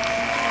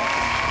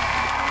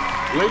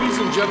 Ladies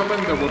and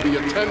gentlemen, there will be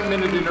a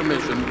 10-minute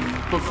intermission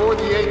before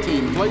the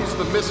A-team plays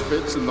the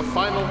Misfits in the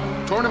final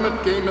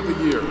tournament game of the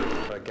year.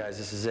 All right, guys,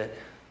 this is it.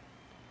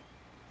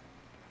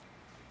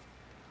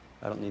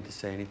 I don't need to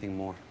say anything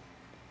more.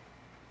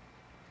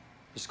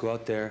 Just go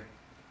out there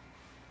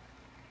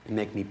and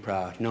make me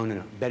proud. No, no,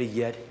 no. Better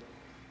yet,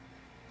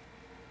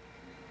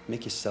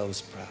 make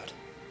yourselves proud.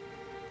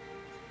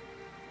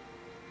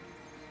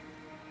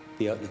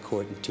 Be out in the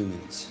court in 2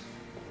 minutes.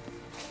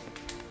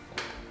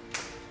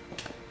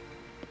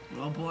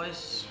 Well,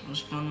 boys, it was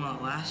fun while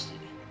it lasted.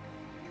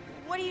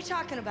 What are you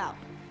talking about?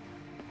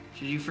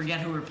 Did you forget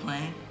who we're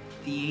playing?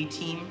 The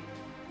A-team,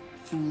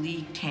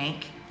 Fooley,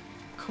 Tank,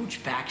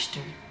 Coach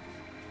Baxter.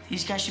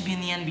 These guys should be in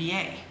the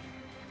NBA.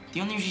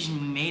 The only reason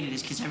we made it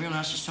is because everyone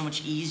else is so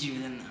much easier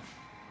than them.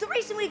 The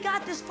reason we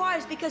got this far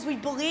is because we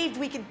believed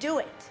we could do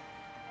it.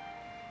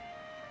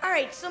 All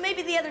right, so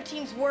maybe the other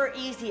teams were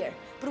easier,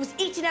 but it was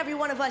each and every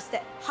one of us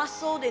that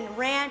hustled and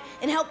ran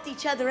and helped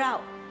each other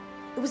out.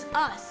 It was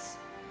us,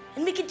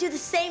 and we could do the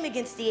same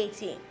against the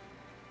A-team.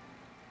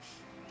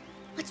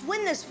 Let's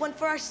win this one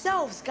for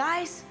ourselves,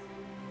 guys.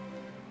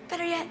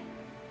 Better yet,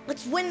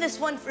 let's win this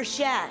one for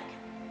Shag.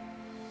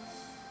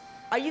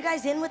 Are you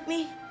guys in with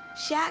me?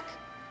 Shaq?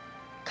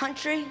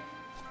 Country?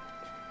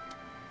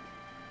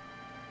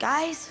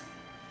 Guys?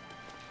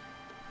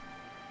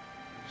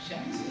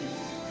 Shaq's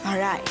in. All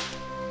right.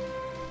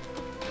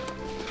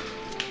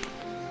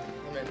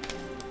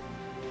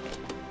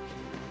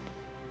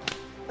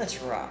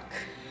 Let's rock.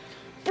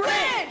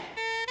 Brad!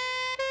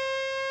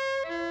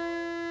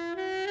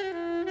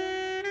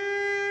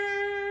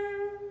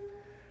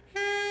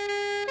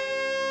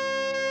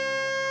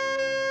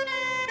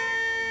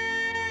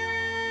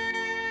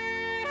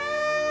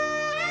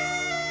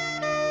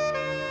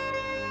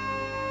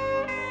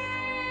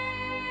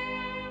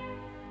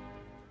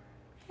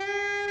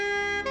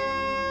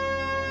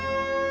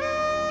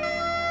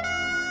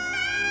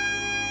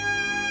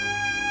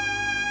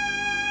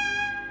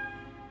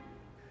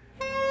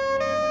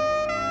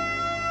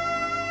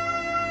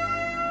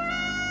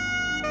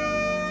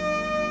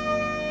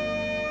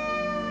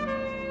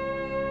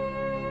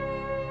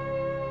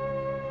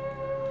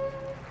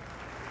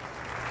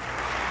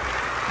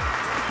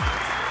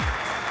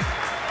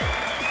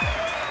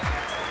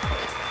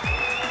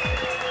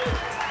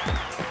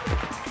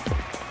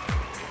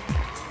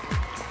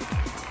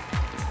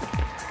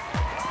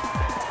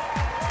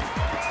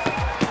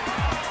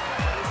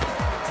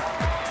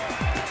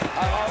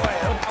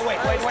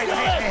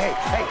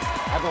 Hey,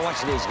 I've been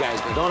watching these guys,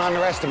 but don't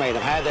underestimate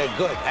them, huh? They're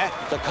good, huh?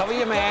 So cover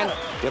your man,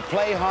 you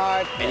play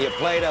hard, and you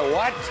play to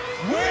what?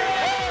 Win!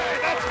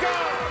 Let's go!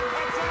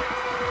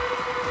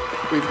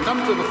 We've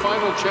come to the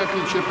final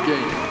championship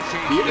game,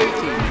 the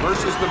A-team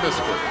versus the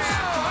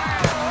Misfits.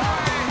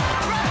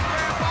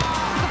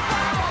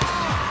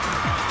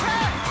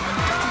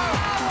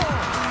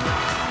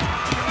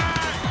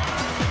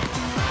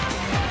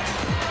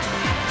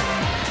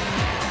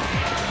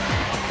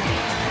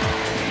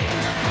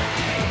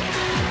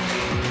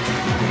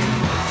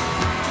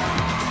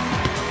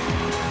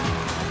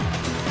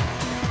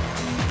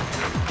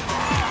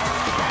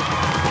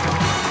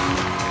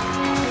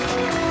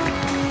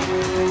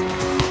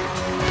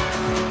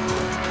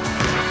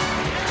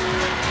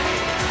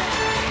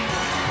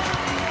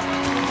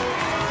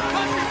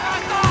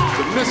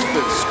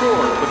 Misfits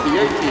scored, but the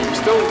A-team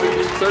still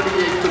leads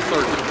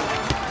 38-30.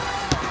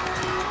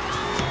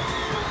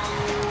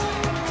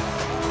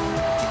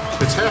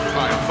 It's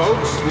halftime,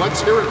 folks.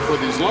 Let's hear it for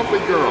these lovely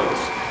girls.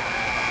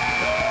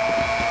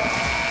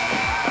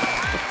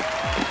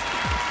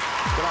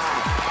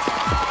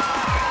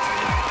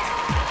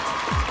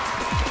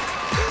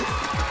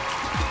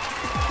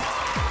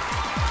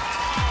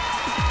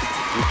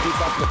 You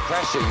keep up the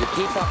pressure. You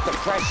keep up the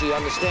pressure. You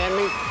understand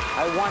me?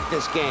 I want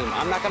this game.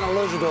 I'm not going to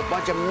lose you to a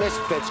bunch of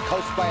misfits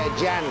coached by a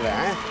janitor,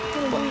 huh?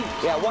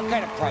 Yeah, what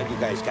kind of pride you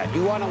guys got?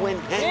 You want to win?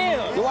 Huh?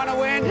 Yeah. You want to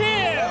win?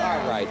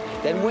 Yeah. All right.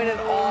 Then win at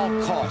all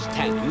costs.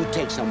 Tank, you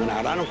take someone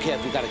out. I don't care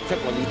if you got a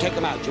cripple. You take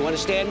them out. You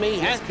understand me?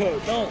 Yes, huh?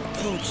 Coach. No,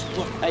 Coach,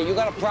 look. Hey, you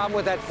got a problem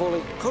with that,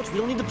 Foolie? Coach, we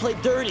don't need to play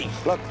dirty.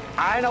 Look,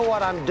 I know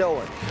what I'm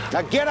doing.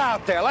 Now get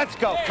out there. Let's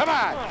go. Come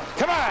on.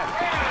 Come on.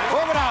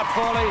 Move it out,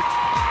 Foolie.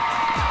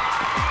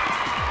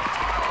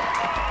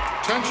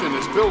 Tension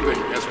is building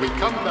as we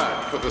come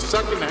back for the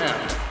second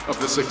half of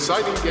this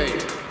exciting game.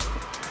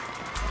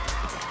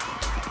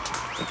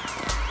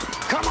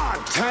 Come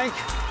on, Tank.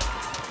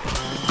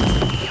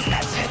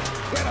 That's it.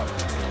 Get him.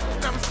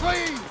 That was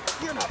clean.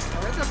 Get up.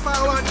 That's a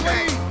foul on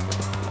Clean.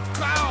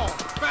 Foul.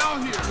 Foul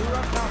here. You're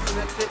up, Thompson.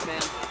 That's it,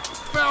 man.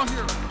 Foul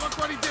here. Look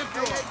what he did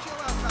to him.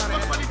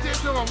 Look what he did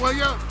to him, will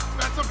you?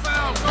 That's a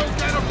foul. Go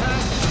get him.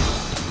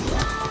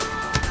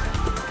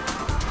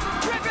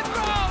 Rip and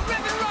roll!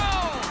 Rip and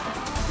roll!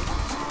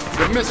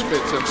 The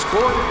Misfits have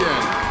scored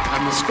again,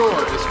 and the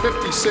score is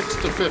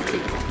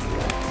 56-50.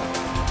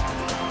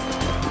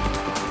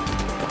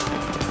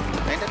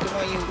 Ain't that the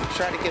one you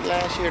tried to get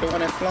last year, the one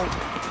that flunked?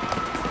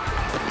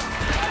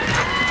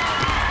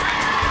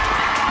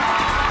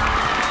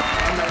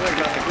 I'm not worried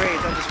about the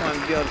grades. I just want to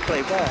be able to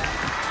play ball.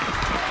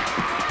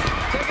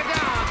 Take it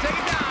down! Take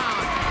it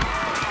down!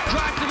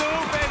 Drive to the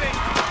hoop, baby!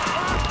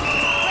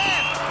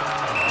 Rip!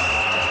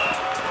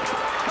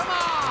 Come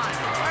on!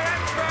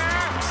 That's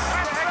fair!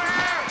 That's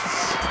fair!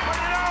 What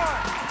are you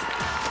doing?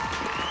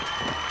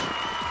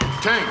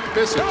 Tank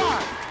misses. Come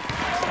on!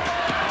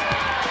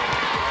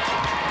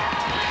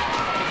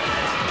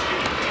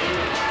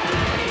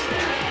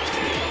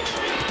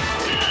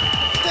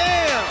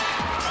 Damn!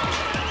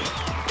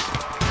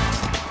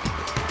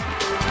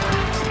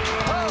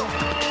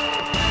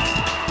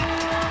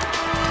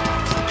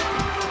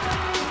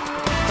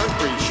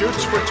 Country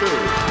shoots for two.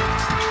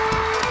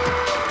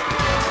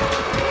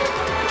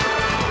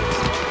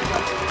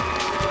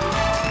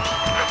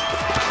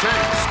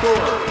 Tank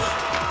scores.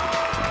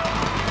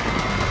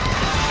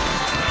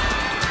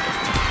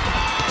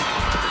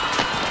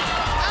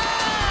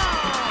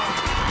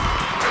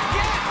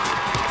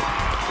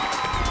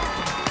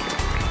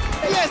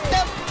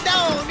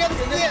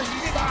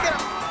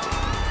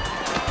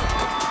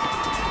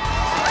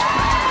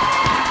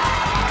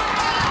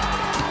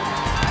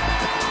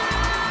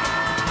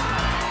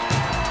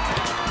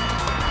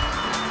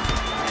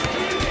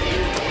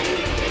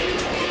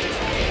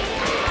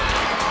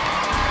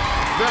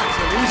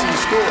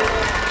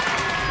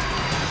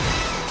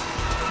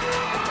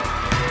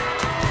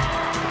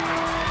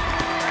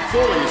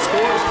 Foley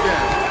scores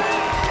again.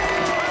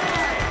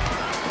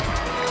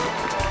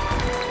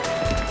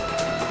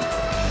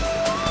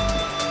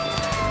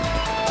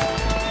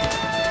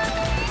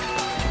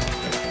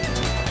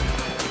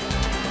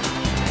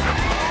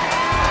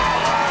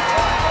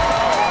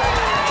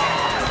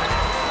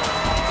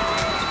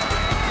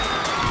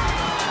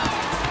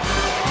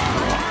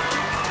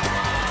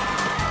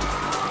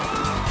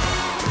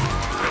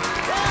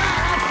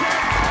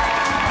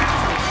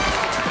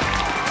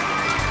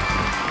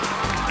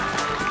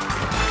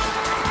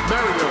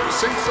 Mario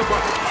sinks a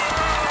bucket.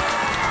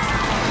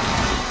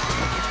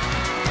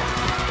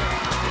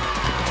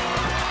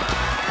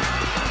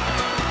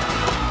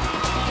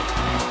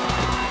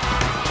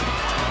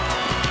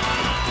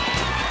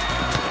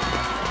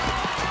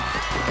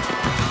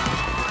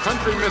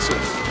 Country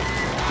misses.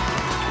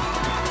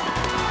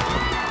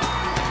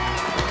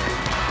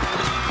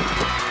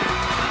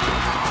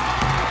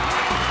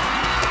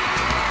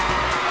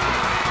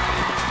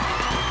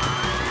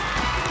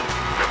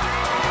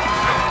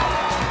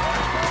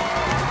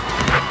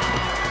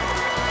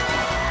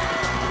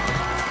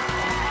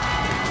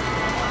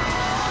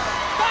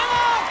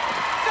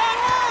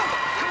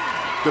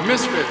 The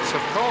Misfits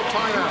have called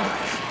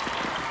timeouts.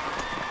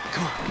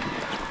 Come on.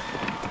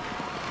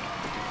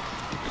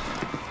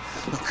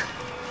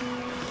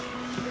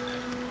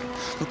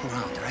 Look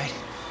around, all right?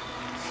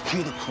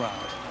 Hear the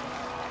crowd.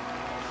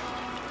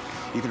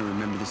 You're gonna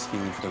remember this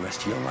feeling for the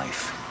rest of your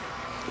life.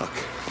 Look,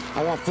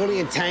 I want Foley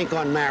and Tank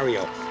on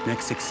Mario.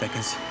 Next 6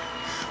 seconds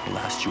will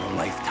last you a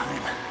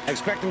lifetime. I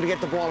expect him to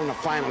get the ball in the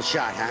final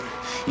shot, huh?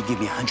 You give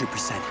me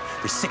 100%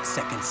 for 6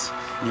 seconds,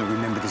 and you'll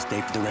remember this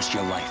day for the rest of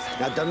your life.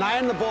 Now, deny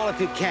him the ball if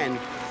you can,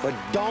 but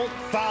don't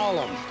foul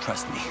him.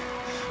 Trust me,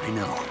 I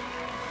know.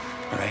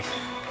 All right?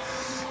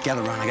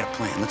 Gather around, I got a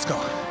plan. Let's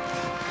go.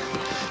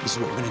 This is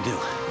what we're gonna do.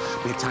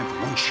 We have time for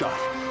one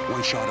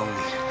shot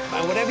only.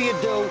 And whatever you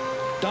do,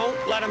 don't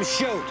let him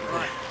shoot. All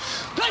right.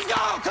 Let's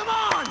go, come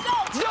on!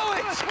 Let's do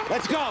it!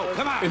 Let's go,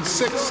 come on. In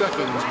 6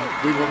 seconds,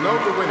 we will know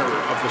the winner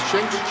of the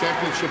Shanks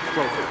Championship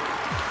Trophy.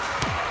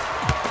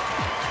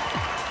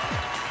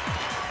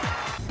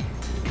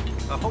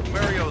 I hope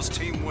Mario's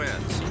team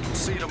wins. We'll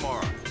see you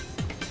tomorrow.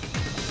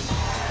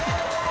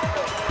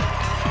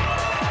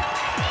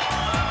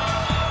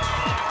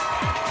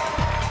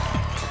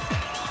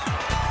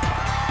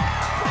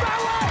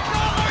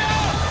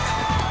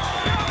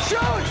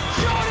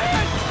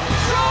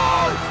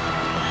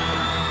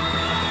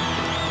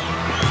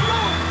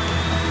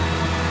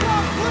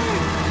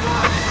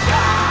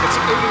 It's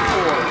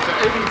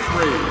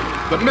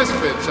 84-83. The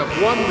Misfits have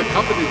won the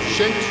coveted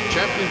Shanks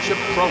Championship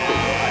Trophy.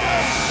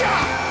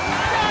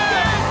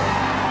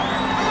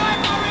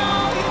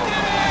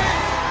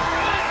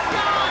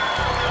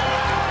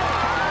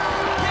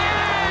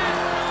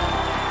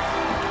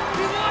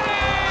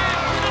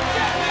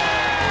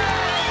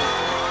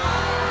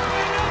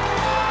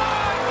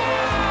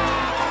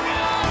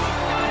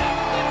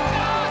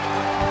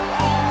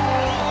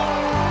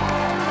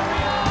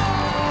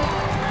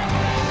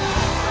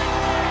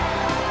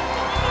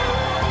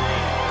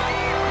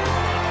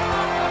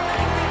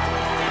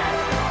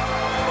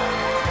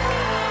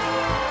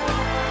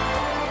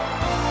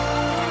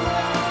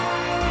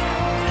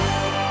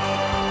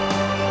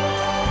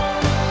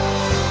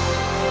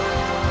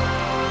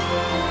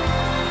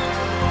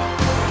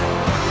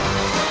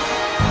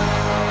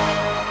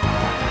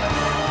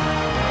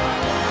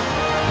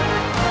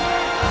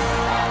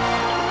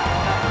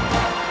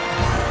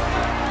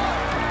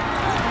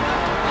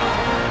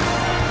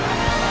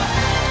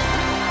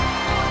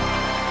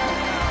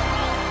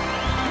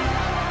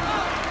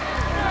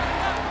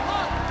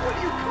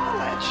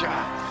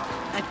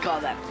 I'd call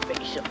that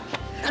facial.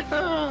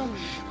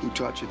 Who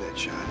taught you that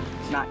shot?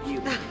 Not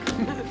you.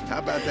 How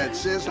about that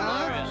sizzle?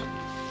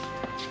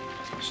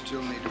 You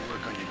still need to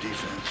work on your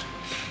defense.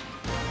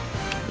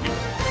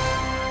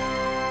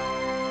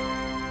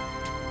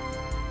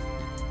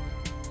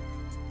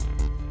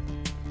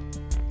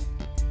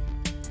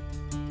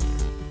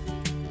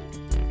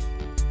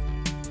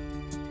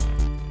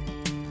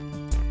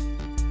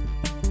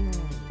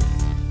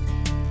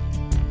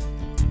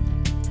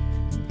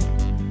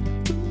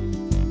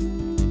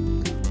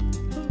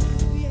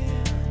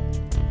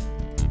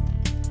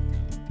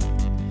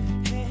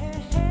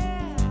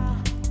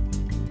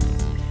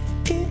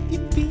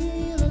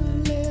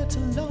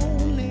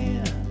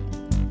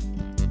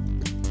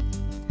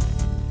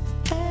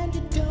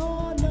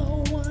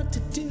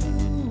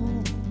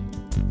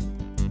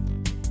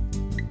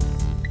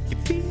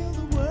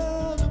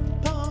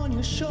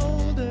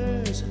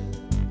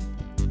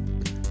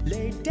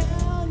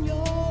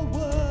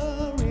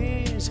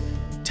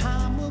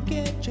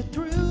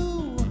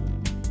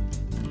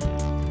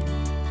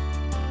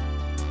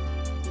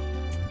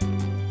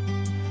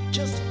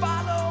 Just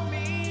follow